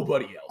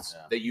nobody else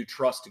Yeah. that you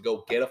trust to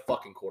go get a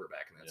fucking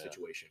quarterback in that Yeah.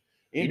 situation.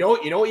 In- You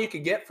know what you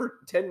could get for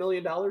 $10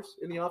 million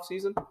in the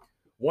offseason?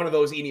 One of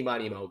those eeny,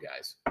 miny, mo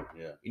guys.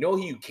 Yeah. You know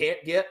who you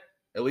can't get,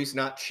 at least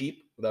not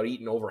cheap, without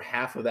eating over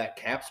half of that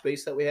cap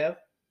space that we have?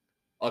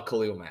 A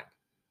Khalil Mack,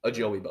 a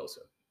Joey Bosa,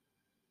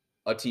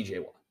 a TJ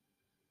Watt.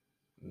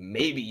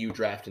 Maybe you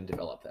draft and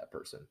develop that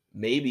person.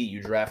 Maybe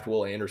you draft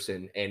Will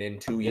Anderson, and in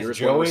 2 years,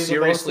 when Joey we're the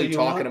seriously Bosa you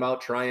talking want?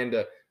 about trying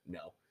to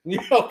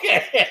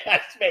Okay.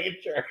 Just making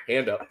sure.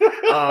 hand up.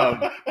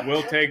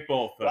 We'll take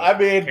both. Though. I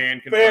mean,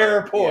 Can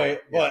fair confirm.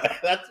 point, Yeah. but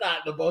that's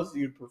not the most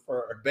you'd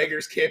prefer.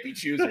 Beggars can't be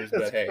choosers,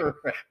 but hey.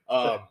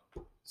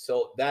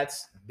 So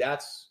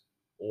that's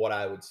what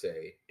I would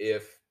say.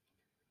 If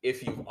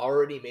you've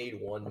already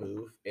made one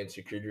move and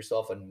secured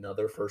yourself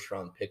another first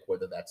round pick,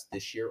 whether that's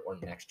this year or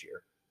next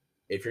year,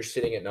 if you're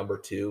sitting at number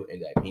 2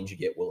 and that means you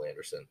get Will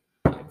Anderson,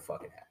 I'm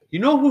fucking happy. You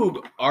know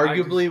who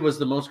arguably was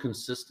the most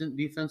consistent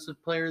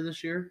defensive player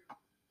this year?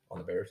 On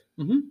the Bears,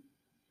 Mhm.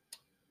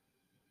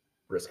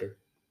 Brisker.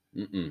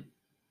 Mm-mm.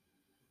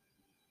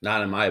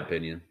 Not in my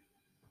opinion.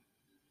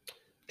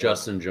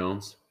 Justin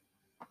Jones.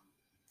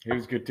 He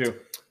was good too.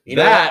 You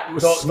know That what?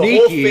 was the whole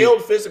sneaky.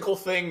 failed physical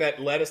thing that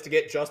led us to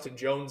get Justin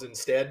Jones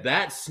instead.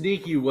 That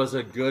sneaky was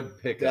a good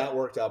pickup. That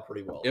worked out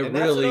pretty well. It And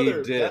that's really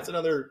another, did. That's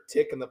another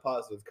tick in the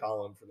positive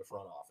column for the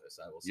front office,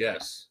 I will say.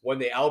 Yes. When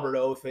the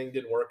Alberto thing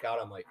didn't work out,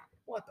 I'm like,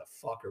 what the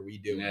fuck are we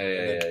doing?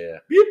 Yeah.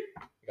 Beep,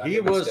 got He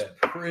him was instead.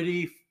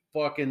 pretty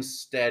fucking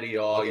steady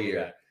all I'll give you year.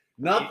 that.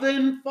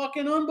 Nothing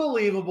fucking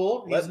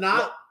unbelievable. He's Let's-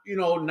 not,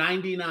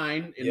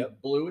 99 in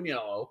Yep. blue and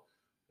yellow,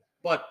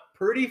 but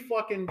pretty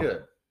fucking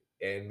good.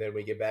 And then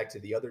we get back to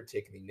the other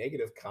tick, the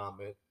negative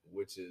comment,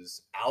 which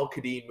is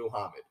Al-Qadim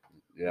Muhammad.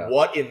 Yeah.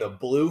 What in the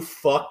blue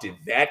fuck did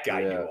that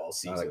guy do all Not a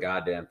season?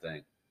 goddamn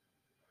thing.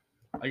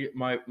 I get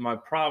my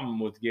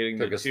problem with getting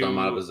Took the his two. thumb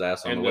out of his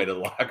ass on the and way to the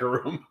locker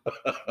room.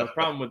 My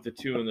problem with the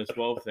 2 and the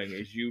 12 thing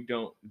is you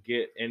don't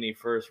get any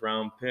first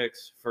round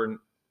picks for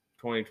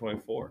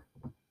 2024.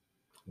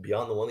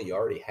 Beyond the one that you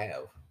already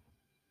have.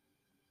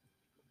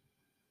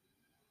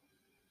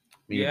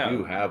 You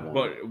do have one.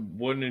 But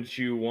wouldn't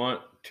you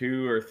want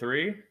 2 or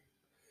 3?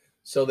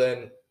 So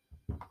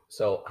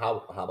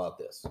how about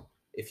this?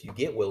 If you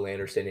get Will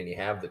Anderson and you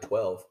have the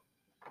 12,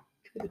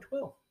 trade the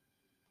 12.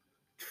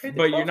 Trade the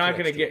But 12 you're not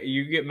for going to next year.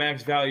 you get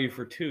max value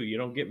for 2. You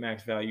don't get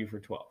max value for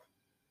 12.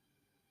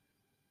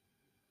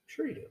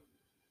 Sure you do.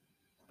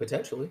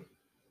 Potentially.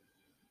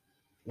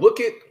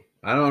 Look at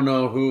I don't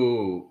know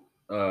who.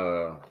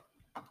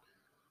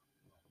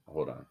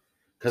 Hold on,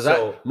 because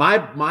So-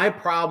 my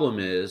problem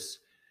is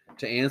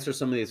to answer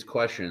some of these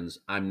questions.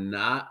 I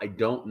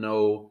don't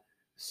know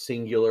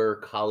singular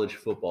college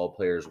football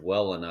players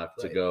well enough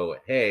to Right. go,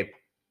 hey,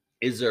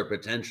 is there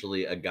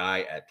potentially a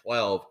guy at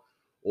 12,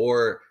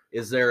 or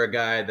is there a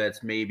guy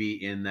that's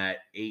maybe in that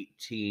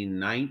 18,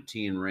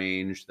 19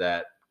 range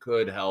that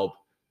could help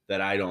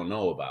that I don't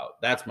know about?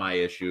 That's my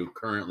issue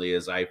currently.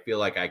 Is I feel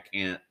like I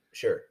can't.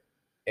 Sure.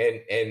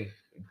 And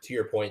to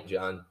your point,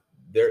 John,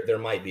 there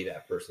might be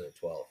that person at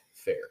 12.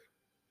 Fair.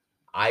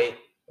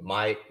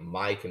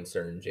 My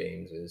concern,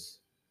 James, is,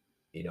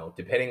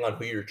 depending on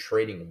who you're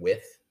trading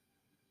with,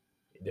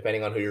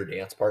 depending on who your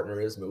dance partner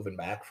is moving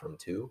back from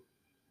 2,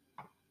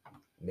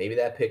 maybe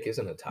that pick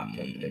isn't a top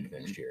 10 pick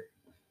next year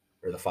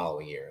or the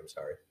following year. I'm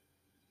sorry.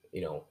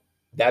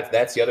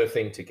 That's the other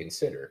thing to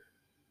consider.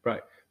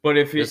 Right. But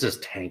if you This is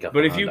tank up.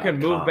 but if you can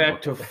move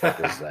back to what the fuck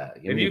is that?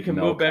 if you can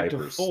move back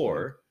to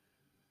 4,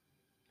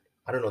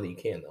 I don't know that you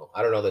can, though.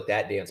 I don't know that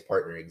dance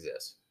partner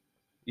exists.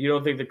 you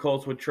don't think the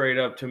Colts would trade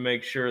up to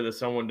make sure that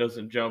someone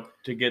doesn't jump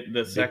to get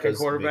the second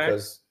quarterback?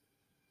 Because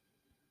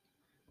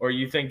Or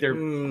you think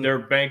they're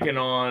banking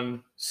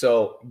on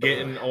so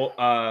getting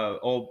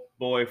old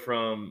boy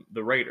from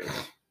the Raiders?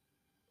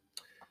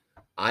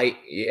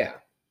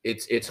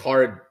 it's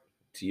hard.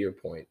 To your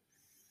point,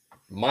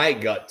 my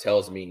gut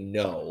tells me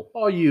no.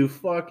 Oh, you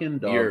fucking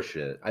dog You're-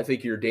 shit. I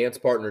think your dance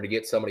partner to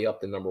get somebody up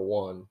to number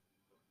 1,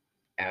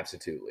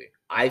 absolutely.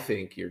 I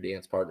think your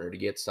dance partner to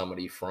get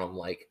somebody from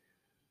like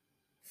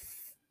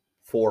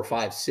 4,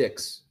 5,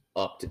 6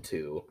 up to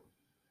 2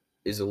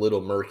 is a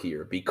little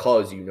murkier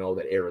because you know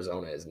that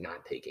Arizona is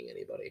not taking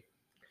anybody.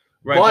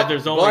 Right, but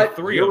there's only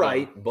 3 you're of them.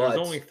 right, but There's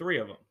only 3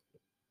 of them.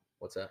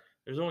 what's that?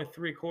 There's only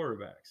 3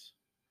 quarterbacks.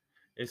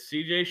 It's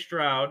CJ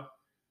Stroud,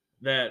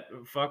 that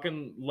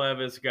fucking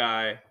Levis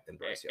guy, And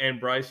Bryce Young. and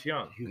Bryce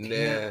Young.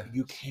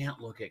 You can't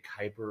look at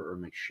Kuiper or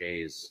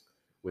McShay's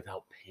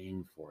without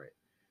paying for it.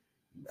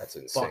 That's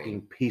insane.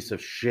 Fucking piece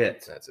of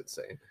shit. That's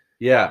insane.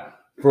 Yeah.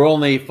 For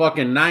only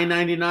fucking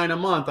 $9.99 a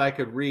month, I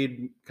could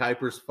read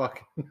Kuiper's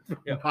fucking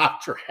Yeah.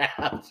 mock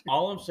draft.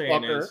 All I'm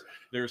saying Fucker. is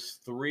there's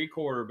 3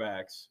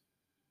 quarterbacks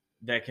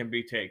that can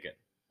be taken.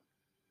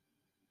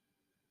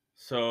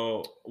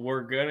 So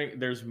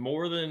there's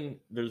more than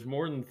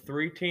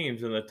 3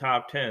 teams in the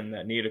top 10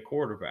 that need a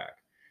quarterback.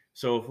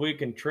 So if we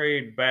can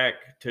trade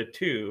back to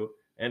 2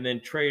 and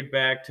then trade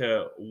back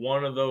to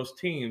one of those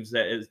teams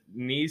that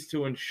needs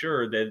to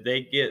ensure that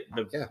they get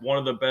one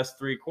of the best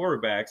 3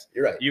 quarterbacks,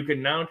 You're right. you can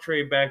now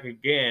trade back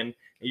again,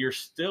 and you're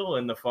still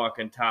in the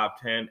fucking top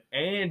 10,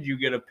 and you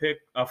get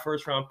a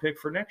first round pick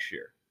for next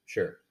year.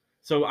 Sure.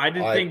 So I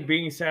didn't think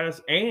being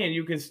satisfied, and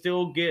you can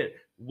still get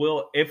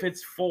Will, if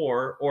it's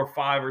 4 or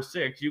 5 or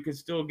 6, you can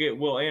still get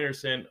Will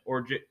Anderson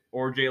or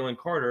Jalen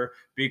Carter,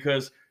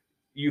 because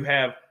you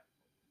have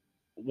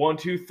 1,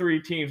 2,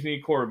 3 teams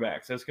need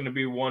quarterbacks. That's going to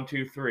be 1,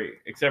 2, 3,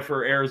 except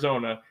for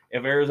Arizona.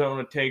 If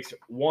Arizona takes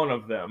one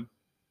of them,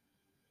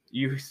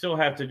 you still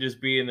have to just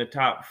be in the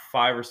top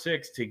 5 or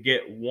 6 to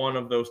get one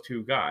of those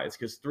 2 guys,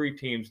 because 3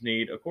 teams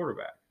need a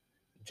quarterback.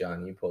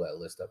 John, you pull that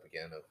list up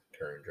again of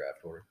current draft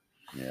order.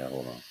 Yeah,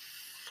 hold on.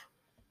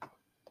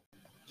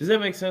 Does that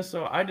make sense?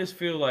 So I just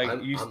feel like I'm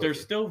with you. there's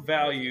still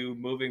value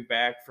moving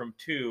back from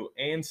 2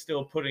 and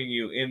still putting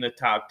you in the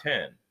top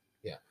 10.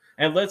 Yeah.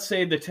 And let's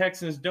say the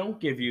Texans don't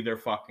give you their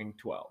fucking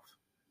 12.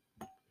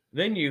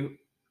 Then you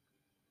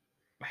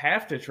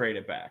have to trade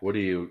it back.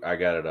 I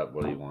got it up.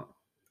 What do you want?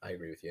 I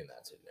agree with you in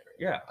that scenario.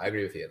 Yeah. I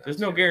agree with you in that There's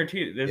no scenario.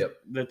 guarantee.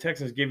 The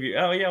Texans give you,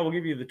 oh, yeah, we'll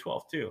give you the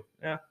 12th too.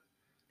 Yeah.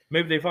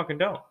 Maybe they fucking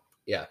don't.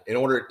 Yeah.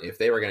 If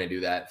they were going to do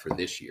that for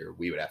this year,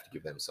 we would have to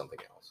give them something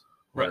else.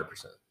 100%. Right.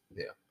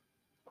 Yeah.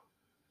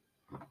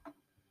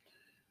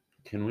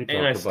 Can we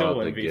And I talk still about the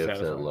wouldn't be gift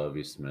satisfied. that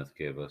Lovey Smith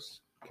gave us?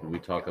 Can we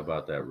talk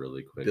about that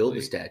really quickly? Build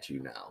the statue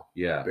now.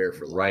 Yeah, Bear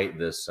for life. right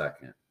this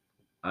second.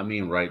 I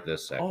mean, right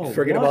this second. Oh,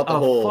 Forget what about the a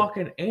whole-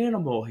 fucking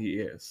animal he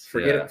is.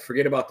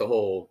 Forget about the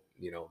whole,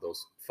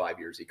 those 5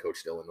 years he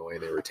coached Illinois.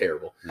 They were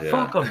terrible. Yeah.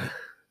 Fuck him.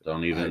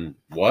 Don't even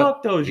what?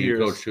 Fuck those He years.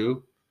 coached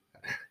who?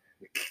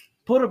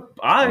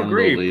 I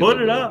agree.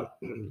 Put it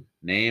up.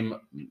 Name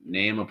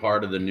a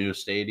part of the new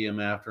stadium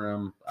after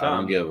him. I don't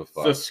Tom, give a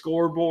fuck. The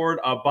scoreboard,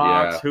 a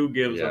box. Yeah, Who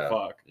gives yeah. a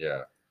fuck?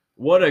 Yeah,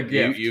 What a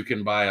gift. you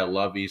can buy a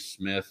Lovey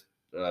Smith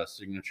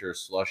signature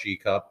slushy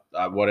cup,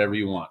 whatever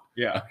you want.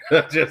 Yeah.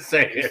 Just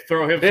say it. Just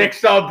throw him Pick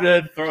some,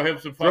 something. throw him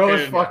some Throw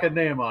his fucking fucking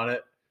name on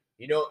it.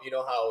 You know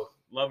how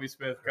Lovey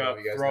Smith I don't know cup.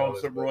 if you guys Throw know him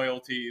this, some but-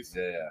 royalties.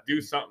 Yeah.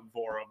 Do something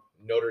for him.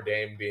 Notre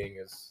Dame being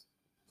as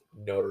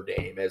Notre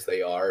Dame as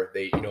they are,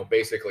 they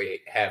basically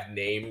have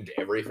named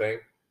everything.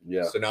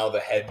 Yeah. So now the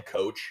head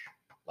coach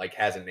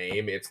has a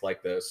name. It's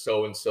like the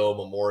so and so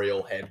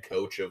Memorial head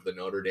coach of the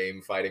Notre Dame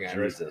Fighting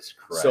Irish. Jesus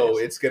Christ. So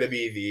it's going to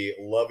be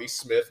the Lovey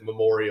Smith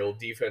Memorial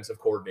defensive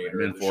coordinator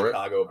I'm in of the for it.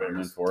 Chicago I'm in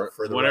Bears. for it.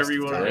 the Whatever rest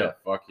you of wanna time. Yeah.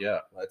 Fuck yeah.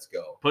 Let's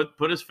go.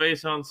 Put his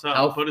face on something.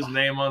 How- Put his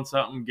name on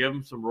something. Give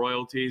him some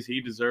royalties.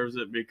 He deserves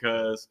it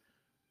because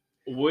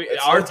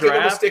Let's give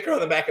him a sticker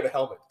on the back of the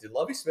helmet. Did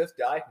Lovey Smith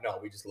die? No,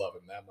 we just love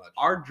him that much.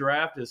 our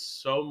draft is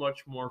so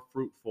much more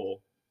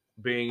fruitful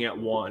being at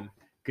 1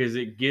 because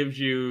it gives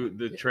you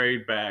the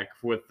trade back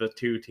with the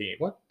 2 team.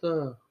 What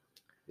the?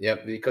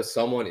 Yep, because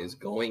someone is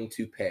going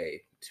to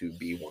pay to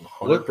be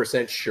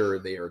 100% sure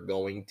they are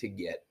going to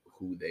get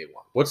who they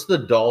want. What's the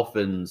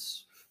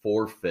Dolphins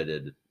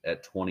forfeited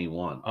at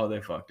 21? Oh,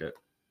 they fucked it.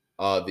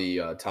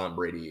 The Tom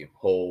Brady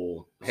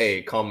whole,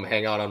 hey, come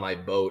hang out on my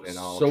boat and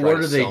I'll. So try what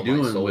to are they sell my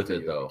doing soul with to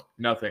it you." though?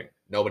 Nothing.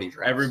 Nobody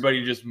drafts.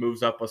 Everybody just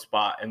moves up a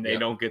spot and they Yeah.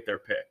 don't get their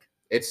pick.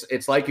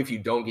 It's like if you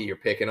don't get your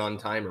pick in on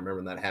time.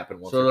 Remember that happened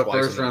once So or the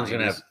twice. first in round's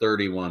gonna 90s? have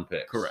 31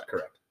 picks. Correct.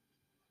 Correct.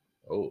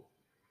 Oh,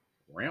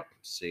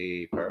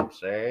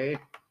 Percy.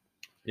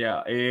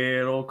 Yeah,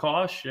 it'll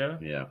cost you.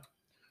 Yeah.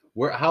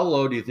 How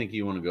low do you think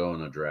you want to go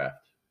in a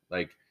draft?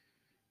 Like,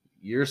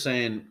 you're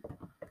saying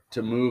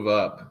to move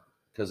up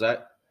because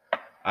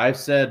I've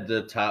said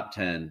the top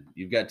 10.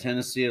 You've got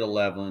Tennessee at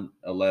 11.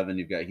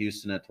 You've got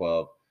Houston at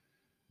 12.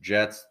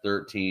 Jets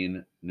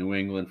 13. New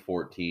England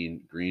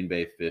 14. Green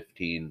Bay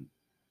 15.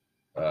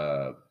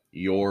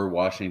 Your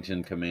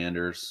Washington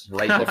Commanders.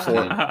 Right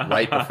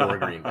before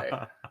Green Bay.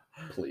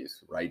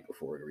 Please, right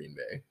before Green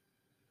Bay.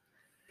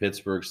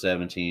 Pittsburgh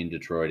 17.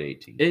 Detroit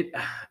 18.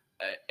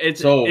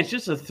 It's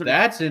just a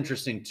That's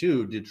interesting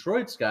too.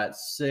 Detroit's got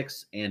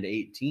 6 and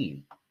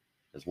 18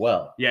 as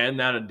well. yeah, isn't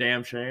that a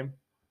damn shame?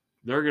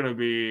 They're gonna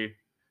be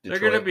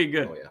Detroit, They're gonna be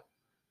good. Oh yeah,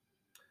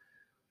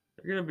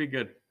 They're gonna be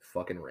good.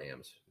 fucking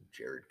Rams.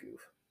 Jared Goof.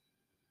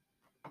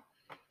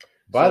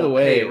 By the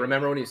way, hey,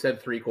 remember when you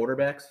said 3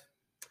 quarterbacks?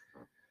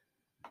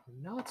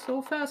 Not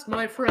so fast,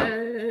 my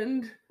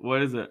friend.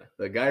 What is it?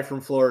 The guy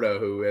from Florida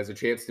who has a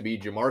chance to be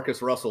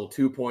Jamarcus Russell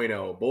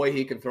 2.0. Boy,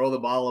 he can throw the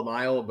ball a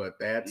mile, but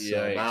that's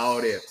yikes.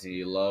 about it.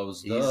 He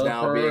loves He's the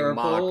now being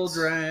purple mocked.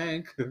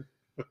 drink.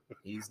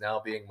 He's now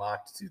being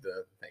mocked to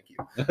the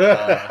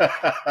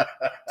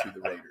to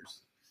the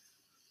Raiders.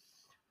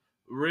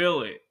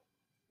 Really?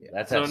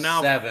 That's So at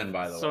now- 7,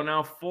 by the way. So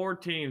now 4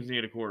 teams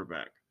need a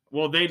quarterback.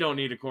 Well, they don't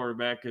need a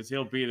quarterback because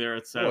he'll be there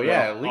at 7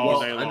 yeah, at all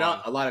least- day long.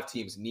 Well, a lot of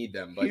teams need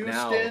them, but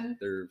now Houston,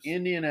 there's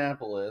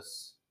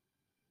Indianapolis,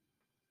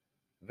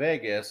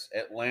 Vegas,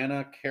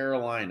 Atlanta,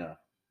 Carolina,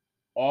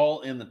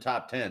 all in the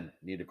top 10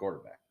 need a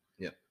quarterback.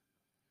 Yep.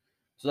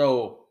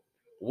 So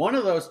one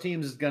of those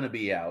teams is going to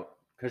be out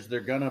because they're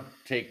going to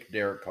take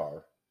Derek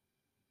Carr.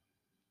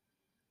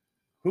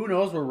 Who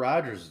knows where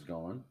Rodgers is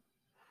going?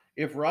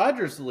 If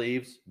Rodgers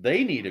leaves,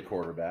 they need a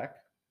quarterback.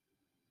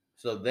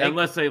 So they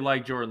Unless they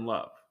like Jordan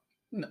Love.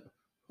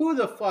 who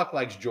the fuck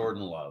likes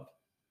Jordan Love?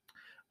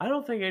 I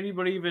don't think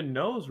anybody even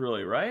knows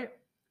really, right?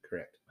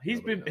 correct.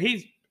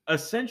 He's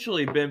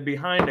essentially been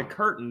behind a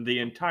curtain the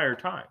entire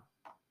time.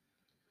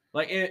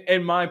 Like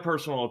in my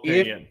personal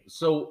opinion.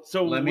 So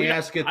let me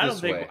ask it I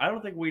this way. I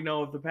don't think we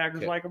know if the Packers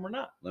Okay. like him or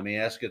not. Let me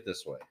ask it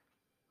this way.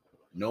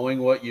 Knowing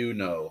what you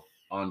know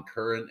on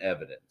current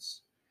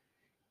evidence,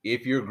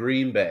 if you're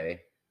Green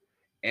Bay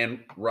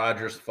and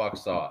Rodgers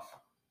fucks off,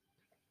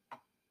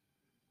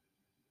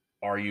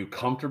 are you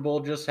comfortable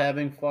just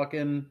having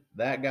fucking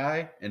that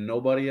guy and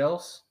nobody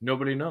else?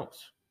 Nobody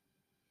knows.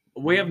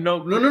 We have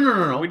no.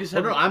 No. We just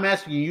No, have. no, I'm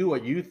asking you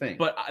what you think.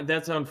 But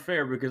that's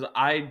unfair because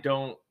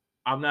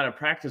I'm not at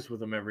practice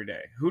with him every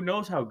day. Who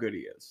knows how good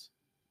he is?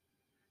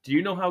 Do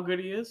you know how good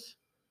he is?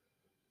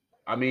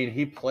 I mean,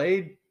 he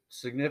played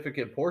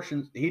significant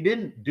portions. He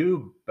didn't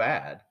do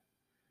bad.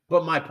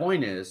 But my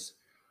point is,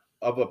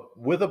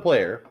 with a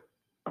player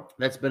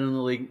that's been in the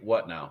league,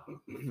 what now?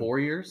 4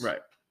 years? Right.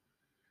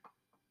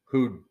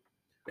 Who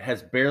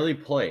has barely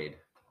played.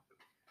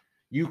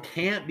 You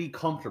can't be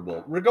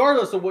comfortable,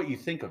 regardless of what you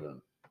think of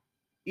him.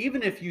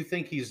 Even if you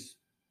think he's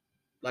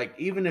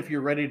even if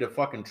you're ready to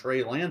fucking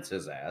Trey Lance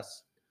his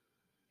ass,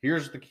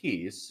 here's the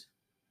keys.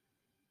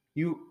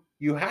 You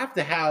have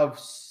to have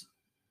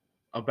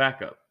A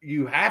backup.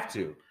 You have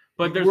to.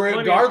 But there's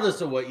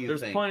regardless of what you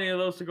there's think. plenty of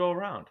those to go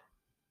around.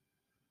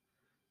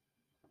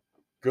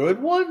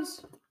 Good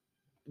ones?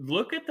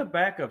 Look at the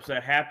backups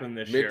that happened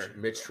this year.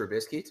 Mitch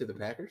Trubisky to the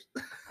Packers.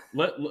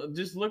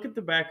 Just look at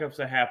the backups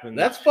that happened.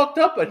 That's fucked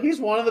up, but he's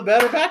one of the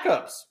better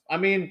backups. I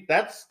mean,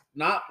 that's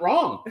not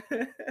wrong.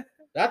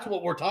 That's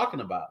what we're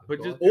talking about.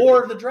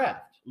 Or the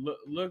draft.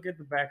 Look at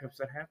the backups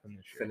that happened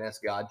this year. Finesse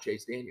God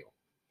Chase Daniel.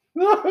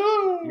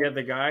 You got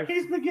the guy.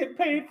 He's been getting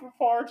paid for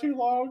far too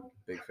long.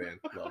 Big fan.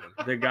 Love him.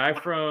 The guy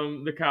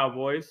from the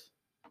Cowboys.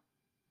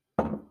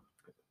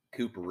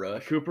 Cooper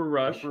Rush.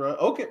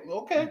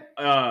 Okay.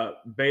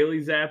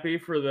 Bailey Zappi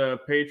for the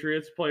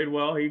Patriots played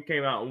well. He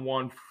came out and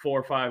won 4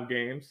 or 5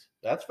 games.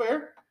 That's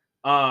fair.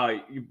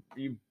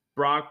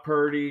 Brock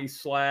Purdy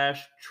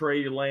 /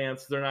 Trey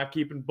Lance. They're not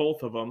keeping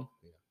both of them.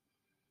 Yeah.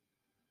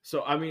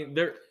 So I mean,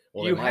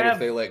 if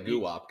they let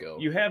Guwap go.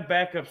 You have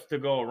backups to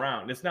go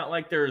around. It's not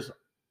like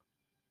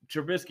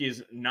Trubisky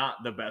is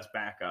not the best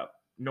backup,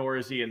 nor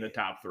is he in the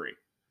top 3.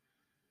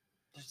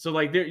 So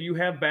like you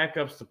have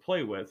backups to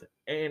play with,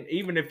 and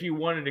even if you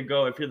wanted to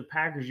go, if you're the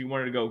Packers, you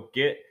wanted to go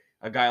get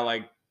a guy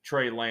like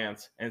Trey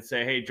Lance and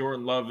say, hey,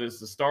 Jordan Love is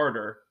the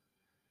starter,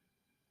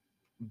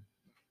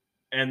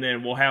 and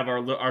then we'll have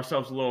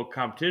ourselves a little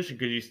competition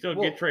because you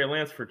still get Trey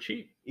Lance for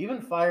cheap.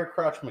 Even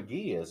Firecrotch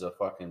McGee is a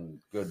fucking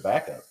good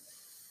backup.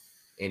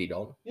 Andy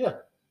Dalton. Yeah,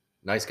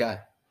 nice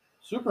guy,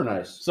 super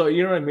nice. So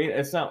you know what I mean?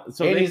 It's not.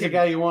 So and he's the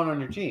guy you want on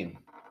your team.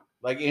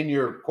 Like in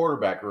your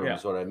quarterback room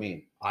is what I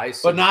mean.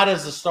 But not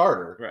as a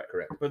starter. Right,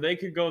 correct. But they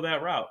could go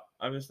that route.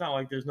 I mean, it's not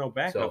like there's no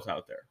backups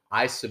out there.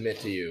 I submit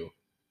to you,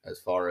 as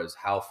far as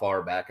how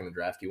far back in the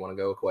draft you want to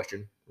go,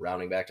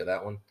 rounding back to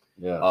that one.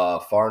 Yeah.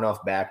 Far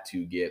enough back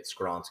to get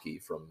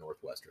Skronsky from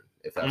Northwestern.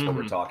 If that's what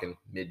we're talking,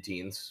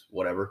 mid-teens,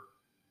 whatever,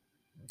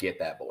 get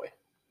that boy.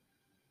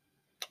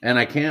 And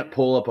I can't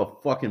pull up a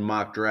fucking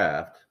mock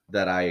draft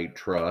that I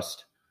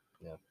trust.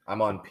 Yeah,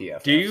 I'm on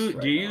PFF.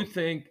 Do you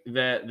think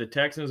that the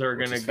Texans are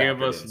going to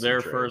give us their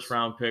first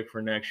round pick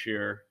for next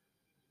year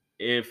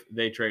if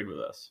they trade with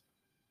us?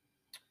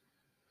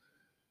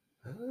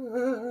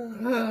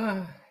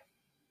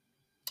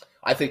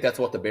 I think that's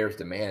what the Bears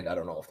demand. I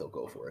don't know if they'll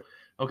go for it.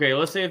 Okay,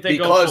 let's say if they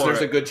go for it. Because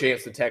there's a good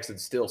chance the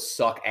Texans still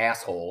suck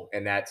asshole,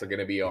 and that's going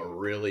to be a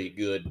really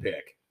good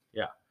pick.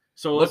 Yeah.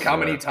 So look how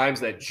many times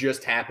that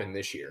just happened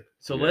this year.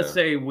 So let's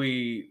say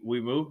we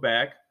move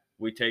back.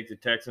 We take the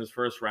Texans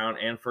first round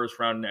and first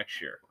round next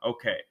year.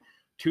 Okay.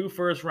 2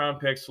 first round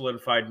picks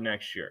solidified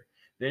next year.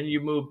 Then you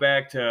move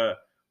back to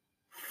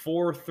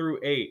 4 through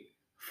 8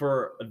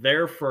 for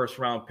their first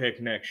round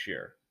pick next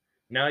year.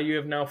 Now you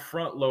have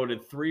front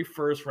loaded 3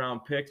 first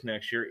round picks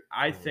next year.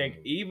 I think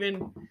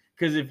even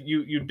because if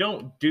you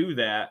don't do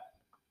that,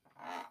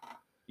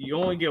 you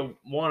only get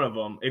one of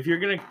them. If you're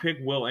going to pick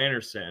Will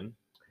Anderson,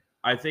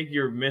 I think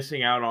you're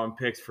missing out on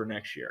picks for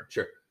next year.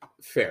 Sure.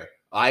 Fair.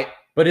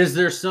 But is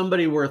there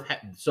somebody worth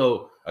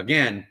so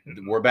again,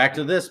 we're back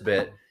to this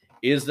bit.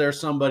 Is there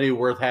somebody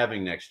worth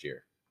having next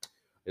year?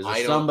 Is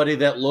there somebody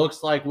that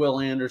looks like Will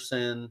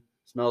Anderson,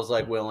 smells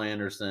like Will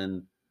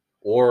Anderson,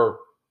 or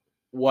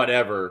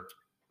whatever?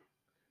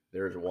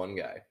 There's one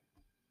guy.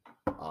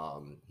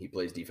 He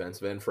plays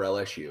defensive end for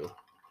LSU.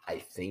 I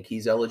think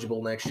he's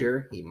eligible next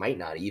year. He might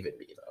not even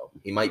be, though.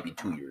 He might be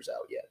 2 years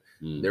out yet.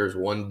 There's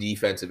one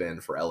defensive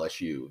end for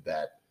LSU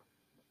that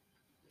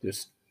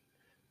just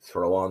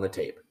throw on the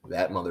tape.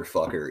 That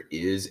motherfucker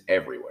is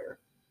everywhere.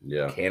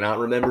 Yeah. Cannot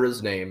remember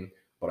his name,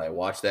 but I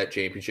watched that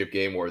championship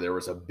game where there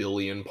was 1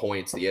 billion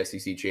points, the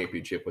SEC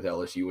championship with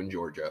LSU and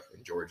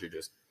Georgia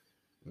just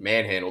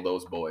manhandled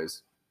those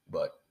boys.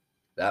 But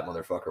that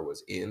motherfucker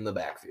was in the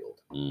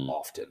backfield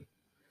often.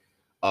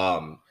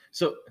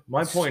 So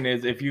my point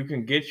is, if you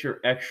can get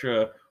your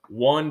extra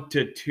 1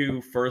 to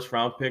 2 first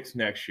round picks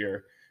next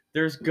year,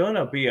 there's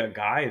gonna be a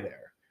guy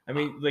there. I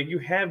mean, like you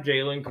have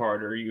Jalen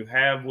Carter, you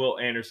have Will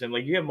Anderson,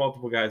 like you have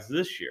multiple guys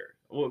this year.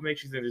 What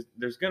makes you think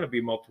there's gonna be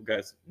multiple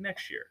guys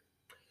next year?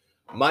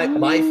 My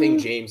thing,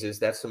 James, is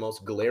that's the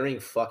most glaring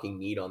fucking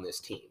need on this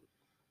team,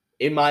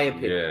 in my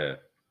opinion.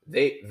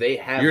 Yeah. They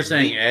have. You're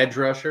saying edge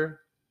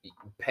rusher?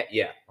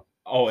 Yeah.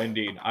 Oh,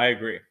 indeed, I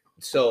agree.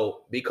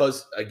 So,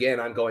 because again,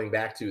 I'm going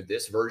back to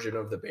this version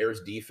of the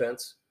Bears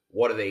defense.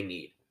 What do they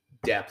need?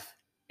 Depth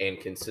and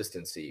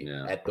consistency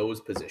at those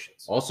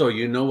positions. Also,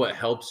 you know what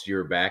helps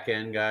your back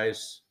end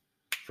guys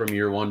from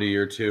year 1 to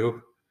year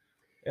 2?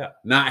 Yeah.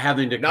 Not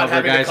having to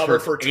cover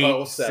for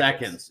 12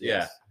 seconds.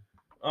 Yes.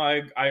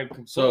 I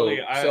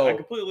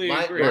completely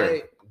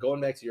agree.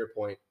 Going back to your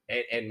point,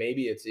 and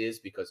maybe it is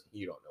because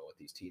you don't know what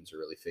these teams are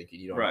really thinking.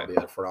 You don't know the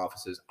other front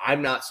offices.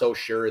 I'm not so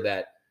sure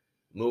that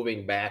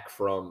moving back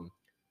from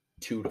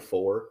 2 to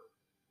 4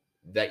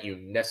 that you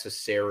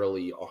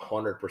necessarily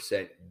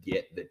 100%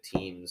 get the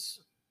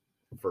team's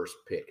first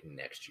pick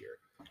next year.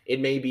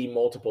 It may be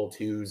multiple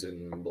 2s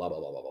and blah blah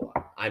blah blah blah.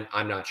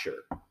 I'm not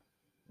sure.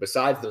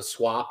 Besides the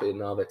swap in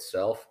and of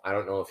itself, I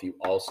don't know if you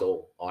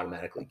also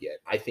automatically get.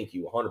 I think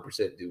you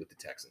 100% do with the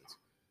Texans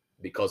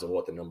because of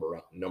what the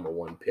number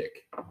 1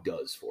 pick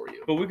does for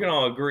you. But we can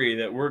all agree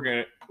that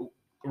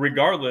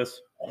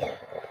regardless,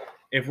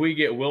 if we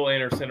get Will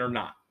Anderson or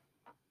not,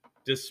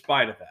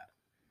 despite of that,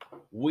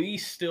 we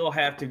still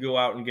have to go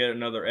out and get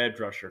another edge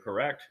rusher,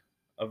 correct?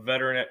 A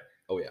veteran.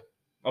 Oh, yeah.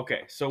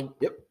 Okay, so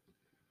Yep,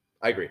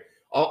 I agree.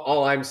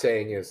 All I'm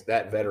saying is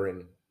that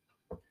veteran,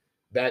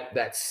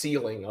 that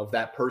ceiling of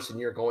that person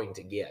you're going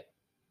to get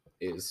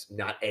is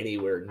not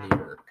anywhere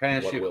near. Can I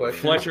ask what you a Will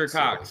question? Fletcher Anderson's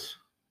ceiling Cox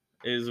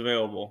is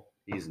available.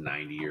 He's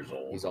 90 years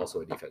old. He's also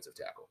a defensive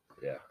tackle.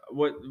 Yeah.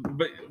 What?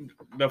 But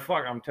the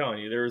fuck, I'm telling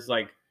you, there's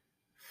like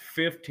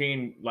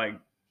 15, like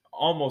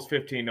almost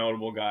 15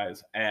 notable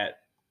guys at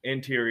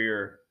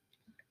interior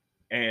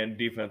and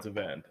defensive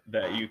end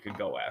that you could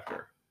go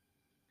after.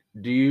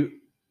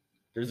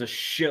 There's a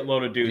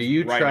shitload of dudes. Do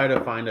you right try now.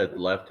 to find a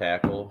left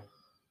tackle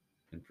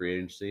in free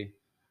agency?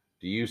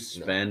 Do you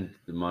spend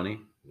the money?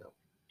 No.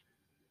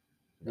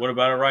 What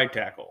about a right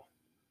tackle?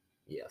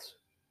 Yes.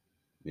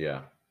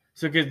 Yeah.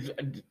 So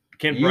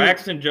can You-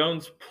 Braxton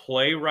Jones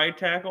play right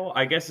tackle?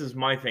 I guess is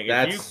my thing.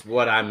 That's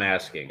what I'm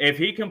asking. If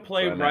he can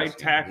play That's what I'm right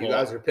asking. tackle, You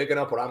guys are picking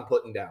up what I'm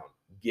putting down.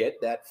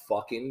 Get that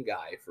fucking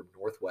guy from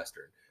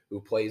Northwestern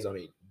who plays on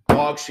a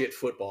dog shit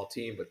football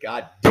team, but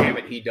god damn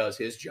it, he does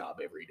his job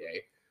every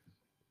day.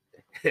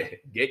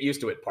 Get used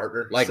to it,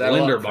 partner. Like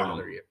Settle up, Linderbaum.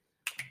 father, you.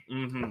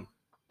 Mhm.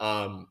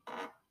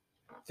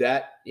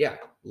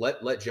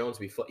 Let Jones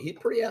be. He's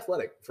pretty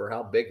athletic for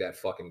how big that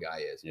fucking guy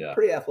is. Yeah.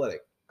 Pretty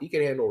athletic. He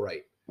can handle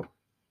right.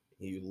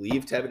 You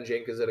leave Tevin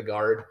Jenkins at a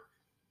guard.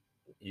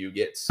 You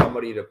get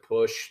somebody to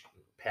push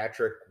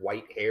Patrick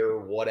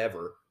Whitehair,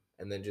 whatever,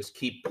 and then just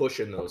keep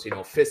pushing those.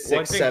 Fifth,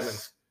 Well, I sixth, think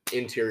seventh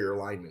interior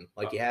linemen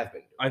like you have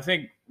been. I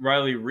think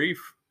Riley Reef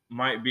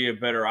might be a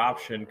better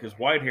option because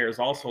Whitehair is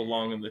also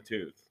long in the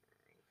tooth.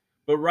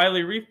 But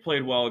Riley Reef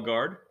played well at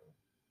guard.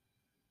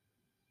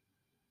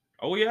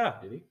 Oh yeah.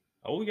 Did he?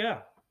 Oh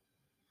yeah.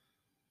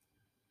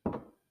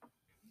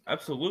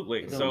 Absolutely.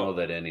 I don't So know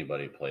that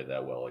anybody played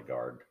that well at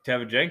guard.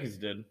 Tevin Jenkins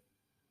did.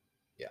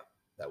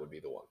 That would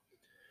be the one.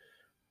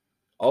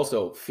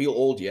 Also, feel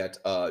old yet?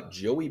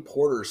 Joey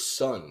Porter's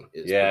son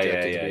is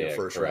projected to be a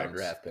first-round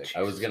correct. draft pick.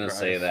 I was going to Jesus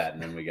say Christ. that,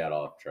 and then we got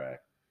off track.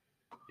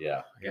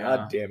 Yeah.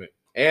 God damn it.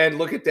 And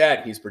look at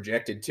that. He's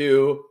projected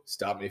to,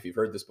 stop me if you've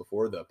heard this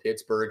before, the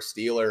Pittsburgh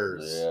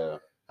Steelers. Yeah.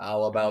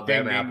 How about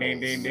Ding, them ding,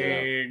 apples? ding, ding,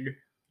 ding.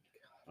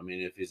 I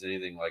mean, if he's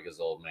anything like his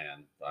old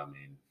man, I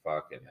mean,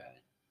 fucking A.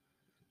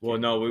 Well,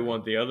 no, we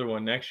want the other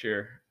one next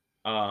year.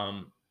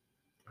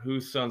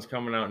 Whose son's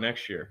coming out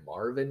next year?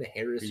 Marvin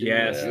Harrison.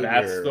 Yes, Jr.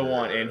 that's the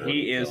one. And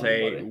he Wouldn't is kill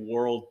a anybody.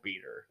 world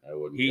beater. I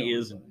wouldn't He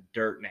kill is anybody.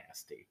 dirt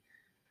nasty.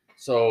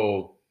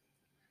 So,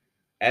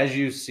 as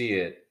you see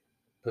it,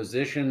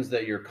 positions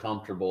that you're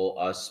comfortable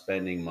us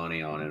spending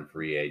money on in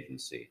free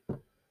agency.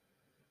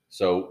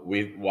 So,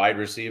 we wide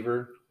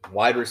receiver.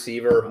 Wide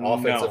receiver, No.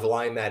 offensive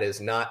line, that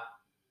is not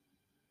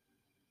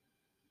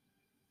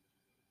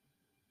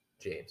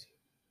James.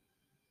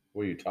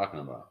 What are you talking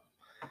about?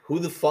 Who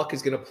the fuck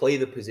is going to play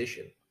the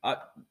position? I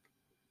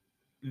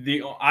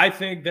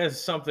think that's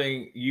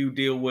something you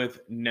deal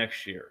with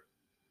next year.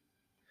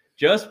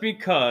 Just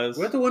because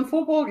We have to win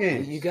football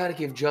games. You got to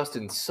give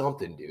Justin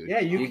something, dude. Yeah,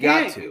 you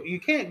got can't. to. You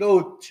can't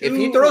go. If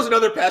he throws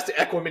another pass to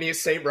Equiminius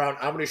St. Brown,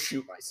 I'm going to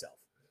shoot myself.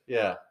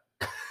 yeah,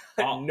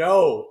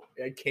 No,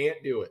 I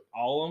can't do it.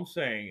 all I'm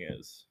saying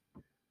is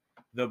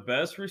the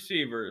best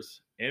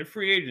receivers in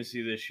free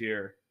agency this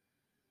year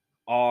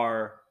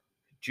are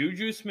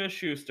Juju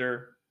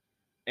Smith-Schuster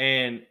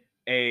and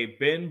a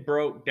Ben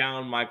broke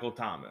down Michael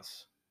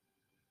Thomas.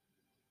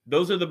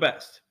 Those are the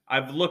best.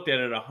 I've looked at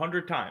it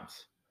 100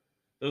 times.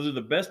 Those are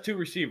the best two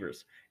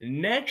receivers.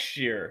 Next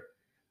year,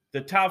 the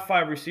top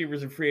 5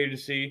 receivers in free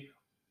agency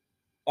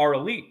are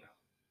elite.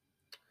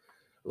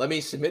 Let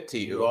me submit to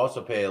you. you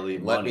also pay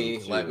elite Let money.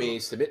 me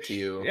submit to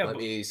you. Yeah, let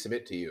but- me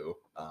submit to you.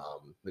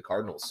 The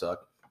Cardinals suck.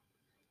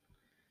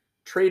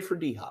 Trade for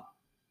D-Hop.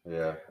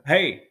 Yeah,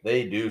 Hey,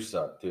 they do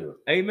suck too.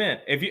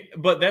 amen.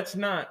 But that's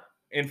not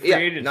in free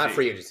agency. Not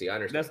free agency. I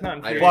understand. That's not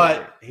in I free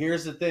understand. But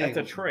here's the thing: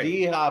 That's a trade.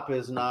 D Hop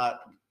is not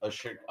a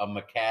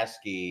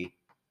McCaskey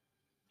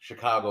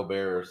Chicago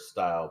Bears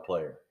style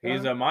player.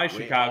 He's a my We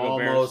Chicago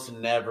almost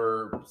Bears.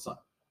 never.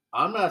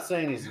 I'm not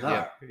saying he's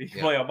not. He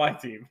Yeah. play on my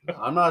team.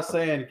 I'm not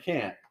saying he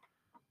can't.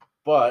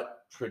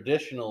 But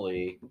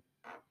traditionally,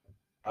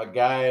 a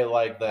guy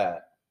like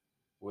that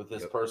with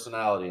his Yep.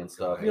 personality and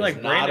stuff You is like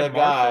not Brandon a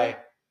guy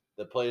Marshall?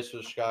 that plays for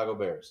the Chicago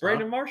Bears. huh?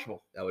 Brandon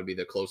Marshall. That would be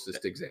the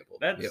closest example.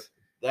 That's Yep.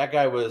 That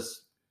guy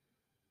was.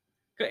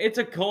 it's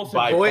a close.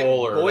 Bi- Boy,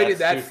 bipolar, did that's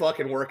that too-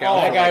 fucking work Oh,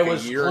 out. That for guy like a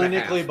was year and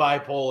a clinically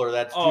half. bipolar.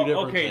 That's two Oh,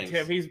 different okay, things.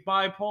 Tim. He's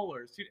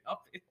bipolar. Dude,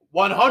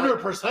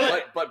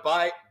 100%.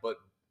 But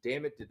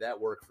damn it, did that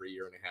work for a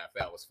year and a half?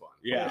 That was fun.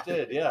 Yeah. It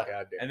did, yeah.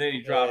 God damn. and then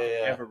he dropped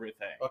yeah.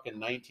 everything. Fucking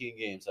 19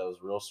 games. That was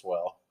real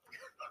swell.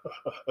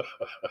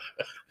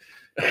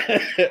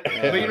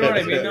 But you know what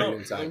I mean? Yeah, No,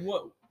 inside.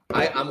 what?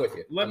 I'm with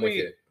you. Let I'm with me-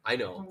 you. I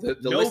know the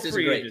No list is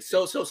free great. agency.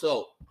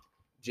 So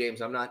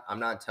James, I'm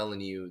not telling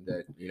you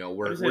that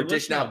we're I say, we're let's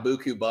dishing out not-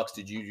 buku bucks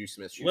to Juju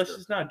Smith-Schuster. Let's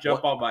just not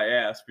jump on my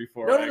ass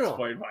before No, I no, no.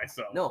 explain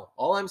myself. No,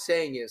 all I'm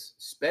saying is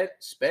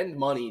spend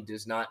money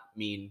does not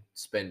mean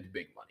spend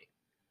big money.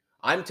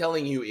 I'm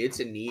telling you it's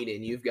a need,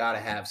 and you've got to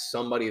have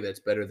somebody that's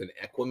better than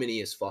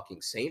Equiminius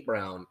fucking St.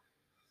 Brown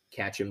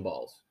catching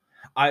balls.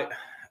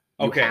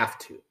 You have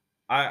to.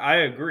 I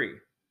agree.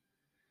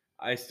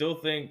 I still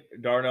think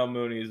Darnell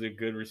Mooney is a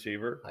good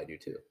receiver. I do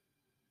too.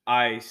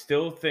 I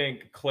still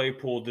think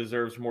Claypool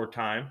deserves more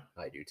time.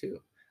 I do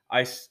too.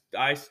 I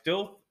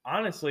still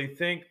honestly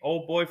think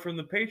old boy from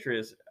the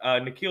Patriots,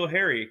 N'Keal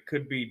Harry,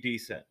 could be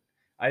decent.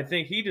 I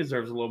think he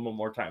deserves a little bit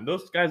more time.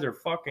 Those guys are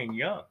fucking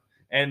young,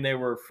 and they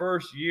were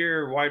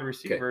first-year wide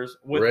receivers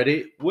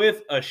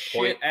with a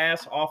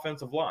shit-ass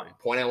offensive line.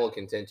 Point I will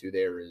contend to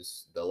there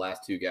is the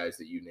last two guys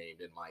that you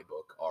named in my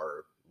book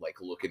are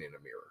like looking in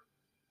a mirror.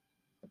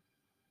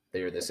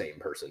 They are the same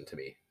person to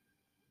me.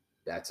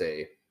 That's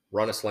a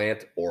run a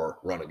slant or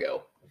run a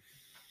go.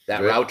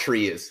 That route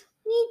tree is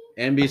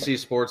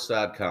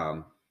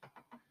NBCSports.com.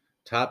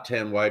 Top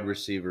 10 wide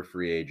receiver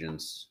free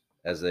agents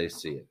as they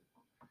see it.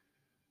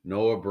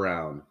 Noah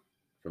Brown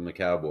from the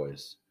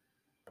Cowboys.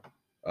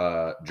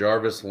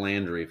 Jarvis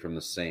Landry from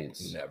the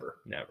Saints.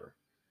 Never.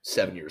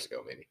 7 years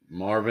ago, maybe.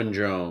 Marvin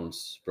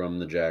Jones from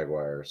the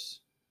Jaguars.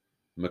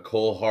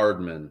 McCole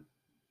Hardman.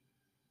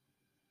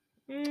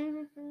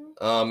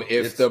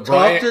 It's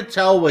tough to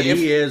tell what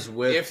he is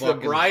with. If the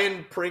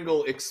Byron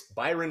Pringle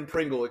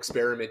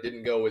experiment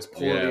didn't go as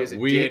poorly as it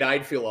did,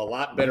 I'd feel a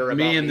lot better about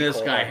me and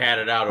this guy had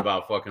it out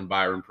about fucking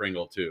Byron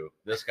Pringle too.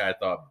 This guy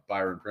thought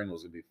Byron Pringle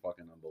was gonna be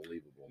fucking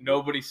unbelievable.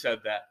 Nobody said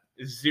that.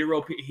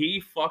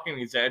 He fucking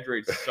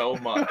exaggerates so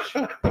much.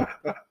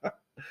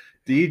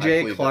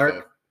 DJ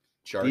Clark.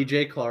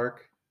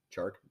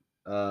 Chark.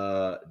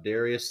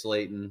 Darius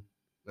Slayton.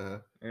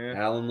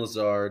 Alan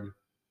Lazard.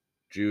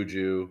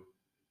 Juju.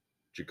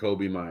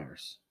 Jacoby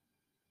Myers.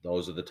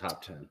 Those are the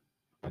top 10.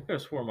 I could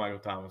have swore Michael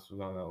Thomas was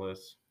on that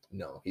list.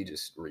 No, he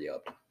just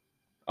re-upped.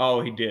 Oh,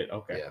 he did.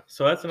 Okay. Yeah.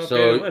 So that's an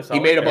updated list. He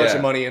made a bunch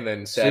of money and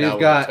then sat out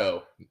with a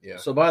toe. Yeah.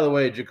 So, by the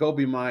way,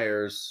 Jacoby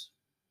Myers,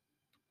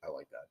 I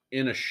like that.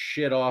 in a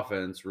shit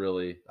offense,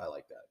 really. I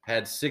like that.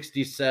 Had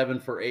 67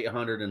 for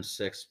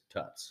 806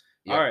 tuts.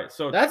 Yep. All right.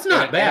 So that's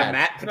not bad.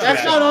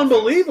 That's not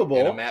unbelievable.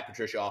 In a Matt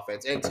Patricia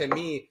offense. And to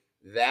me,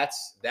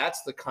 that's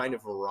the kind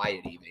of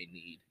variety they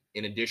need.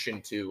 In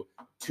addition to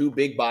two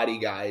big body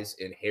guys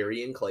in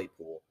Harry and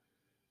Claypool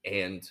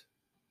and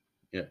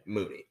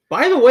Mooney.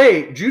 By the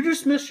way, Juju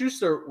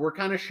Smith-Schuster, we're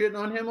kind of shitting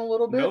on him a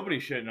little bit.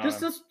 Nobody's shitting on him.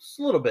 Just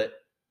a little bit.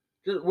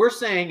 We're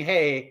saying,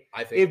 hey,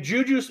 I think if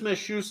Juju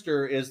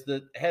Smith-Schuster is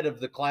the head of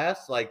the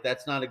class, like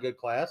that's not a good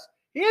class.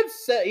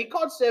 He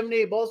caught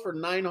 78 balls for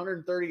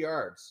 930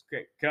 yards.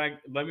 Okay,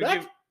 let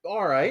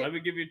me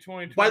give you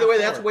 20. By the way,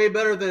 that's way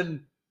better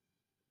than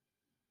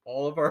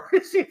all of our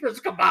receivers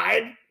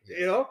combined.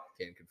 Yes,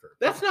 can confirm.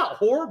 That's not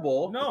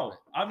horrible. No,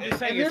 I'm just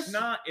saying it's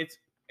not.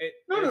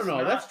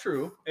 No. That's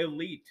true.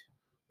 Elite,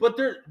 but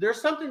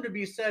there's something to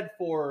be said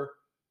for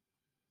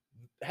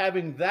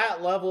having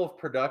that level of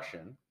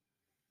production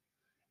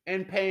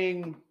and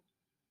paying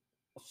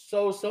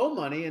so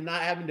money and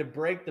not having to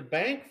break the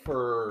bank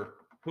for.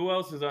 Who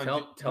else is on?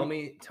 Tell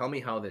me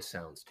how this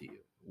sounds to you.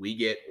 We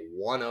get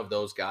one of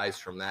those guys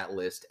from that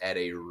list at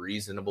a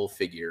reasonable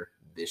figure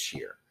this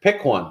year.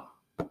 Pick one.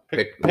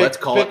 Let's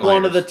call it Myers.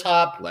 One of the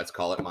top. Let's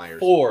call it Myers.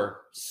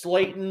 4: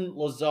 Slayton,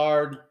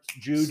 Lazard,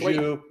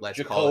 Juju,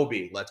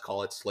 Jacoby. Let's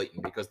call it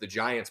Slayton because the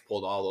Giants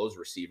pulled all those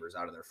receivers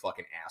out of their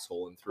fucking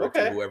asshole and threw it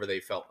to whoever they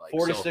felt like.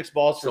 46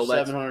 balls for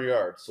 700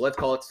 yards. So let's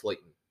call it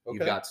Slayton. Okay.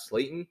 You've got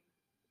Slayton,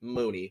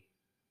 Mooney,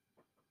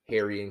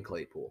 Harry, and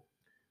Claypool.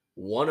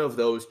 One of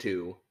those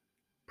two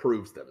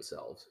proves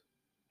themselves.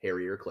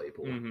 Harry or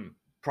Claypool. Mm-hmm.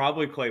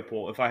 Probably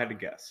Claypool, if I had to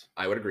guess.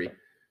 I would agree.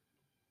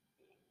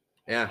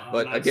 Yeah, I'm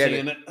but not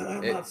again,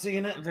 not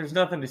seeing it. There's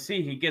nothing to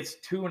see. He gets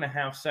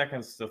 2.5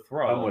 seconds to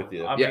throw. I'm with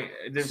you.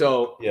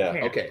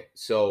 Okay.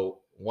 So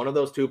one of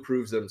those two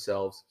proves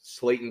themselves.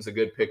 Slayton's a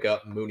good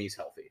pickup. Mooney's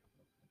healthy.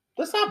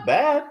 That's not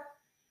bad.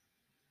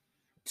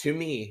 To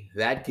me,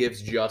 that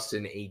gives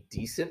Justin a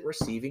decent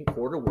receiving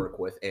core to work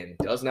with and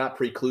does not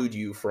preclude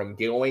you from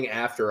going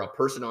after a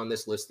person on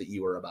this list that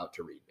you are about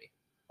to read me.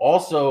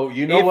 Also, if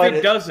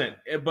it doesn't,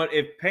 but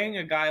if paying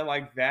a guy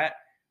like that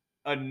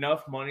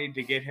enough money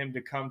to get him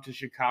to come to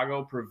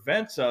Chicago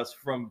prevents us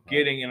from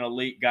getting an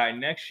elite guy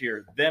next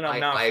year, then I'm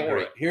not for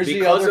it. Here's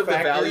because the other of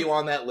factor. The value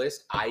on that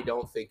list, I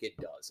don't think it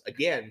does.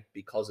 Again,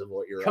 because of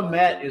what you're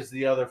Kmet is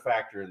the other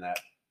factor in that.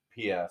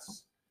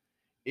 PS.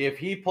 If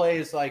he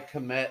plays like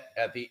Kmet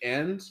at the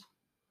end,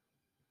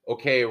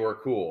 okay,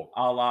 we're cool.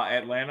 A la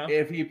Atlanta.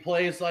 If he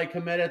plays like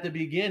Kmet at the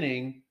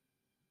beginning,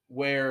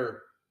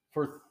 where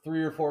for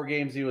 3 or 4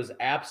 games he was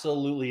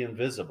absolutely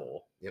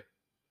invisible. Yep.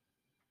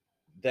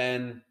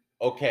 Then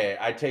okay,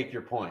 I take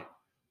your point.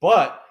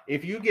 But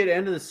if you get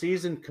end of the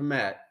season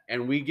Kmet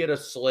and we get a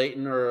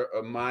Slayton or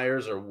a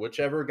Myers or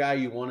whichever guy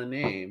you want to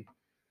name,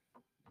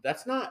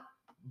 that's not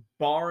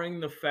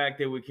barring the fact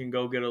that we can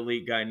go get a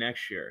elite guy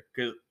next year.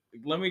 Because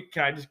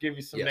Can I just give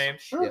you some Yes.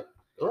 names? Sure. Yep.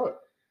 Throw it.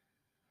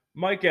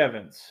 Mike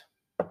Evans,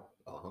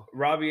 Uh-huh.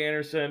 Robbie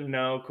Anderson,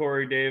 no.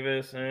 Corey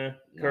Davis,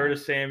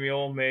 Curtis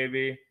Samuel,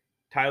 maybe.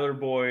 Tyler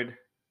Boyd.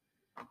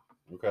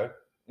 Okay.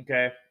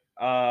 Okay.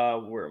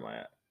 Where am I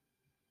at?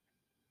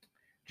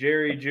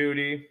 Jerry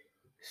Jeudy,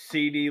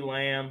 CD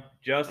Lamb,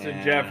 Justin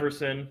And-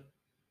 Jefferson.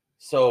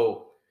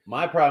 So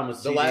my problem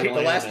with The last- CeeDee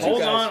the last Lamb two Hold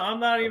is- guys- on, I'm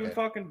not even Okay.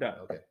 fucking done.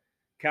 Okay.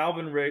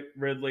 Calvin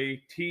Ridley,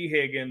 T.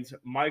 Higgins,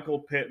 Michael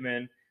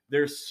Pittman.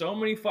 There's so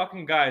many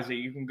fucking guys that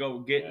you can go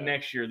get Yeah.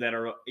 next year that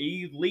are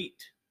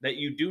elite that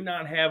you do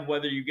not have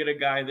whether you get a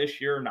guy this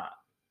year or not.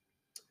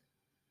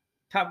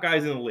 Top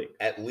guys in the league.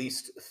 At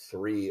least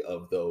 3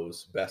 of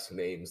those best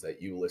names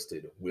that you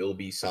listed will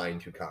be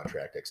signed to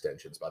contract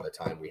extensions by the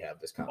time we have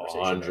this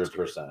conversation. next year.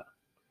 100%.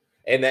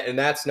 And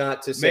that's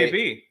not to say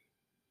Maybe.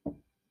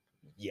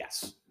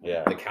 yes.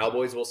 Yeah. The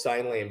Cowboys will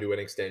sign Lamb to an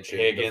extension.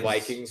 Higgins. The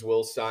Vikings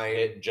will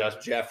sign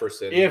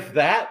Jefferson. If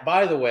that,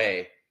 by the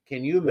way,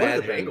 can you what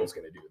are the imagine Bengals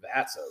going to do?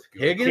 That's a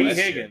good Higgins? T.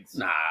 question. Higgins.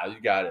 Nah, you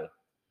got it.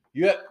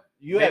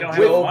 You They have don't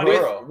have Joe money.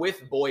 Burrow.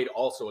 With Boyd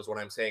also is what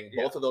I'm saying.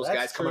 Yeah, Both of those that's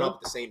guys coming true. up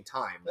at the same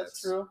time. That's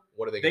true.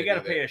 What are they They going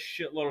got to to do? pay a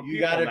shitload of You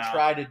people got to now.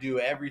 try to do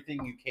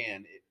everything you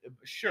can.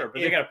 Sure, but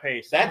if- they got to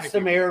pay. So That's many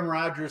some people. Aaron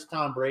Rodgers,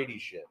 Tom Brady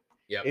shit.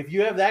 Yep. If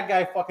you have that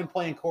guy fucking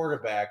playing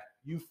quarterback,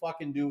 you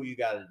fucking do what you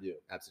got to do.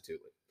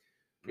 Absolutely.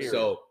 Period.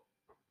 So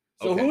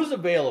So okay. who's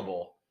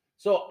available?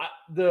 So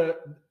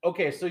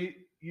so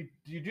you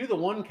do the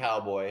one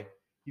Cowboy.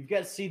 You've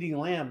got CeeDee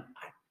Lamb.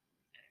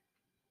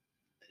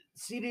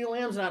 CeeDee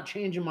Lamb's not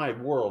changing my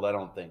world. I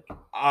don't think.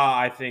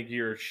 I think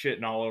you're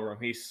shitting all over him.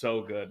 He's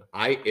so good.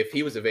 if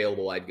he was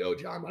available, I'd go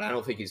John, but I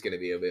don't think he's going to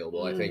be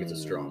available. I think it's a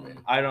strong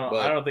man. I don't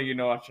But- think you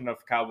know much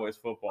enough Cowboys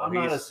football. I'm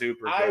not He's a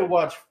super I good.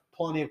 watch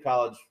plenty of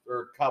college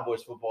or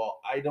Cowboys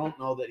football. I don't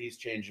know that he's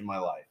changing my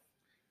life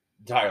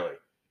entirely.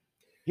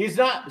 He's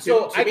not.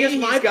 So To I me, guess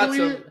he's my got point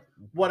some- is,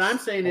 what I'm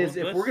saying is,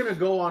 if we're gonna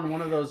go on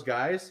one of those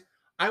guys,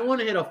 I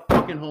want to hit a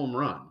fucking home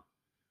run.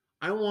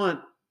 I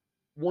want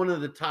one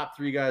of the top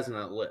 3 guys on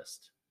that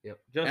list,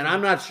 Justin, and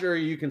I'm not sure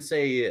you can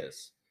say he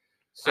is.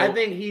 So, I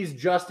think he's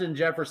Justin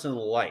Jefferson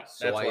light.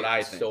 so That's what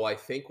I think. So I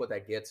think what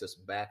that gets us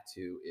back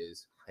to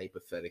is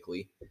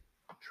hypothetically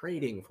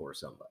trading for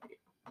somebody.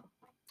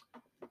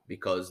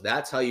 Because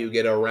that's how you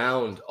get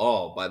around,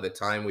 by the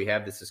time we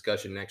have this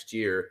discussion next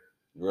year,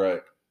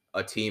 Right.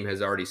 a team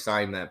has already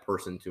signed that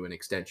person to an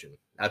extension.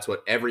 That's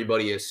what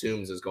everybody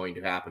assumes is going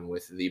to happen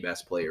with the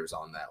best players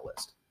on that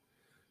list.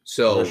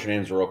 So, Unless your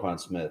name's Roquan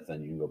Smith,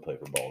 then you can go play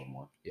for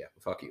Baltimore. yeah,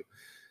 fuck you.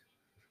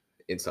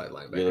 Inside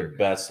linebacker. You're the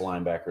best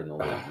linebacker in the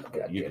league.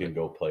 God You damn can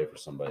go play for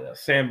somebody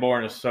else.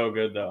 Sanborn is so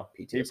good though.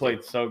 He PTSD.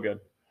 played so good.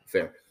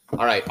 Fair.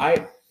 All right.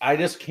 I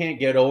just can't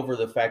get over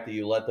the fact that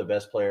you let the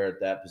best player at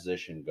that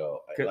position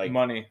go. Good Like,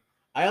 money.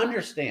 I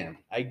understand.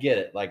 I get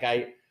it. Like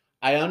I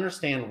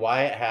understand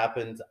why it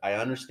happened. I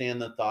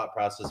understand the thought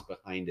process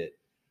behind it.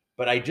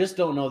 But I just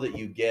don't know that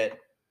you get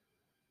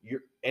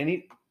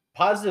any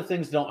positive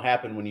things don't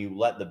happen when you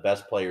let the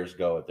best players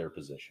go at their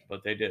position.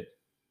 But they did.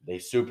 They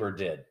super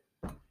did.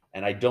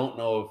 And I don't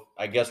know if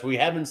I guess we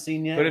haven't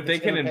seen yet. But if they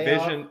it's can gonna pay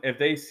off. envision, if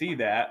they see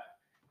that,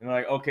 and they're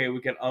like, okay,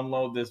 we can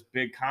unload this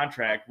big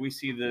contract. We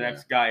see the Yeah.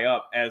 next guy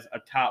up as a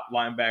top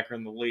linebacker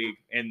in the league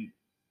in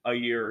a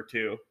year or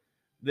two,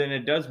 then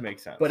it does make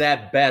sense. But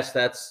at best,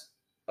 that's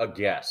a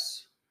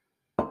guess.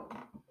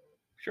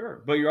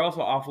 sure, but you're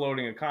also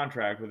offloading a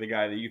contract with a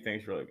guy that you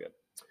think is really good.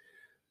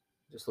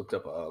 Just looked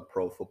up a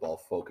Pro Football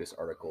Focus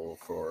article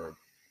for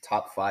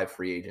top 5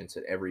 free agents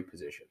at every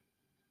position.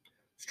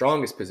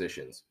 Strongest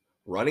positions: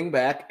 running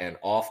back and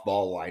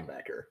off-ball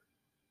linebacker.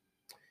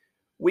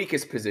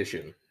 Weakest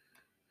position: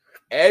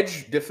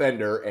 edge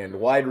defender and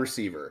wide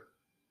receiver.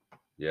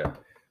 Yeah.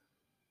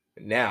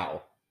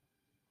 Now,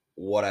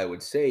 what I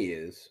would say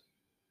is,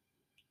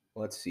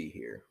 let's see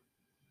here.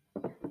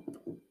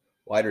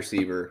 Wide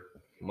receiver: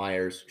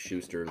 Myers,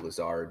 Schuster,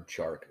 Lazard,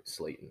 Chark,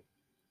 Slayton.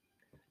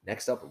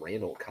 Next up,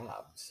 Randall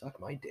Cobb. Suck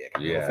my dick.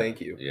 No, Yeah.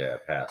 thank you. Yeah,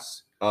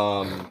 pass.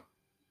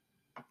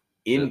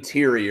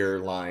 Interior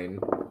line.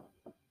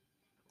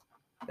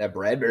 That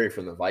Bradbury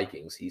from the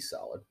Vikings, he's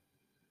solid.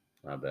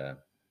 Not bad.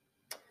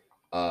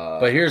 But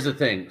But here's the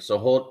thing. So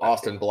hold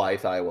Austin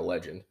Blythe, Iowa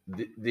legend.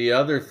 the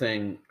other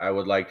thing I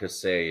would like to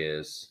say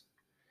is,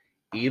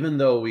 even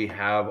though we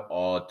have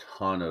a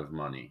ton of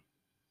money,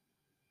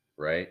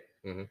 right?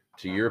 Mhm.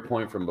 To your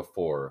point from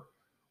before,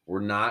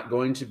 we're not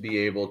going to be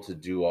able to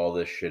do all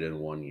this shit in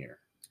 1 year.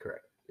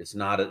 Correct. It's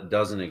not. It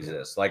doesn't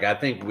exist. Like I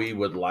think we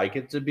would like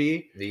it to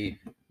be,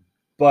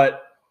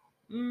 But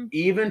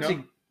even No.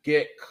 to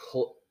get.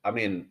 I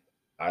mean,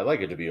 I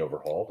like it to be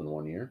overhauled in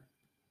 1 year,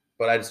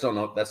 but I just don't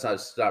know.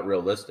 It's not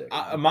realistic.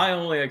 My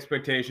only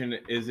expectation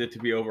is it to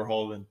be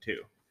overhauled in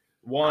 2.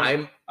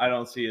 One, I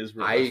don't see as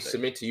I realistic.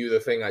 submit to you the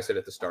thing I said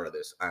at the start of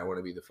this. I want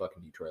to be the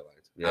fucking Detroit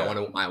Lions. Yeah.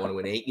 I want to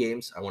win 8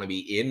 games. I want to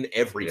be in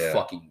every Yeah.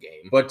 fucking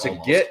game. But to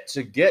almost.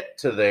 get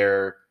to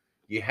there,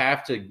 you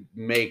have to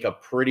make a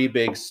pretty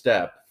big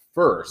step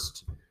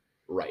first.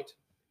 right.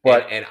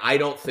 But and I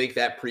don't think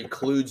that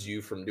precludes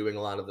you from doing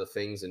a lot of the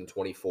things in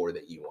 24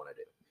 that you want to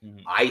do.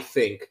 Mhm. I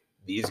think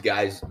these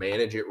guys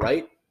manage it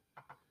right.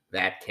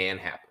 That can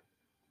happen.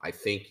 I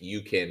think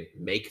you can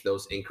make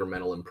those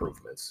incremental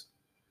improvements.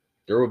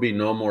 there will be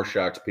no more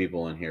shocked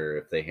people in here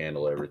if they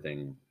handle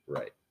everything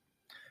right.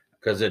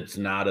 Because it's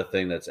not a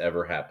thing that's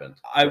ever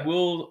happened. I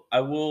will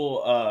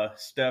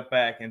step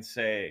back and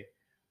say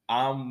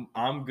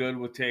I'm good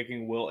with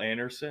taking Will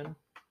Anderson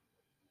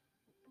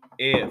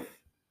if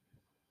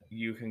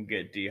you can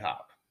get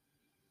D-Hop.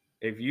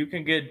 If you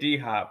can get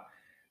D-Hop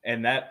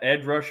and that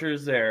edge rusher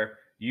is there,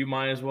 you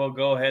might as well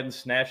go ahead and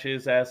snatch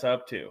his ass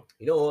up too.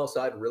 You know who else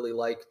I'd really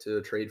like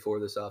to trade for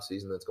this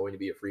offseason that's going to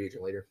be a free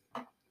agent later?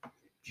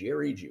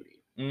 Jerry Jeudy.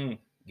 Mm.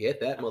 Get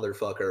that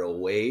motherfucker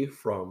away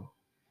from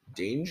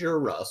Danger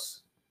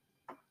Russ,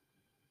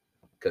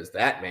 because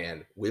that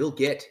man will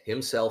get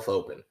himself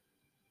open.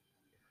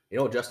 You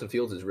know what Justin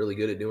Fields is really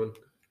good at doing?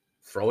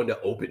 Throwing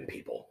to open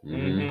people.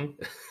 Mhm.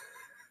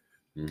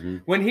 Mm-hmm.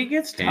 When he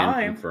gets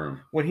time,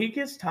 Confirm.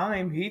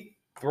 he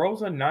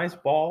throws a nice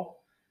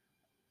ball,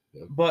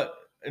 Yep. but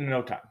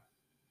no time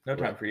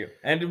Right. for you.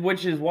 And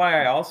which is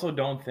why I also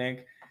don't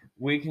think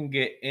we can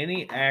get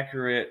any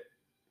accurate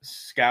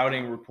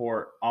scouting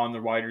report on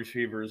the wide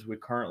receivers we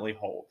currently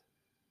hold.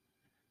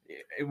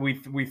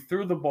 We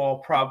threw the ball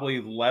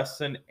probably less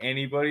than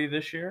anybody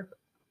this year,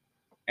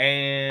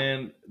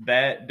 and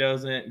that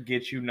doesn't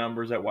get you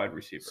numbers at wide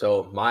receiver.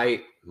 So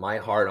my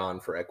hard on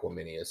for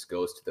Equiminius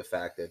goes to the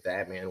fact that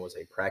that man was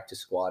a practice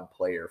squad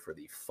player for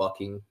the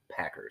fucking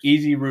Packers.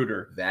 Easy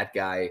Rooter. That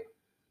guy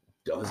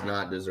does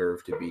not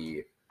deserve to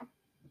be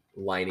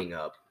lining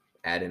up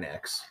at an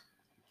X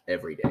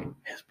every day.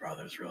 His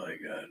brother's really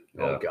good.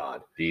 Oh Yeah.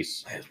 God.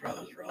 Decent. His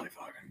brother's really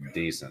fucking good.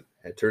 Decent.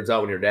 It turns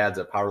out when your dad's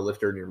a power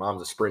lifter and your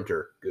mom's a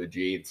sprinter, good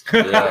genes.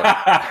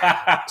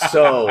 Yeah.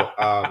 So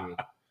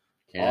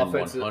Can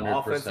offensive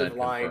 100%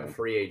 line confirm.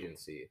 free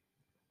agency.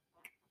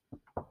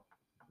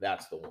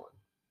 That's the one.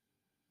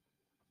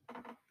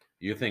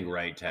 You think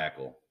right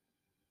tackle?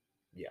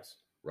 Yes.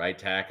 Right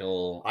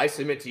tackle. I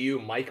submit to you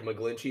Mike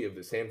McGlinchey of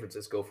the San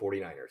Francisco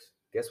 49ers.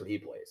 Guess what he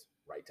plays?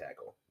 Right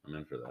tackle. I'm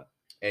in for that.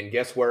 And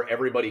guess where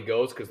everybody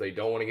goes because they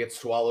don't want to get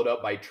swallowed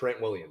up by Trent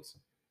Williams?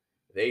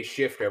 They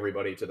shift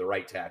everybody to the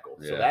right tackle.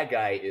 So Yeah. that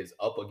guy is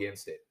up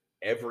against it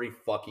every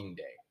fucking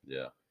day.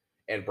 Yeah.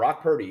 And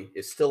Brock Purdy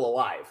is still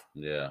alive.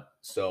 Yeah.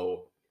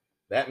 So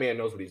that man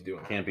knows what he's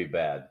doing. Can't be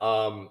bad.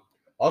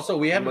 Also,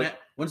 we haven't. But-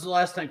 When's the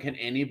last time? Can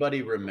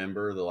anybody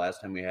remember the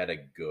last time we had a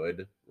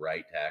good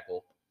right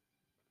tackle?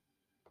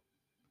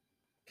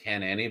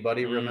 Can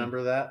anybody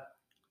remember that?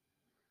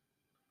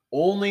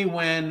 Only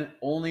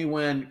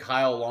when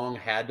Kyle Long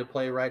had to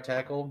play right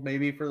tackle,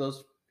 maybe for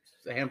those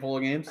handful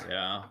of games.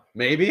 Yeah,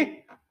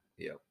 Maybe.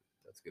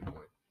 That's a good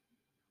point.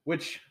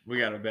 Which, we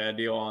got a bad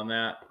deal on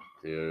that.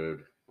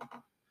 dude,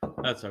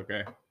 That's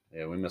okay.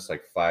 yeah, we missed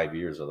like 5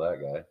 years of that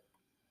guy.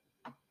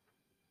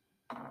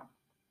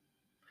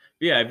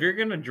 Yeah, if you're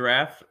gonna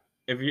draft,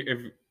 if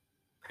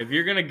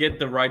you're gonna get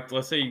the right,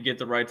 let's say you get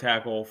the right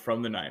tackle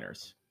from the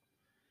Niners,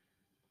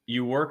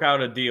 you work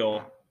out a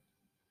deal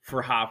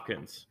for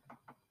Hopkins.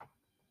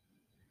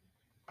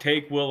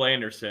 Take Will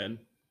Anderson.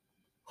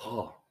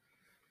 Oh,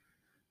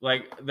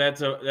 Like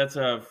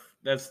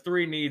that's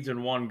three needs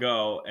in one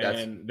go,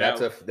 and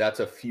that's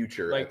a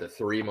future like, at the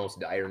three most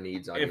dire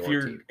needs on if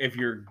your team. if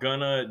you're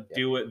gonna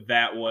do it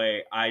that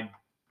way, I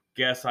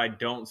guess I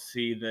don't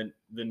see the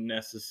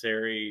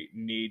necessary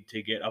need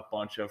to get a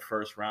bunch of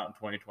first round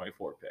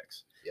 2024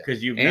 picks Yeah.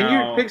 because you've And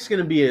now your pick's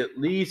going to be at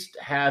least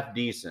half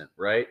decent,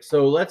 right?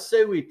 So let's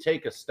say we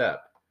take a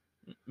step.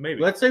 maybe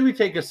Let's say we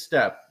take a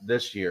step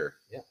this year.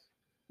 Yeah.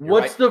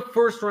 What's the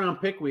first round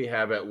pick we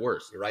have at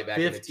worst? You're right back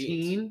in the 15?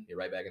 teens. You're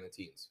right back in the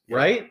teens.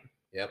 Right?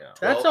 Yep. Yeah.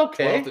 That's 12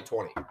 okay. 12 to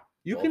 20.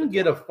 You 12 can to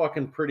get a 20.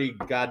 fucking pretty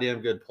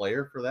goddamn good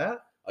player for that.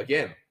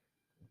 Again,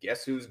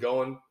 guess who's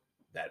going?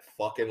 That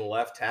fucking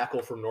left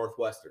tackle from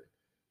Northwestern.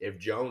 If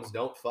Jones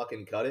don't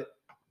fucking cut it,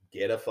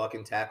 get a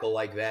fucking tackle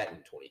like that in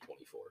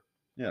 2024.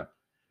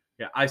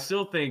 yeah, I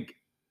still think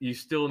you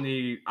still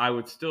need.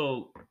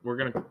 We're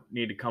gonna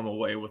need to come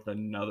away with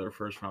another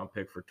first round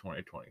pick for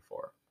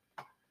 2024.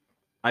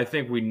 I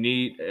think we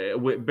need,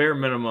 with bare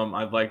minimum,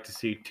 I'd like to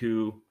see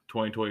 2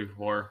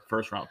 2024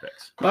 first round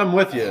picks. I'm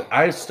with you.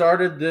 I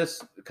started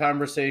this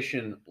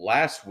conversation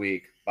last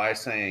week by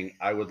saying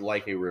I would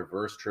like a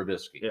reverse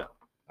Trubisky. Yeah.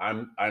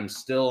 I'm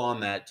still on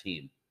that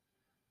team.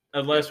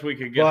 Unless we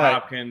could get But-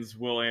 Hopkins,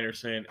 Will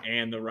Anderson,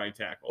 and the right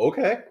tackle.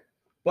 Okay.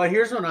 But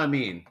here's what I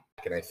mean.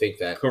 And I think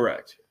that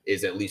Correct.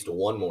 is at least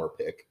one more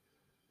pick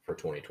for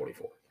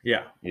 2024.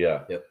 Yeah.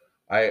 Yeah. Yep.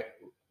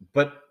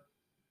 But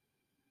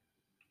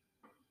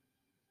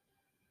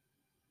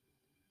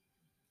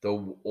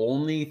the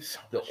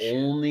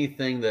only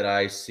thing that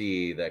I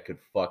see that could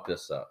fuck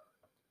this up,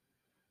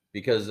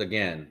 because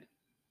again,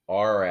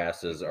 our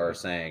asses are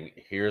saying,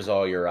 here's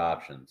all your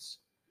options.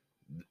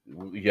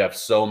 You have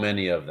so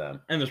many of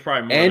them. And there's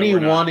probably more Any that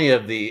we're not.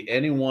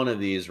 any one of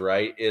these,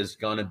 right, is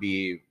gonna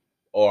be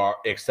or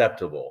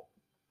acceptable.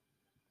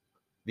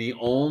 The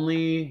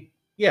only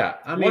Yeah,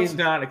 I mean, What's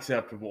not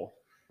acceptable?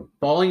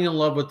 falling in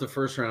love with the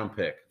first round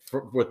pick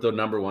with the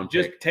number one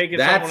Just pick. take it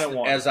That's, someone at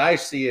once. as I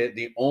see it,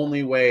 the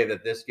only way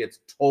that this gets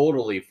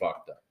totally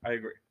fucked up. I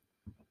agree.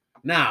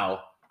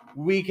 Now,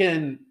 we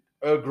can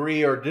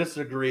agree or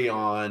disagree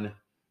on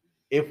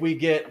if we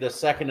get the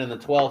 2nd and the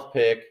 12th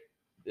pick,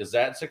 is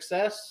that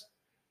success?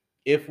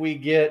 If we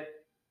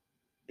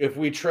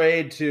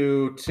trade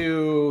to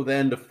 2,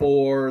 then to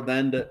 4,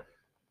 then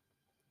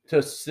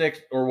to 6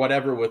 or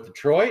whatever with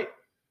Detroit,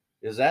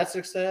 is that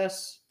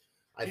success?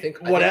 I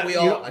think Whatever, we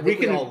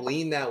all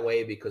lean that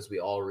way because we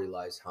all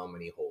realize how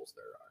many holes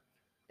there are.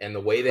 And the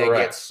way that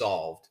Correct. gets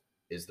solved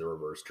is the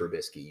reverse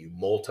Trubisky. You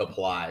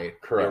multiply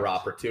Correct. your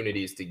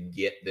opportunities to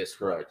get this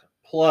right. Correct.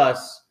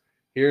 Plus,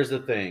 here's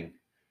the thing.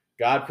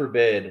 God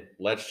forbid,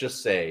 let's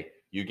just say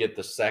you get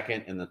the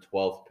 2nd and the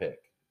 12th pick.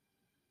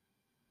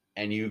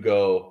 And you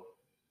go,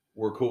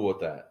 we're cool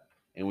with that.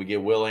 And we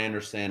get Will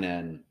Anderson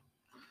and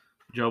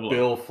Joe Blow.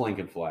 Bill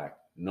Flinkenflack.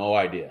 No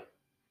idea.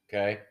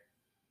 Okay?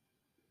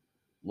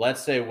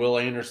 Let's say Will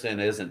Anderson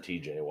isn't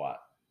TJ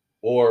Watt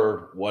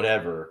or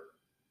whatever.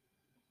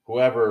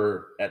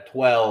 Whoever at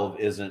 12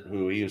 isn't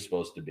who he was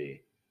supposed to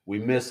be. We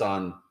miss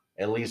on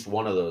at least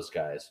one of those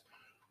guys.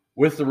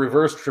 With the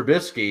reverse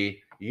Trubisky,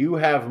 you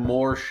have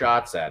more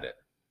shots at it.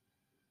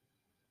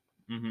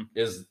 Mm-hmm.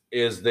 Is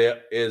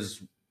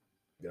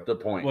the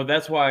point? Well,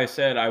 that's why I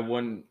said I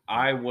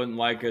wouldn't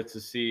like it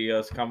to see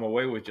us come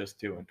away with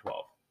just 2 and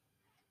 12.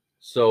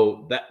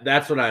 So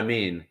that's what I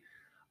mean.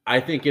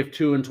 I think if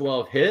 2 and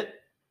 12 hit,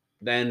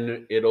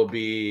 then it'll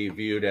be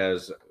viewed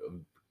as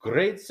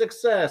great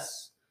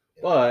success.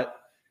 But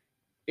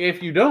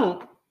if you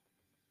don't,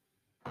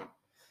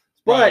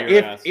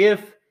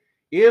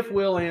 if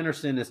Will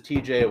Anderson is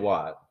TJ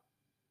Watt,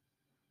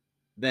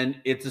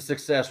 then it's a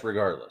success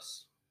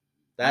regardless.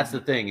 That's the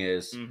thing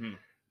is,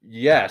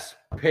 yes,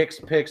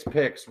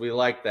 picks. We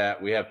like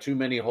that. We have too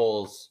many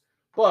holes.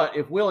 But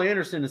if Will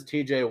Anderson is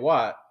TJ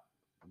Watt,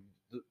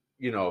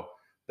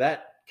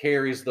 that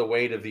carries the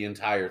weight of the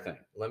entire thing.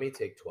 Let me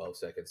take 12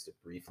 seconds to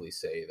briefly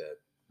say that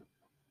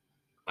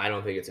I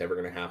don't think it's ever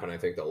going to happen. I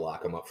think they'll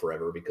lock him up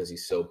forever because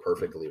he's so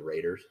perfectly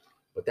Raiders.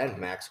 But that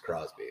Max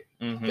Crosby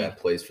that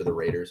plays for the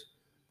Raiders,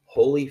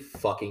 holy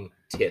fucking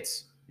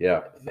tits.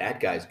 Yeah. That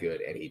guy's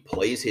good, and he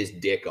plays his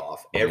dick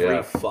off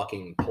every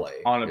fucking play.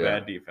 On a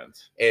bad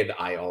defense. And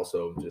I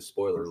also, just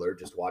spoiler alert,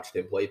 just watched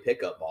him play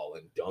pickup ball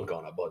and dunk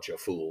on a bunch of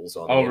fools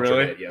on the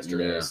internet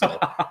yesterday. Yeah. So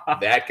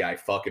that guy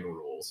fucking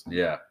rules.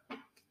 Yeah.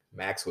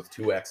 Max with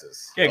 2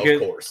 X's, Yeah, of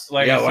course.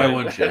 Like why I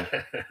wouldn't you?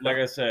 said, like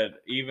I said,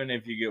 even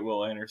if you get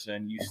Will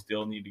Anderson, you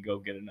still need to go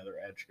get another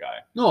edge guy.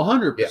 No,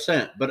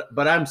 100%.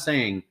 But I'm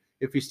saying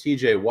if he's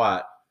TJ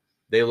Watt,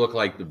 they look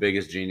like the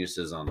biggest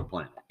geniuses on the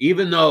planet.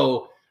 Even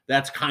though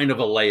that's kind of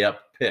a layup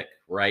pick,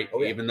 right?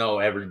 Oh, yeah. Even though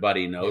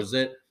everybody knows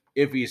it.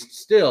 If he's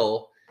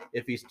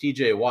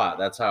TJ Watt,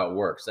 that's how it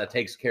works. That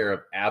takes care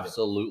of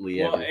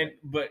absolutely everything.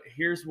 But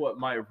here's what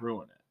might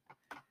ruin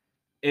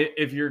it.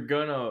 If you're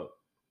gonna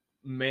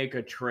make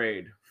a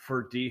trade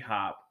for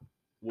D-Hop,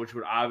 which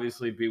would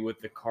obviously be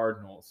with the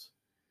Cardinals,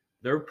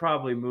 they're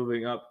probably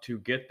moving up to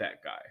get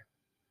that guy.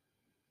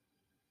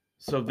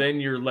 So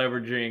then you're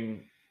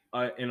leveraging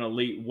an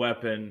elite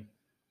weapon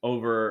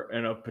over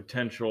a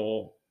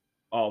potential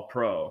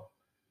all-pro.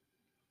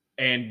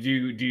 And do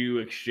you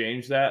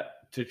exchange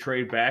that to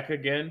trade back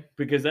again?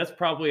 Because that's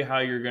probably how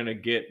you're going to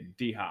get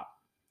D-Hop,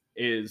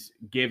 is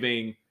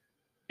giving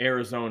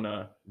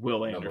Arizona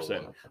Will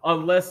Anderson,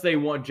 unless they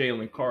want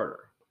Jalen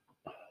Carter.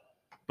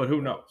 But who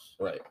knows?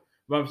 Right.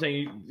 But I'm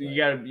saying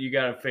you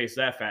gotta face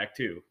that fact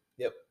too.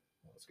 Yep.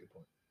 That's a good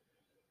point.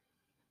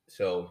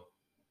 So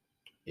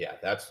yeah,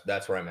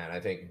 that's where I'm at. I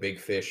think big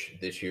fish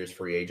this year's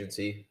free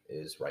agency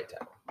is right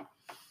tackle.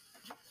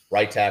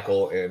 Right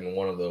tackle and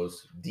one of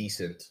those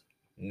decent,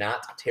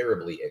 not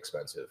terribly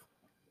expensive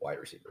wide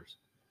receivers.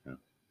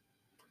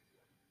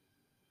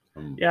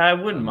 Yeah, I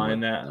wouldn't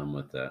mind that. I'm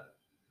with that.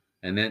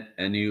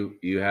 And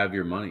you have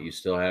your money. You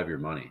still have your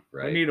money,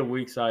 right? We need a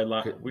weak side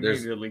line. We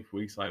There's- need a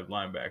weak side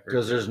linebacker.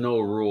 Because there's no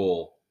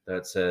rule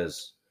that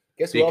says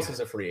Guess who else is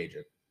a free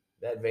agent?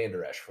 That Van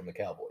Der Esch from the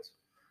Cowboys.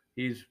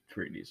 He's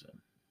pretty decent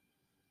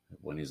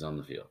when he's on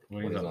the field.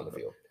 When he's on the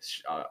field.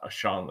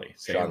 Sean Lee.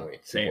 Sean Lee,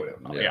 Same.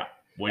 2.0. Yeah.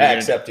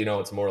 Except,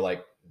 it's more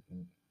like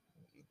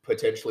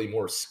potentially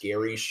more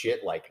scary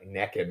shit like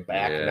neck and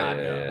back,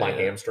 my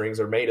hamstrings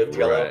are made of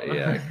jello. Right,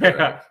 yeah,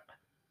 correct.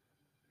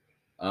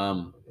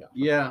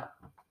 Yeah.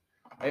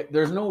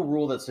 There's no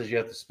rule that says you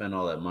have to spend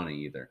all that money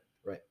either.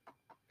 Right.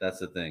 That's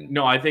the thing.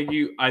 No, I think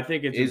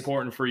it's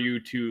important for you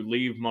to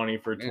leave money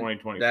for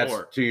 2024.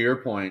 That's to your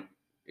point,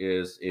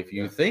 is if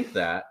you think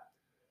that,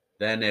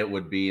 then it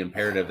would be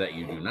imperative that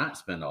you do not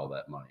spend all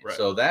that money. Right.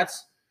 So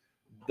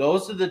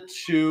those are the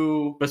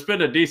two. But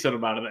spend a decent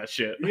amount of that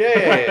shit.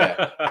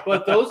 Yeah.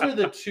 But those are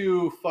the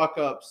two fuck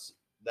ups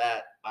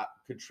that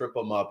could trip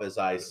them up as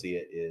I see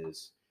it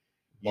is.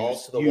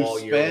 Balls to the you wall.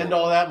 spend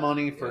all that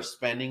money for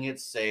spending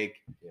its sake,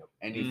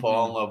 and you Mhm.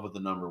 fall in love with the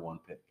number one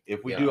pick.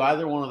 If we do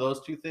either one of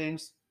those two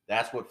things,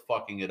 that's what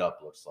fucking it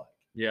up looks like.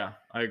 Yeah,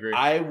 I agree.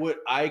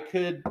 I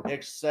could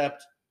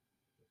accept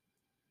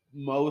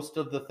most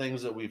of the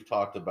things that we've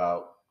talked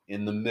about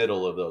in the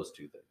middle of those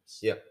two things.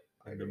 Yep.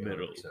 I In the agree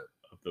middle 100%.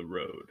 of the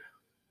road.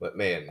 But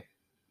man,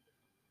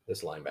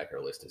 this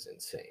linebacker list is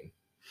insane.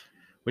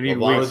 We need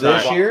Levante- weak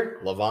this side.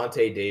 year?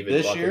 Levante David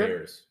This year?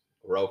 Buccaneers.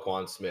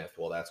 Roquan Smith.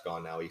 Well, that's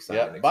gone now. He signed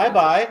an Yep. extension.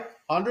 Bye-bye.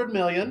 100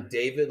 million.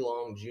 David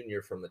Long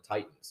Jr. from the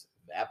Titans.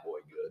 That boy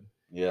good.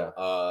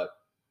 Yeah.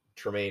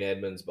 Tremaine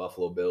Edmonds,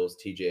 Buffalo Bills.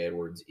 TJ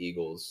Edwards,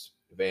 Eagles.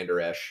 Van Der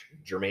Esch.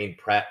 Jermaine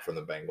Pratt from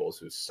the Bengals,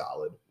 who's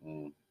solid.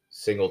 Mm.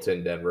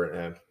 Singleton, Denver.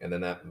 And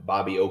then that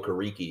Bobby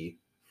Okereke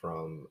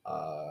from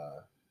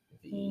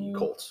the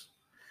Colts.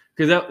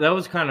 Because that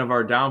was kind of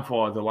our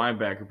downfall at the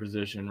linebacker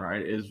position,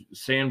 right? Is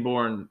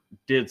Sanborn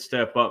did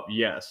step up,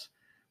 yes,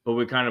 but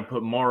we kind of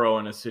put Morrow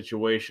in a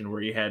situation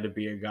where he had to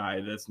be a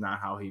guy that's not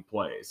how he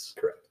plays.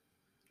 Correct.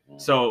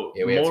 So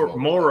Yeah, we had some overlap.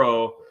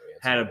 Morrow We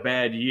had a some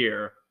bad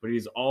year, but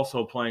he's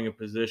also playing a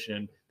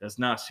position that's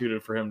not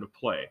suited for him to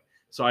play.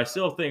 So I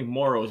still think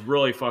Morrow is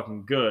really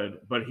fucking good,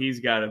 but he's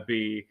got to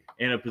be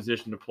in a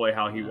position to play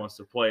how he wants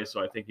to play.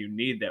 So I think you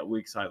need that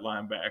weak side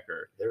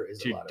linebacker There is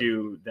a to lot of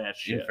do that In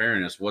shit.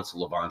 fairness, what's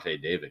Levante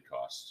David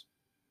cost?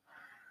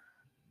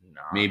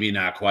 Nah. Maybe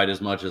not quite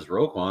as much as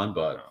Roquan,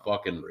 but No.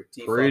 fucking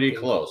pretty pretty fucking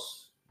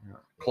close. Yeah.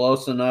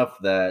 Close enough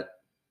that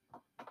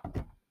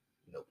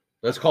Nope.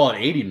 let's call it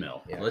 80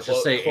 mil. Yeah, Let's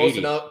just say close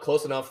 80.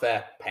 Close enough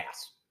that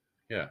pass.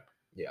 Yeah.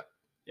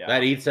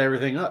 That eats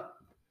everything up.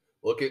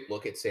 Look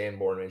at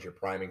Sanborn as your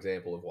prime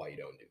example of why you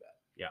don't do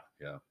that.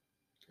 Yeah.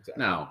 Exactly.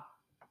 Now,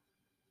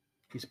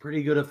 he's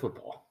pretty good at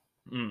football.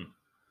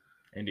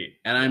 Indeed.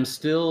 And I'm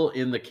still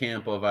in the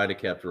camp of I'd have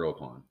kept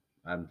Roquan.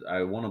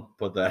 I want to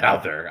put that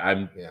out there.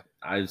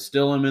 I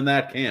still am in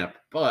that camp.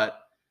 But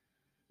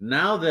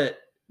now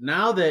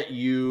that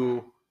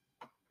you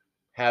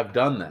have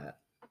done that,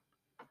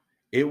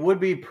 it would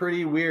be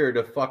pretty weird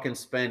to fucking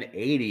spend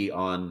 80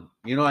 on,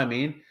 you know what I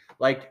mean?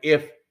 Like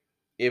if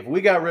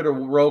we got rid of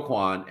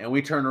Roquan and we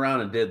turned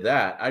around and did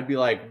that, I'd be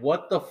like,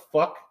 what the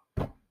fuck?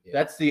 Yeah.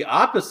 That's the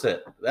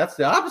opposite. That's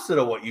the opposite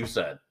of what you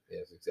said.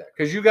 Yes, exactly.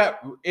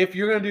 Because if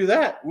you're going to do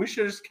that, we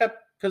should have just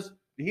kept, because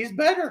he's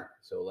better.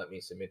 So let me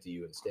submit to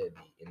you instead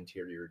the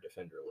interior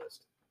defender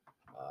list.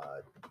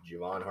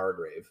 Javon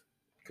Hargrave.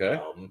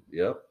 Okay.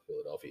 Yep.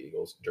 Philadelphia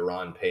Eagles.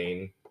 Duron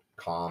Payne.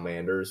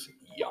 Commanders.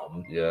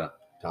 Yum. Yeah.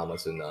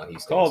 Tomlinson. He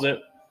stinks. Called it.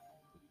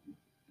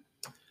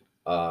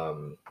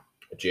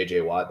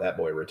 JJ Watt. That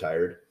boy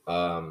retired.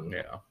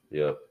 Yeah.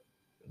 Yep.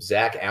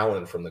 Zach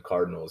Allen from the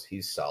Cardinals.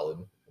 He's solid.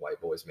 White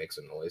boys make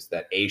some noise.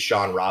 That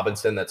Ashawn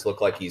Robinson that's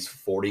looked like he's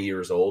 40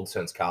 years old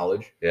since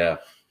college. Yeah.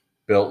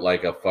 Built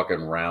like a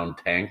fucking round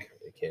tank.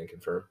 They can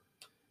confirm.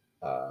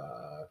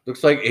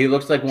 He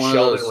looks like one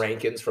Sheldon of those.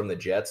 Rankins from the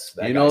Jets.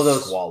 That You know guy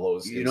those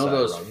swallows. You know inside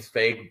those runs.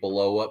 fake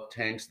blow up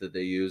tanks that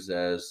they use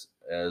as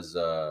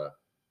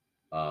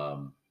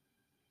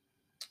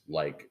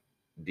like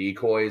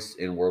decoys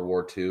in World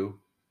War II.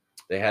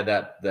 They had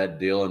that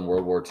deal in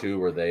World War II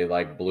where they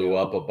like blew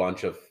up a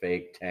bunch of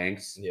fake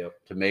tanks Yep.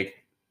 to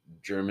make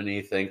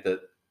Germany think that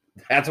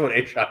that's what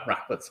Ashawn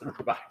Robinson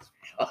reminds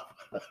me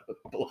of.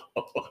 Blow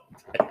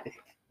up tank.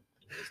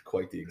 It's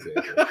quite the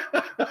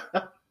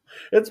example.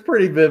 It's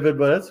pretty vivid,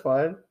 but it's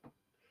fine.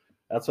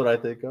 That's what I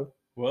think of.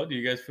 Well, do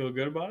you guys feel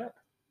good about it?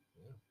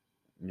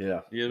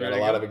 Yeah. You Got ready a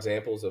to lot go? of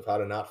examples of how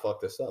to not fuck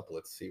this up.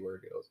 Let's see where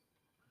it goes.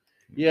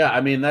 Yeah,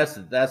 I mean that's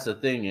the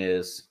thing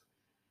is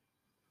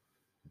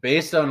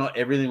based on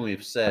everything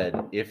we've said,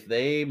 if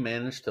they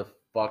manage to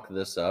fuck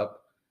this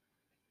up,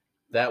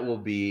 that will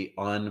be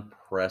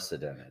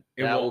unprecedented.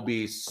 That will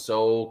be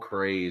so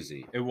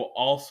crazy. It will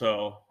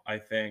also, I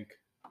think,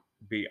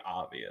 be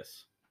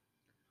obvious.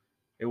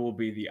 It will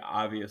be the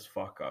obvious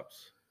fuck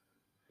ups.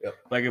 Yep.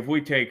 Like if we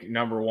take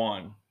number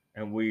one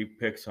and we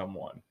pick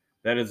someone,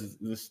 that is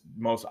the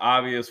most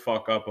obvious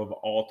fuck up of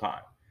all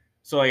time.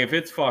 So like if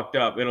it's fucked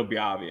up, it'll be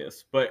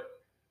obvious. But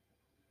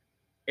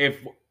if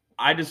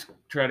I just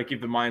try to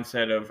keep the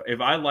mindset of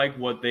if I like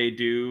what they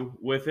do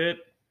with it,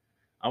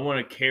 I want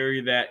to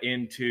carry that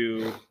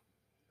into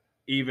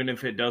even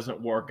if it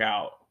doesn't work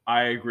out.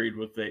 I agreed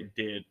with what they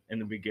did in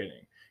the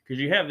beginning.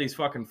 Because you have these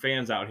fucking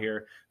fans out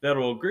here that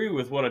will agree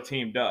with what a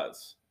team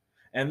does.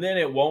 And then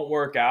it won't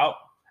work out.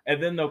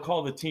 And then they'll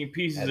call the team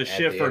pieces of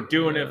shit for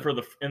doing it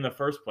in the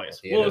first place.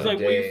 At the Well, end it's of like,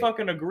 the well, day- you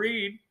fucking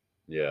agreed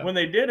Yeah. when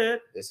they did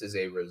it. This is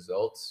a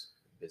results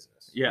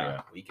business.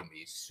 Yeah. We can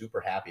be super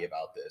happy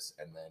about this,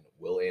 and then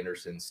Will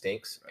Anderson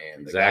stinks,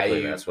 and the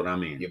Exactly. guy That's what I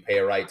mean. you pay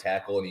a right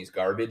tackle and he's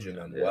garbage, and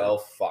then Yeah. well,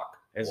 fuck.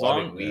 As what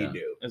long- did we yeah.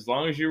 do? As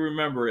long as you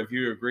remember if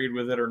you agreed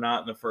with it or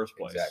not in the first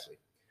place. Exactly.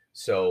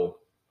 So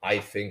I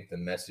think the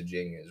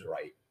messaging is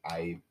right.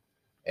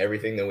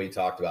 Everything that we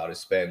talked about is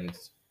spend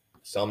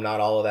some, not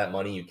all of that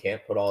money. You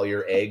can't put all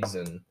your eggs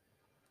in.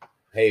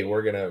 Hey,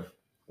 we're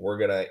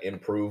gonna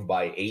improve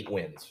by 8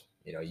 wins.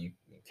 You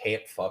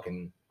can't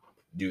fucking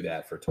do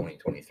that for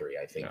 2023.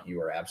 I think No.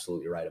 you are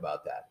absolutely right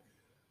about that.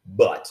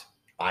 But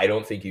I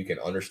don't think you can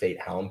understate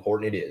how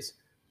important it is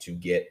to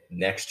get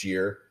next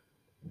year.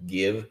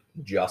 Give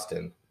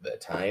Justin the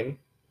time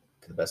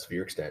to the best of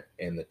your extent,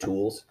 and the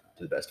tools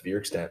to the best of your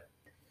extent,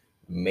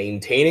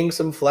 maintaining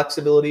some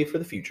flexibility for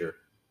the future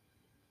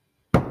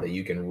that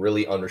you can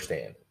really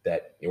understand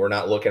that we're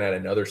not looking at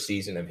another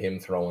season of him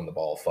throwing the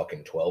ball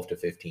fucking 12 to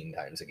 15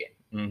 times a game.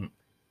 Mm-hmm.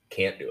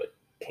 Can't do it.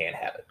 Can't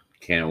have it.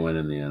 Can't win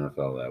in the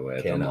NFL that way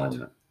at the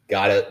moment.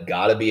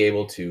 Gotta be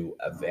able to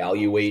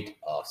evaluate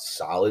a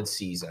solid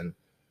season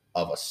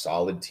of a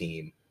solid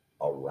team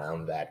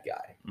around that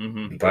guy.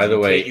 Mm-hmm. By the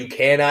way, you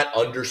cannot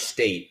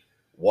understate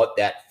what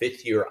that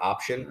fifth-year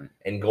option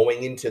and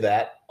going into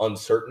that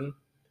uncertain.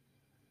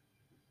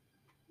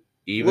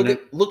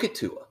 Look at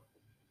Tua.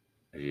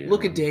 Yeah.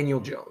 Look at Daniel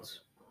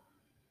Jones.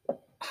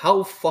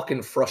 How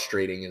fucking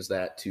frustrating is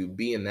that to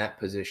be in that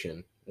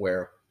position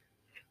where,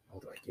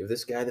 do I give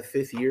this guy the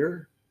 5th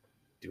year?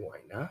 Do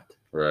I not?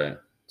 Right.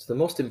 It's the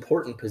most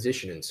important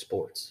position in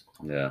sports.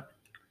 Yeah.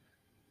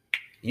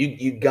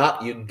 You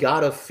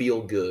gotta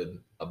feel good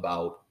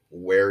about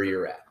where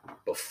you're at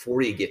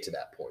before you get to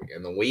that point.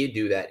 And the way you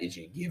do that is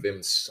you give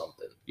him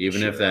something.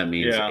 Even if that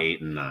means Yeah.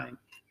 8 and 9.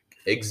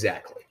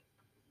 Exactly.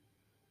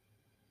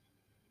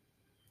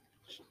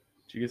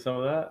 Did you get some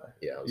of that?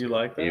 Yeah. You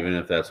like that? Even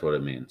if that's what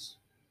it means.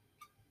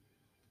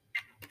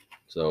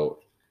 So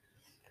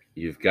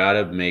you've got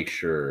to make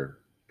sure,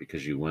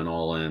 because you went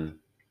all in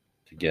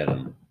to get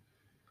him,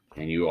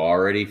 and you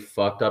already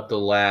fucked up the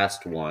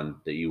last one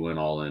that you went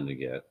all in to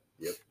get.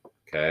 Yep.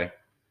 Okay.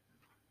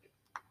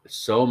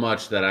 So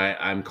much that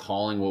I'm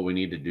calling what we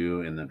need to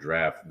do in the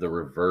draft the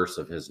reverse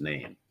of his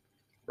name,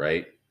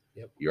 right?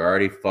 Yep. You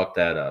already fucked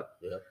that up.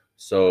 Yep.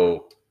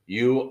 So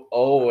you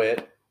owe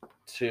it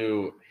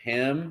to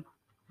him,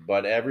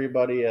 but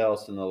everybody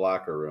else in the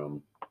locker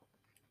room,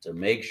 to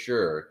make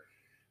sure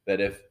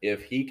that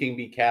if he can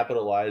be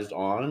capitalized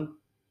on,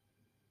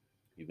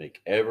 you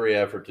make every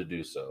effort to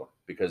do so.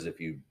 Because if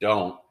you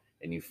don't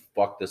and you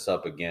fuck this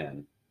up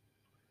again,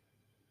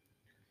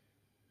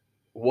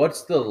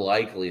 what's the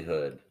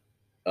likelihood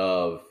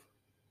of,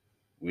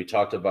 we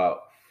talked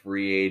about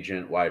free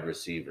agent wide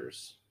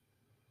receivers.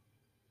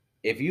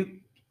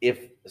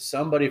 If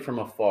somebody from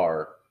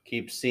afar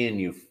keeps seeing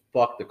you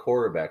fuck the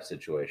quarterback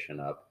situation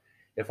up,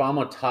 if I'm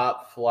a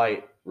top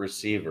flight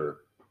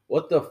receiver,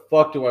 what the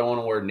fuck do I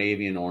want to wear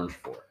navy and orange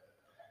for?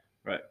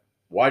 Right.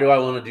 Why do I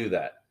want to do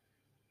that?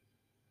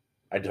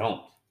 I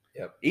don't.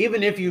 Yep.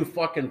 Even if you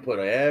fucking put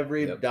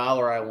every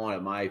dollar I want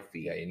at my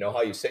feet. Yeah, you know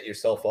how you set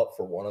yourself up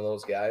for one of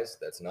those guys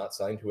that's not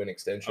signed to an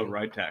extension? A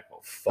right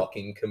tackle.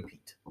 Fucking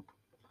compete.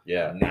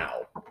 Yeah.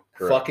 Now.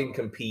 Correct. Fucking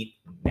compete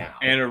now.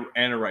 And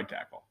a right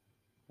tackle.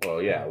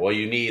 Well, yeah. Well,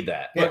 you need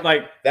that. Yeah. But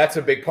like, That's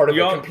a big part of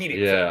You the all- competing.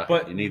 Yeah.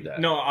 but you need that.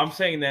 no, I'm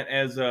saying that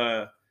as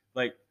a,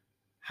 like,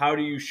 how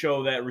do you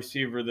show that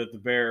receiver that the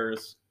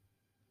Bears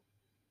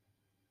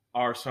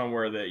are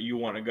somewhere that you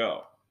want to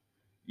go?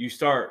 You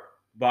start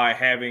by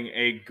having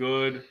a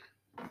good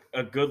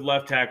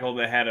left tackle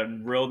that had a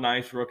real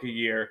nice rookie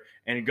year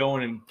and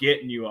going and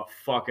getting you a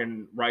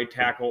fucking right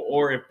tackle,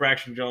 or if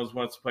Braxton Jones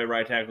wants to play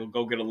right tackle,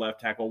 go get a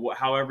left tackle,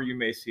 however you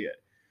may see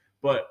it.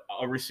 But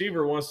a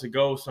receiver wants to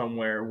go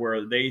somewhere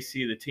where they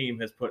see the team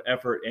has put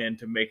effort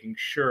into making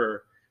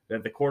sure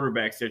that the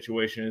quarterback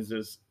situation is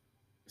as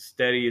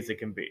steady as it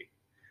can be.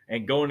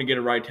 And going to get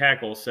a right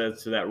tackle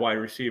says to that wide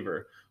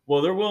receiver,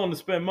 well, they're willing to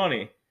spend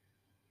money.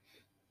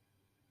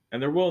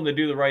 And they're willing to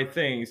do the right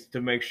things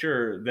to make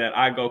sure that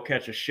I go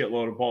catch a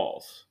shitload of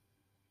balls.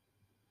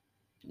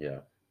 Yeah.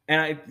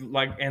 And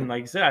like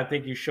I said, I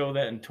think you show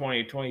that in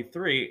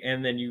 2023,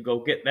 and then you go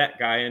get that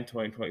guy in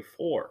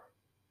 2024.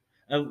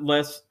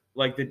 Unless,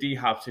 like the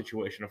D-Hop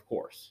situation, of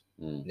course.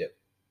 Mm. Yep.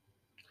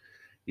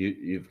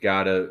 You've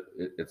got to.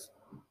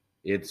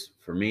 It's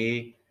for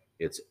me.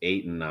 It's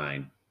 8 and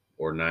 9,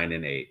 or 9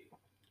 and 8,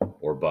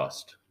 or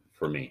bust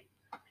for me.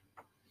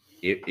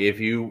 If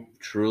you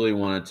truly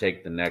want to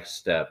take the next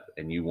step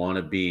and you want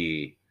to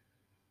be,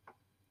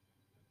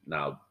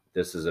 now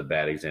this is a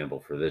bad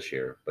example for this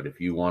year, but if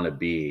you want to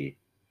be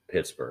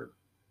Pittsburgh,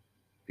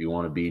 if you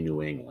want to be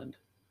New England,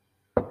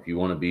 if you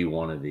want to be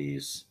one of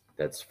these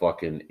that's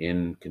fucking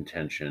in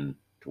contention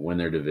to win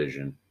their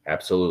division,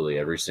 absolutely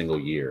every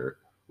single year,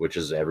 which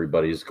is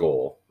everybody's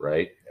goal,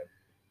 right?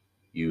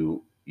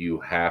 Yep.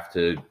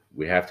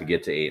 We have to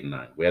get to 8 and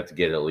 9. We have to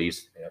get at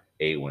least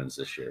 8 wins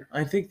this year.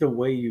 I think the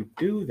way you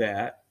do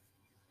that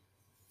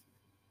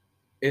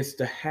is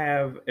to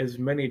have as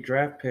many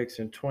draft picks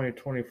in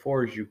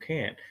 2024 as you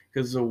can.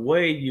 Because the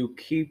way you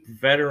keep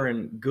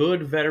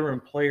good veteran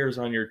players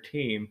on your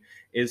team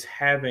is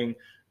having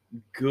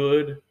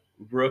good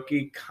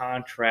rookie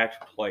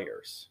contract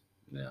players.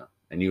 Yeah.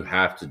 And you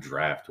have to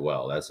draft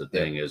well. That's the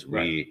thing, is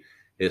we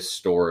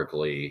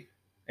historically.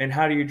 And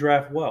how do you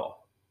draft well?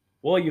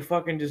 Well, you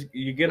fucking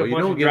you get a bunch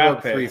don't of give draft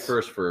up picks. 3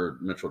 firsts for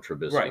Mitchell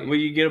Trubisky. Right. Well,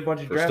 you get a bunch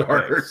of for draft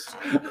starters.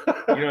 picks.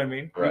 You know what I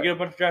mean? Right. You get a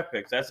bunch of draft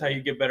picks. That's how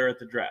you get better at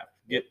the draft.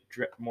 Get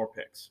more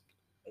picks.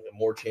 And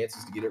more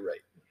chances to get it right.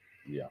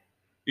 Yeah.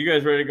 You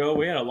guys ready to go?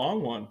 We had a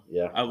long one.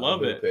 Yeah. I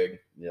love it. Pig.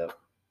 Yep.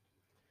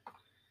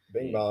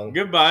 Bing bong.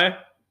 Goodbye.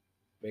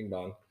 Bing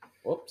bong.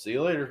 Well, see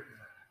you later.